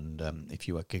possible, and if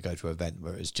you could go to an event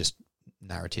where it's just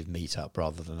narrative meetup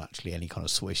rather than actually any kind of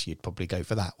swish, you'd probably go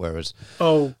for that. Whereas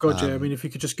I mean, if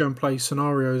you could just go and play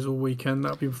scenarios all weekend,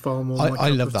 that'd be far more. I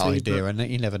love that idea, and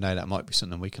you never know, that might be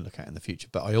something we can look at in the future.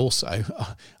 But I also,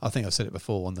 I think I've said it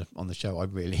before on the show, I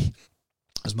really,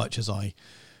 as much as I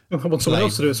want someone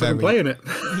else to do it, so I'm playing it.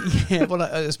 Yeah, well,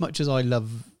 as much as I love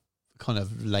kind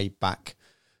of laid back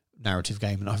narrative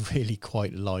game, and I really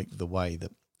quite like the way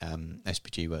that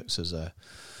SPG works as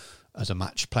a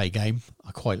match play game.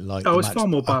 I quite like. It's far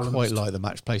more balanced. I quite like the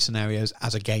match play scenarios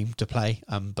as a game to play.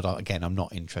 But I'm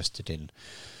not interested in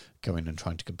going and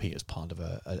trying to compete as part of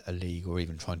a league or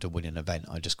even trying to win an event.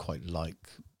 I just quite like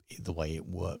the way it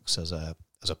works as a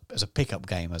pickup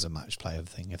game, as a match play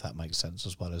thing, if that makes sense,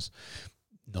 as well as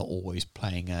not always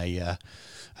playing a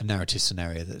narrative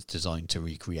scenario that's designed to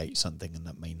recreate something, and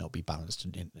that may not be balanced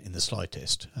in the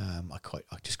slightest. I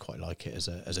just quite like it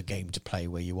as a game to play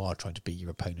where you are trying to beat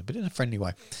your opponent, but in a friendly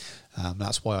way.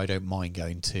 That's why I don't mind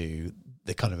going to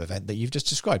the kind of event that you've just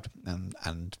described,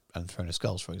 and Throne of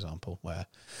Skulls, for example, where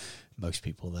most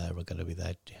people there are going to be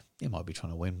there. They might be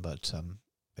trying to win, but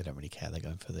they don't really care. They're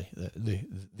going for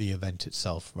the event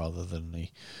itself rather than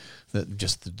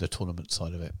the tournament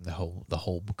side of it, the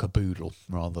whole caboodle,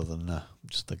 rather than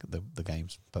just the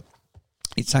games. But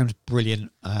it sounds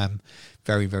brilliant.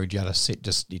 Very, very jealous.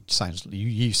 It sounds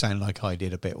you sound like I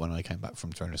did a bit when I came back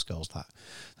from Throne of Skulls that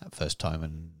first time,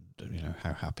 and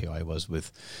how happy I was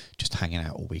with just hanging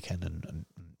out all weekend and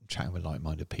chatting with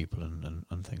like-minded people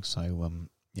and things. So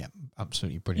yeah,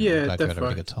 absolutely brilliant. Yeah, I'm glad definitely. you had a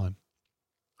really good time.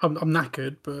 I'm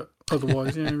knackered, but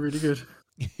otherwise, really good.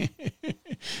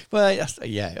 Well, it's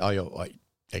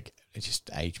just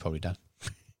age probably done.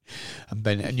 And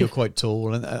Ben, and you're quite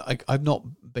tall, and I've not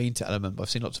been to Element, but I've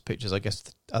seen lots of pictures. I guess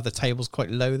are the tables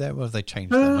quite low there, or have they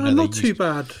changed them? I know Not too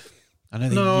bad. I know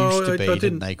they used to be,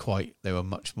 didn't they? They were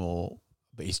much more.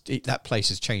 But that place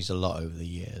has changed a lot over the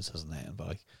years, hasn't it? But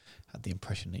I had the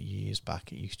impression that years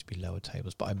back it used to be lower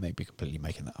tables, but I may be completely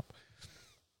making that up.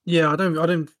 Yeah, I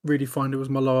don't really find it was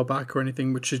my lower back or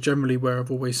anything, which is generally where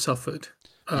I've always suffered.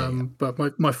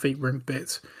 But my feet were in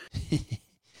bits,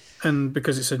 and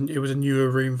because it was a newer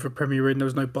room for Premier Inn, there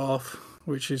was no bath,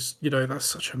 which is that's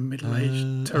such a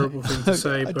middle-aged terrible thing to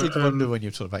say. I but did wonder when you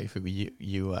were talking about your feet,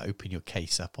 you open your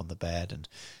case up on the bed and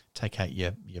take out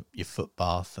your foot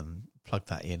bath and plug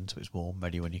that in so it's warm,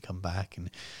 ready when you come back, and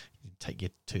you take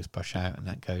your toothbrush out, and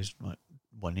that goes like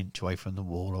 1 inch away from the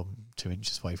wall or 2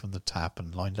 inches away from the tap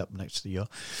and lined up next to your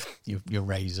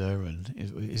razor. And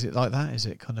is it like that? Is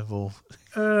it kind of all?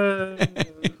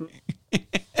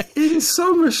 In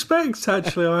some respects,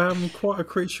 actually, I am quite a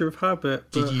creature of habit.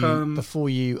 But, Did you before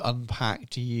you unpack?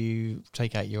 Do you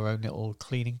take out your own little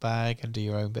cleaning bag and do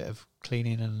your own bit of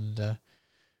cleaning and?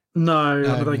 No,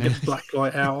 I don't get the black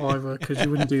light out either, because you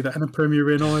wouldn't do that in a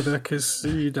Premier Inn either, because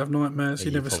you'd have nightmares.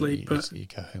 You'd never sleep. But you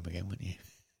go home again, wouldn't you?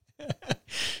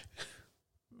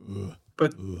 No,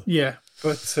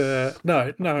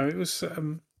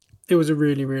 it was a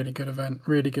really, really good event,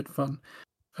 really good fun.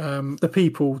 The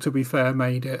people, to be fair,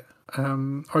 made it.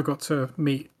 I got to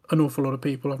meet an awful lot of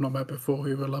people I've not met before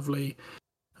who were lovely.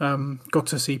 Got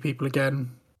to see people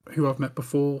again who I've met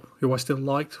before, who I still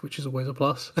liked, which is always a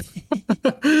plus.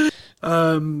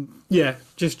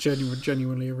 Just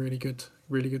genuinely a really good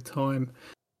time.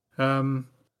 I'd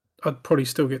probably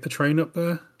still get the train up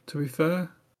there, to be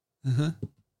fair,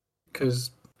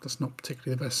 because that's not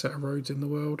particularly the best set of roads in the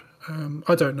world.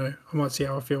 I don't know. I might see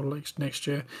how I feel next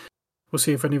year. We'll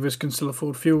see if any of us can still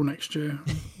afford fuel next year.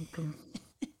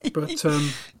 But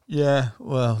yeah,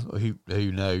 well,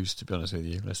 who knows? To be honest with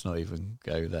you, let's not even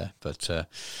go there. But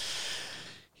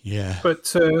yeah, I'd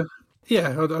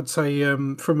say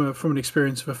from an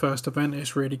experience of a first event,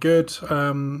 it's really good.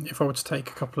 If I were to take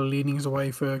a couple of leanings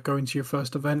away for going to your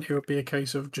first event, it would be a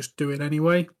case of just do it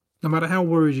anyway. No matter how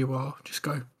worried you are, just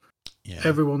go. Yeah.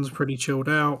 Everyone's pretty chilled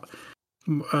out.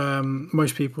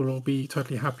 Most people will be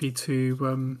totally happy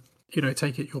to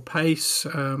take it at your pace,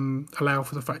 allow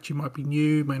for the fact you might be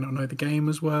new, may not know the game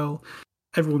as well.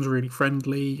 Everyone's really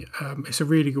friendly. It's a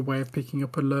really good way of picking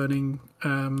up and learning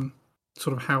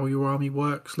sort of how your army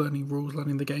works, learning rules,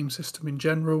 learning the game system in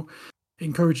general. It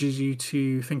encourages you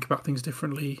to think about things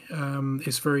differently.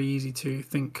 It's very easy to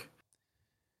think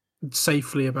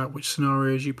safely about which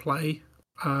scenarios you play,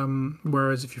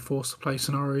 whereas if you're forced to play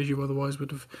scenarios you otherwise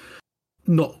would have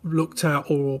not looked at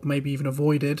or maybe even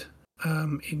avoided,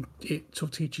 it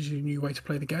sort of teaches you a new way to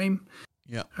play the game.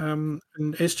 Yeah. And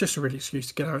it's just a really excuse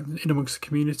to get out in amongst the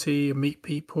community and meet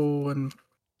people, and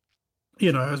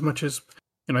as much as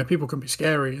people can be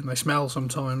scary and they smell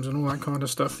sometimes and all that kind of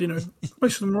stuff,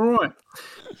 most of them are all right.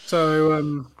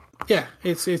 So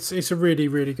it's a really,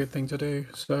 really good thing to do.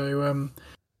 So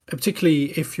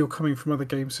particularly if you're coming from other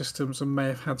game systems and may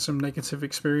have had some negative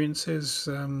experiences,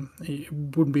 you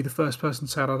wouldn't be the first person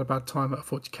to say I had a bad time at a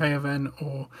 40k event,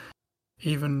 or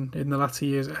even in the latter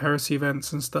years at Heresy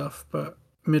events and stuff. But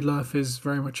Middle-earth is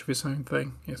very much of its own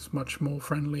thing. It's much more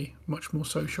friendly, much more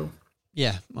social.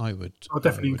 Yeah, I would. I'll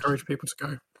definitely encourage people to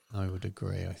go. I would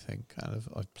agree. I think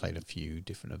I've played a few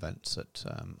different events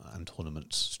and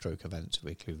tournaments, stroke events,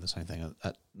 including the same thing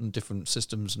at different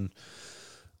systems, and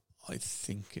I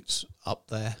think it's up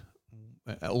there.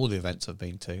 All the events I've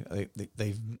been to,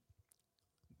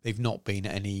 they've not been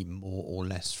any more or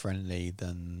less friendly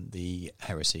than the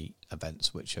Heresy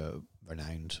events, which are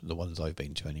renowned. The ones I've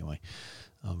been to anyway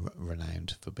are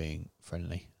renowned for being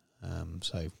friendly.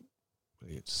 So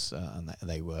it's and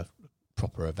they were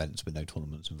proper events with no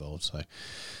tournaments involved. So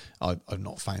I've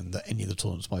not found that any of the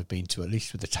tournaments I've been to, at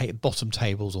least with the bottom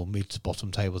tables or mid to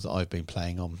bottom tables that I've been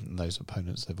playing on, and those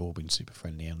opponents, they've all been super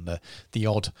friendly. And the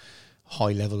odd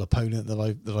high level opponent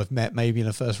that I've met maybe in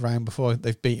the first round before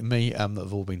they've beaten me, that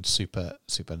have all been super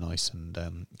nice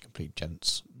and complete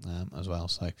gents as well.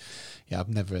 So yeah, I've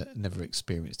never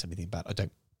experienced anything bad. I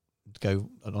don't go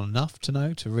on enough to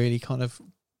know to really kind of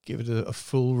give it a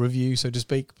full review, so to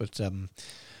speak, but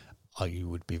I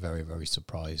would be very, very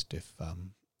surprised if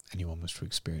anyone was to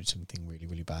experience anything really,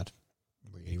 really bad.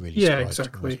 Really yeah, surprised,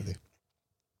 exactly. to be honest with you.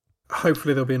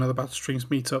 Hopefully there'll be another Battle Streams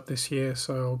meetup this year,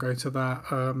 so I'll go to that.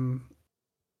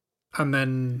 And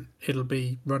then it'll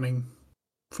be running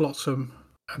Flotsam,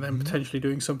 and then potentially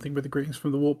doing something with the Greetings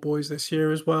from the Warp Boys this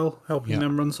year as well, helping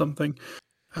them run something.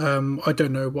 I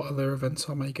don't know what other events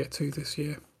I may get to this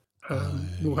year.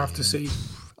 We'll have to see.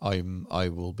 I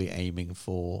will be aiming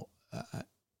for.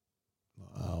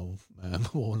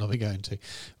 What will I be going to?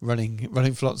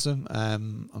 Running Flotsam.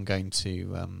 I'm going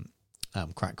to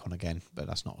CrackCon again, but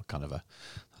that's not kind of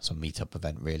that's a meetup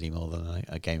event really, more than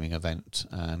a gaming event.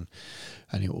 And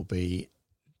it will be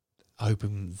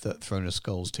hoping that Throne of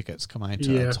Skulls tickets come out at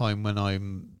a time when I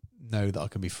know that I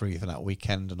can be free for that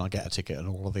weekend, and I get a ticket and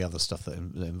all of the other stuff that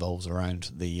involves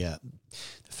around the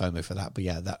FOMO for that. But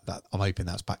yeah, that I'm hoping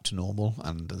that's back to normal,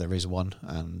 and there is one,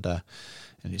 and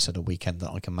it's at a weekend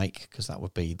that I can make, because that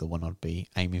would be the one I'd be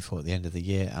aiming for at the end of the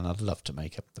year. And I'd love to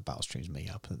make up the Battle Streams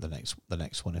meet up at the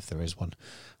next one if there is one,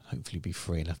 and hopefully be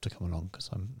free enough to come along, because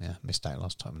I'm missed out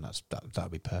last time, and that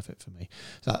would be perfect for me.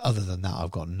 So other than that,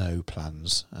 I've got no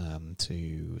plans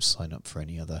to sign up for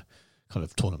any other kind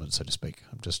of tournament, so to speak.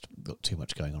 I've just got too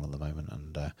much going on at the moment,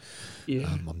 and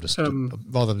I'm just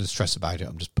rather than stress about it,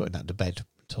 I'm just putting that to bed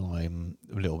till I'm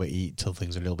till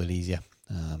things are a little bit easier.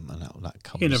 And that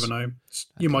comes. You never know.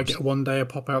 You might get one day a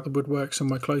pop out the woodwork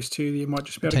somewhere close to you. You might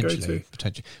just be able to go to.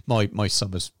 Potentially, my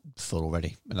summer's full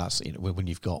already, and that's when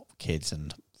you've got kids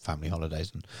and family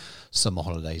holidays and summer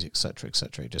holidays, etc.,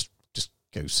 etc. It just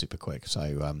goes super quick.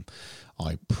 So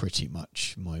I pretty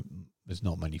much there's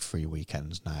not many free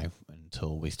weekends now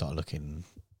until we start looking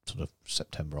sort of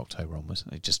September, October onwards.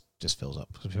 It just fills up,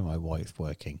 because my wife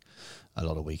working a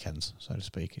lot of weekends, so to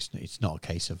speak. It's not a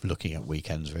case of looking at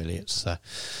weekends really. It's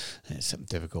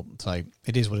difficult. So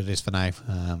it is what it is for now.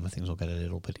 Things will get a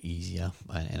little bit easier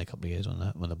in a couple of years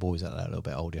when the boys are a little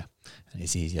bit older, and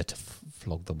it's easier to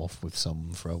flog them off with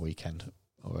some for a weekend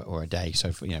or a day.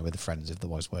 So for, with the friends, if the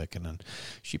wife's working and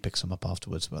she picks them up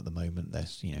afterwards. But at the moment,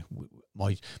 there's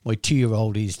my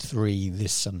 2-year-old is 3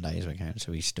 this Sunday as we count,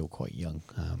 so he's still quite young.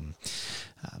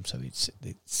 So it's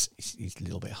a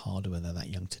little bit harder when they're that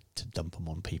young to dump them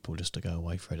on people just to go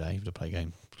away for a day to play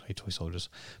toy soldiers.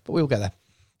 But we'll get there.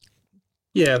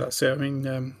 Yeah, that's it. I mean,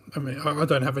 I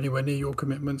don't have anywhere near your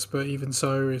commitments, but even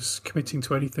so, it's committing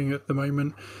to anything at the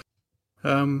moment.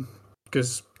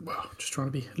 Because, just trying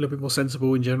to be a little bit more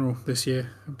sensible in general this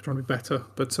year. I'm trying to be better.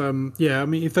 But,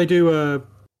 if they do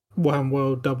One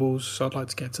World doubles, I'd like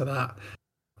to get to that.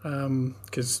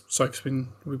 Because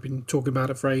we've been talking about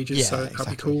it for ages, so that'd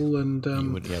be cool. And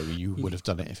you would have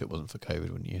done it if it wasn't for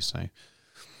COVID, wouldn't you? So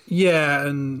yeah,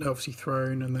 and obviously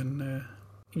Throne, and then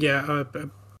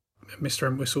Mr.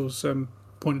 Entwistle's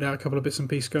pointed out a couple of bits and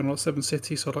pieces going on at Seven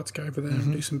Cities, so I'd like to go over there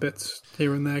and do some bits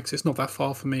here and there, because it's not that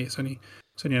far for me. It's only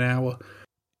an hour.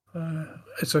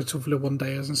 It's sort of little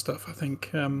one-dayers and stuff, I think.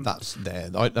 That's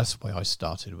the way I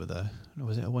started with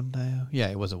was it a one-day? Yeah,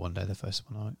 it was a one-day, the first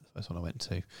one I went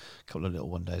to. A couple of little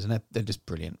one-days, and they're just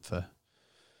brilliant for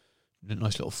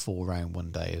nice little 4-round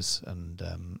one-dayers, and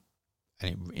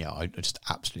I just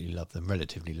absolutely love them.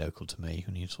 Relatively local to me,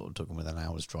 when you sort of took them with an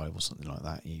hour's drive or something like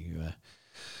that,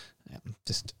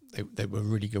 they were a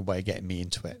really good way of getting me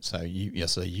into it. So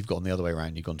you've gone the other way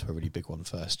around. You've gone to a really big one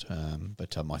first,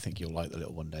 but I think you'll like the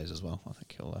little one days as well. I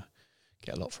think you'll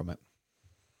get a lot from it.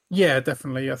 Yeah,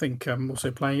 definitely. I think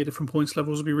also playing at different points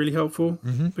levels will be really helpful,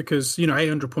 because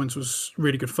 800 points was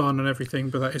really good fun and everything,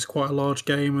 but that is quite a large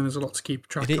game and there's a lot to keep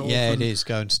track of. Yeah, it is.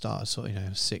 Go and start sort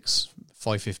of 6,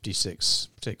 550,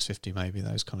 650 maybe,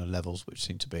 those kind of levels, which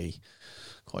seem to be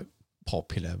quite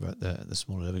popular, but the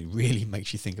smaller level really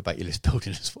makes you think about your list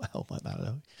building as well, like that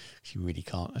level. You really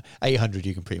can't. 800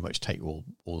 you can pretty much take all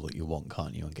that you want,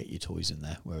 can't you, and get your toys in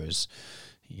there, whereas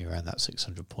you're around that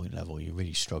 600 point level, you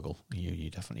really struggle. You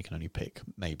definitely can only pick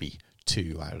maybe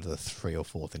 2 out of the 3 or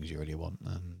 4 things you really want,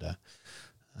 and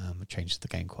it changes the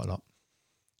game quite a lot.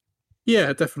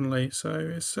 Yeah, definitely.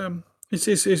 So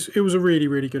it was a really,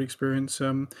 really good experience.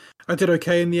 I did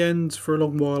okay in the end. For a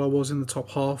long while, I was in the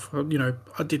top half.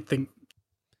 I did think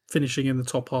finishing in the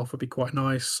top half would be quite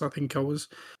nice. I think I was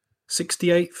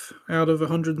 68th out of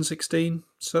 116,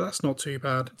 so that's not too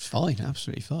bad. It's fine,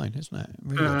 absolutely fine, isn't it?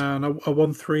 Really good. And I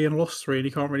won 3 and lost 3, and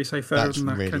you can't really say fairer That's than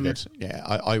that, really can good. you? Yeah,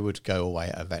 I would go away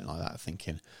at an event like that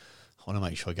thinking, I want to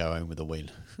make sure I go home with a win.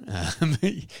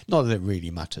 Not that it really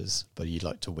matters, but you'd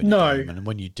like to win. No. A game. And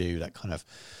when you do, that kind of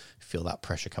feel that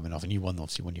pressure coming off. And you won,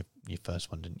 obviously, when you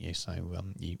first one, didn't you? So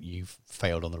you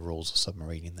failed on the rules of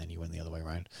submarine, and then you went the other way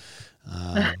around.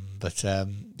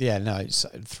 Yeah, no, it's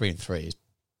 3 and 3 is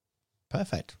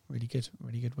perfect. Really good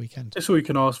weekend. It's all you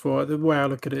can ask for. The way I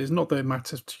look at it is not that it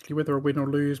matters particularly whether I win or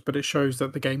lose, but it shows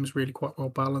that the game is really quite well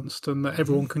balanced and that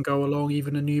everyone can go along,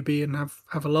 even a newbie, and have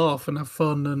a laugh and have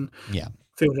fun and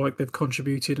feel like they've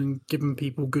contributed and given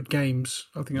people good games.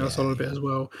 I think that's a little bit as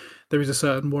well. There is a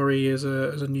certain worry as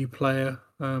a new player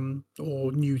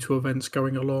or new to events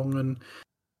going along, and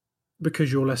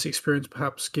because you're less experienced,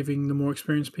 perhaps giving the more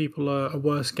experienced people a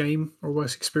worse game or a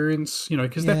worse experience,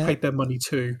 because they've paid their money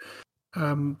too.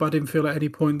 But I didn't feel at any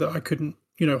point that I couldn't,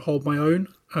 hold my own.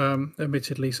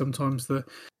 Admittedly, sometimes the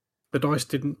dice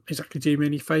didn't exactly do me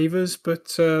any favours,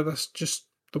 but that's just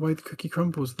the way the cookie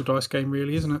crumbles, the dice game,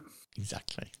 really, isn't it?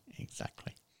 Exactly.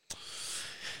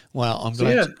 Well, I'm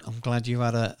glad you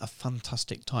had a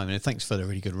fantastic time, and thanks for the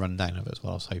really good rundown of it as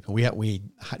well. I was hoping we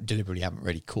deliberately haven't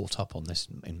really caught up on this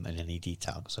in any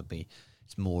detail because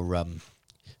it's more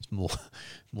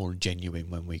genuine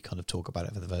when we kind of talk about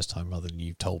it for the first time rather than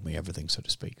you told me everything, so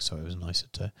to speak. So it was nice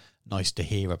to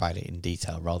hear about it in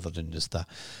detail rather than just the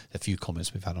few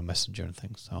comments we've had on Messenger and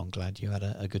things. So I'm glad you had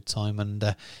a good time, and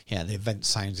the event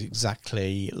sounds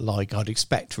exactly like I'd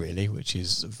expect, really, which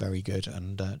is very good,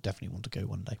 and definitely want to go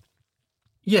one day.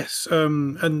 Yes,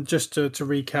 and just to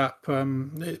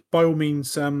recap, by all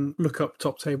means, look up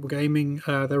Top Table Gaming.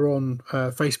 They're on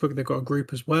Facebook. They've got a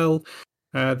group as well.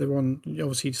 They're on,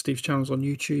 obviously, Steve's channel's on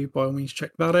YouTube. By all means,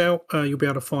 check that out. You'll be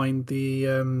able to find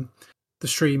the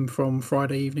stream from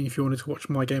Friday evening if you wanted to watch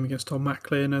my game against Tom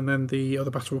Macklin, and then the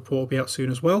other battle report will be out soon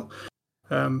as well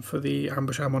for the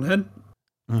Ambush Amon Hen.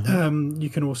 You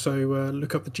can also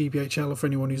look up the GBHL for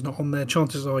anyone who's not on there.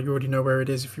 Chances are you already know where it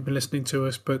is if you've been listening to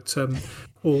us, but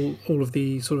all of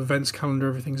the sort of events calendar,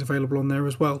 everything's available on there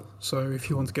as well. So if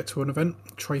you want to get to an event,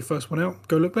 try your first one out,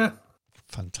 go look there.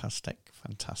 Fantastic.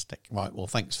 Right, well,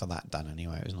 thanks for that, Dan,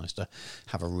 anyway. It was nice to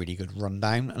have a really good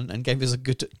rundown and gave us a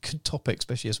good topic,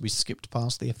 especially as we skipped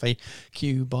past the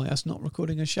FAQ by us not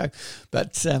recording a show.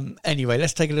 But anyway,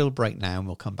 let's take a little break now and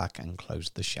we'll come back and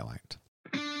close the show out.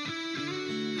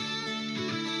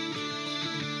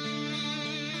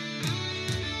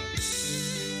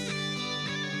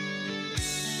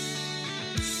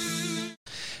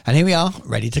 And here we are,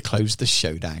 ready to close the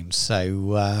show down.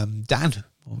 So, Dan,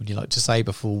 what would you like to say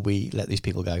before we let these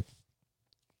people go?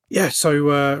 Yeah,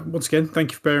 so once again,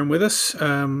 thank you for bearing with us.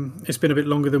 It's been a bit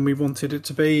longer than we wanted it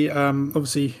to be.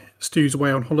 Obviously, Stu's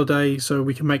away on holiday, so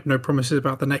we can make no promises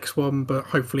about the next one, but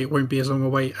hopefully it won't be as long a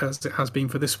wait as it has been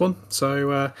for this one.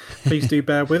 So please do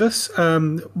bear with us.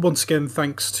 Once again,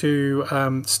 thanks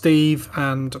to Steve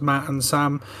and Matt and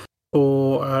Sam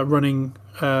for running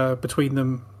between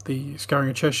them the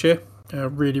Scouring of Cheshire.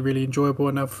 Really, really enjoyable,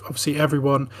 and obviously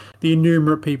everyone, the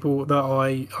innumerate people that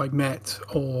I met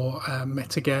or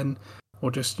met again,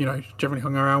 or just generally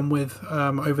hung around with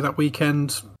over that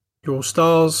weekend. You're all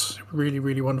stars. Really,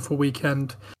 really wonderful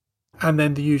weekend. And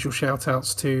then the usual shout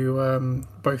outs to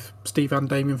both Steve and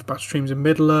Damien for Battle Streams in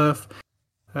Middle Earth.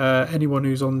 Anyone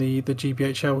who's on the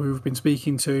GBHL who we've been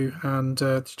speaking to, and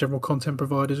general content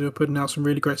providers who are putting out some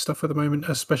really great stuff at the moment.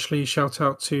 Especially shout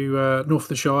out to North of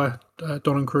the Shire,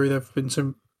 Don and crew. There've been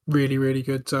some really, really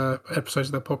good episodes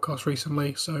of their podcast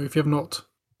recently. So if you have not,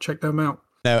 check them out.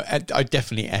 No, I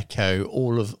definitely echo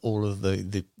all of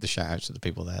the shout outs to the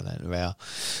people there. They are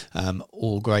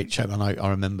all great show, and I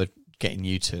remember getting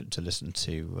you to listen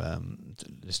to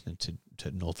listening to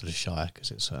North of the Shire,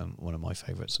 because it's one of my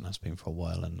favourites and has been for a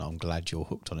while, and I'm glad you're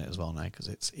hooked on it as well now, because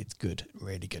it's good,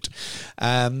 really good.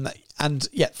 And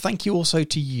yeah, thank you also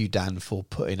to you, Dan, for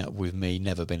putting up with me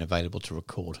never being available to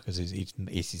record, because it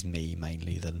is me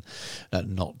mainly than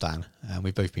not Dan.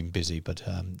 We've both been busy, but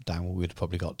Dan, we would have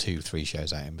probably got 2-3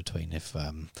 shows out in between if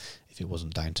it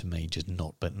wasn't down to me just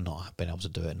not being able to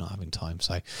do it, not having time.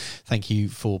 So thank you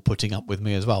for putting up with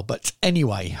me as well. But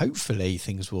anyway, hopefully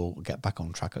things will get back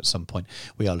on track at some point.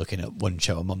 We are looking at one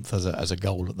show a month as a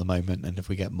goal at the moment, and if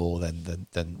we get more, then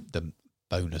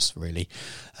bonus, really.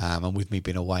 And with me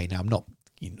being away now, I'm not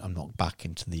I'm not back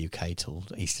into the UK till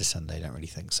Easter Sunday. I don't really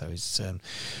think so. It's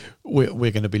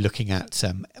we're going to be looking at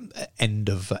end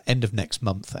of next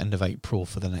month, end of April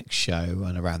for the next show,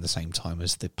 and around the same time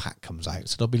as the pack comes out.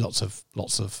 So there'll be lots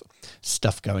of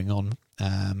stuff going on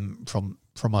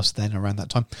from us then around that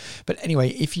time. But anyway,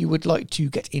 if you would like to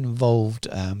get involved,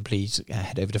 please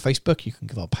head over to Facebook. You can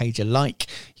give our page a like.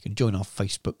 You can join our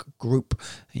Facebook group,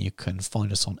 and you can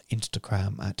find us on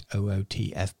Instagram at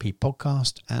OOTFP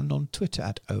Podcast and on Twitter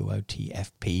at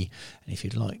OOTFP. And if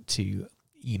you'd like to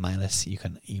email us, you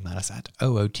can email us at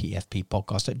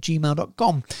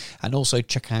ootfppodcast@gmail.com. And also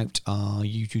check out our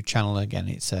YouTube channel. Again,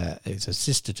 it's a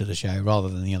sister to the show rather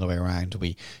than the other way around.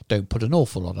 We don't put an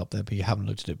awful lot up there, but you haven't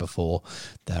looked at it before,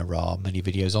 there are many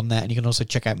videos on there. And you can also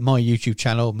check out my YouTube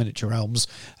channel, Miniature Realms,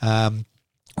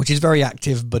 which is very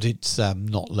active, but it's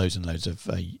not loads and loads of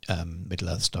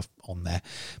Middle-earth stuff on there.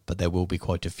 But there will be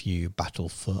quite a few Battle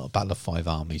of Five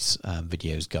Armies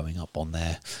videos going up on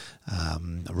there,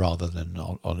 rather than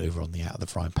over on the Out of the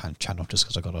Frying Pan channel, just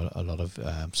because I've got a lot of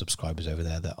subscribers over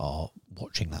there that are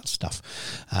watching that stuff.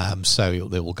 So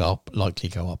they will likely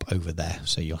go up over there.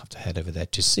 So you'll have to head over there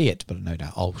to see it. But no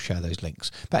doubt I'll share those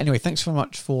links. But anyway, thanks very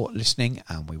much for listening,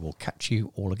 and we will catch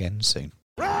you all again soon.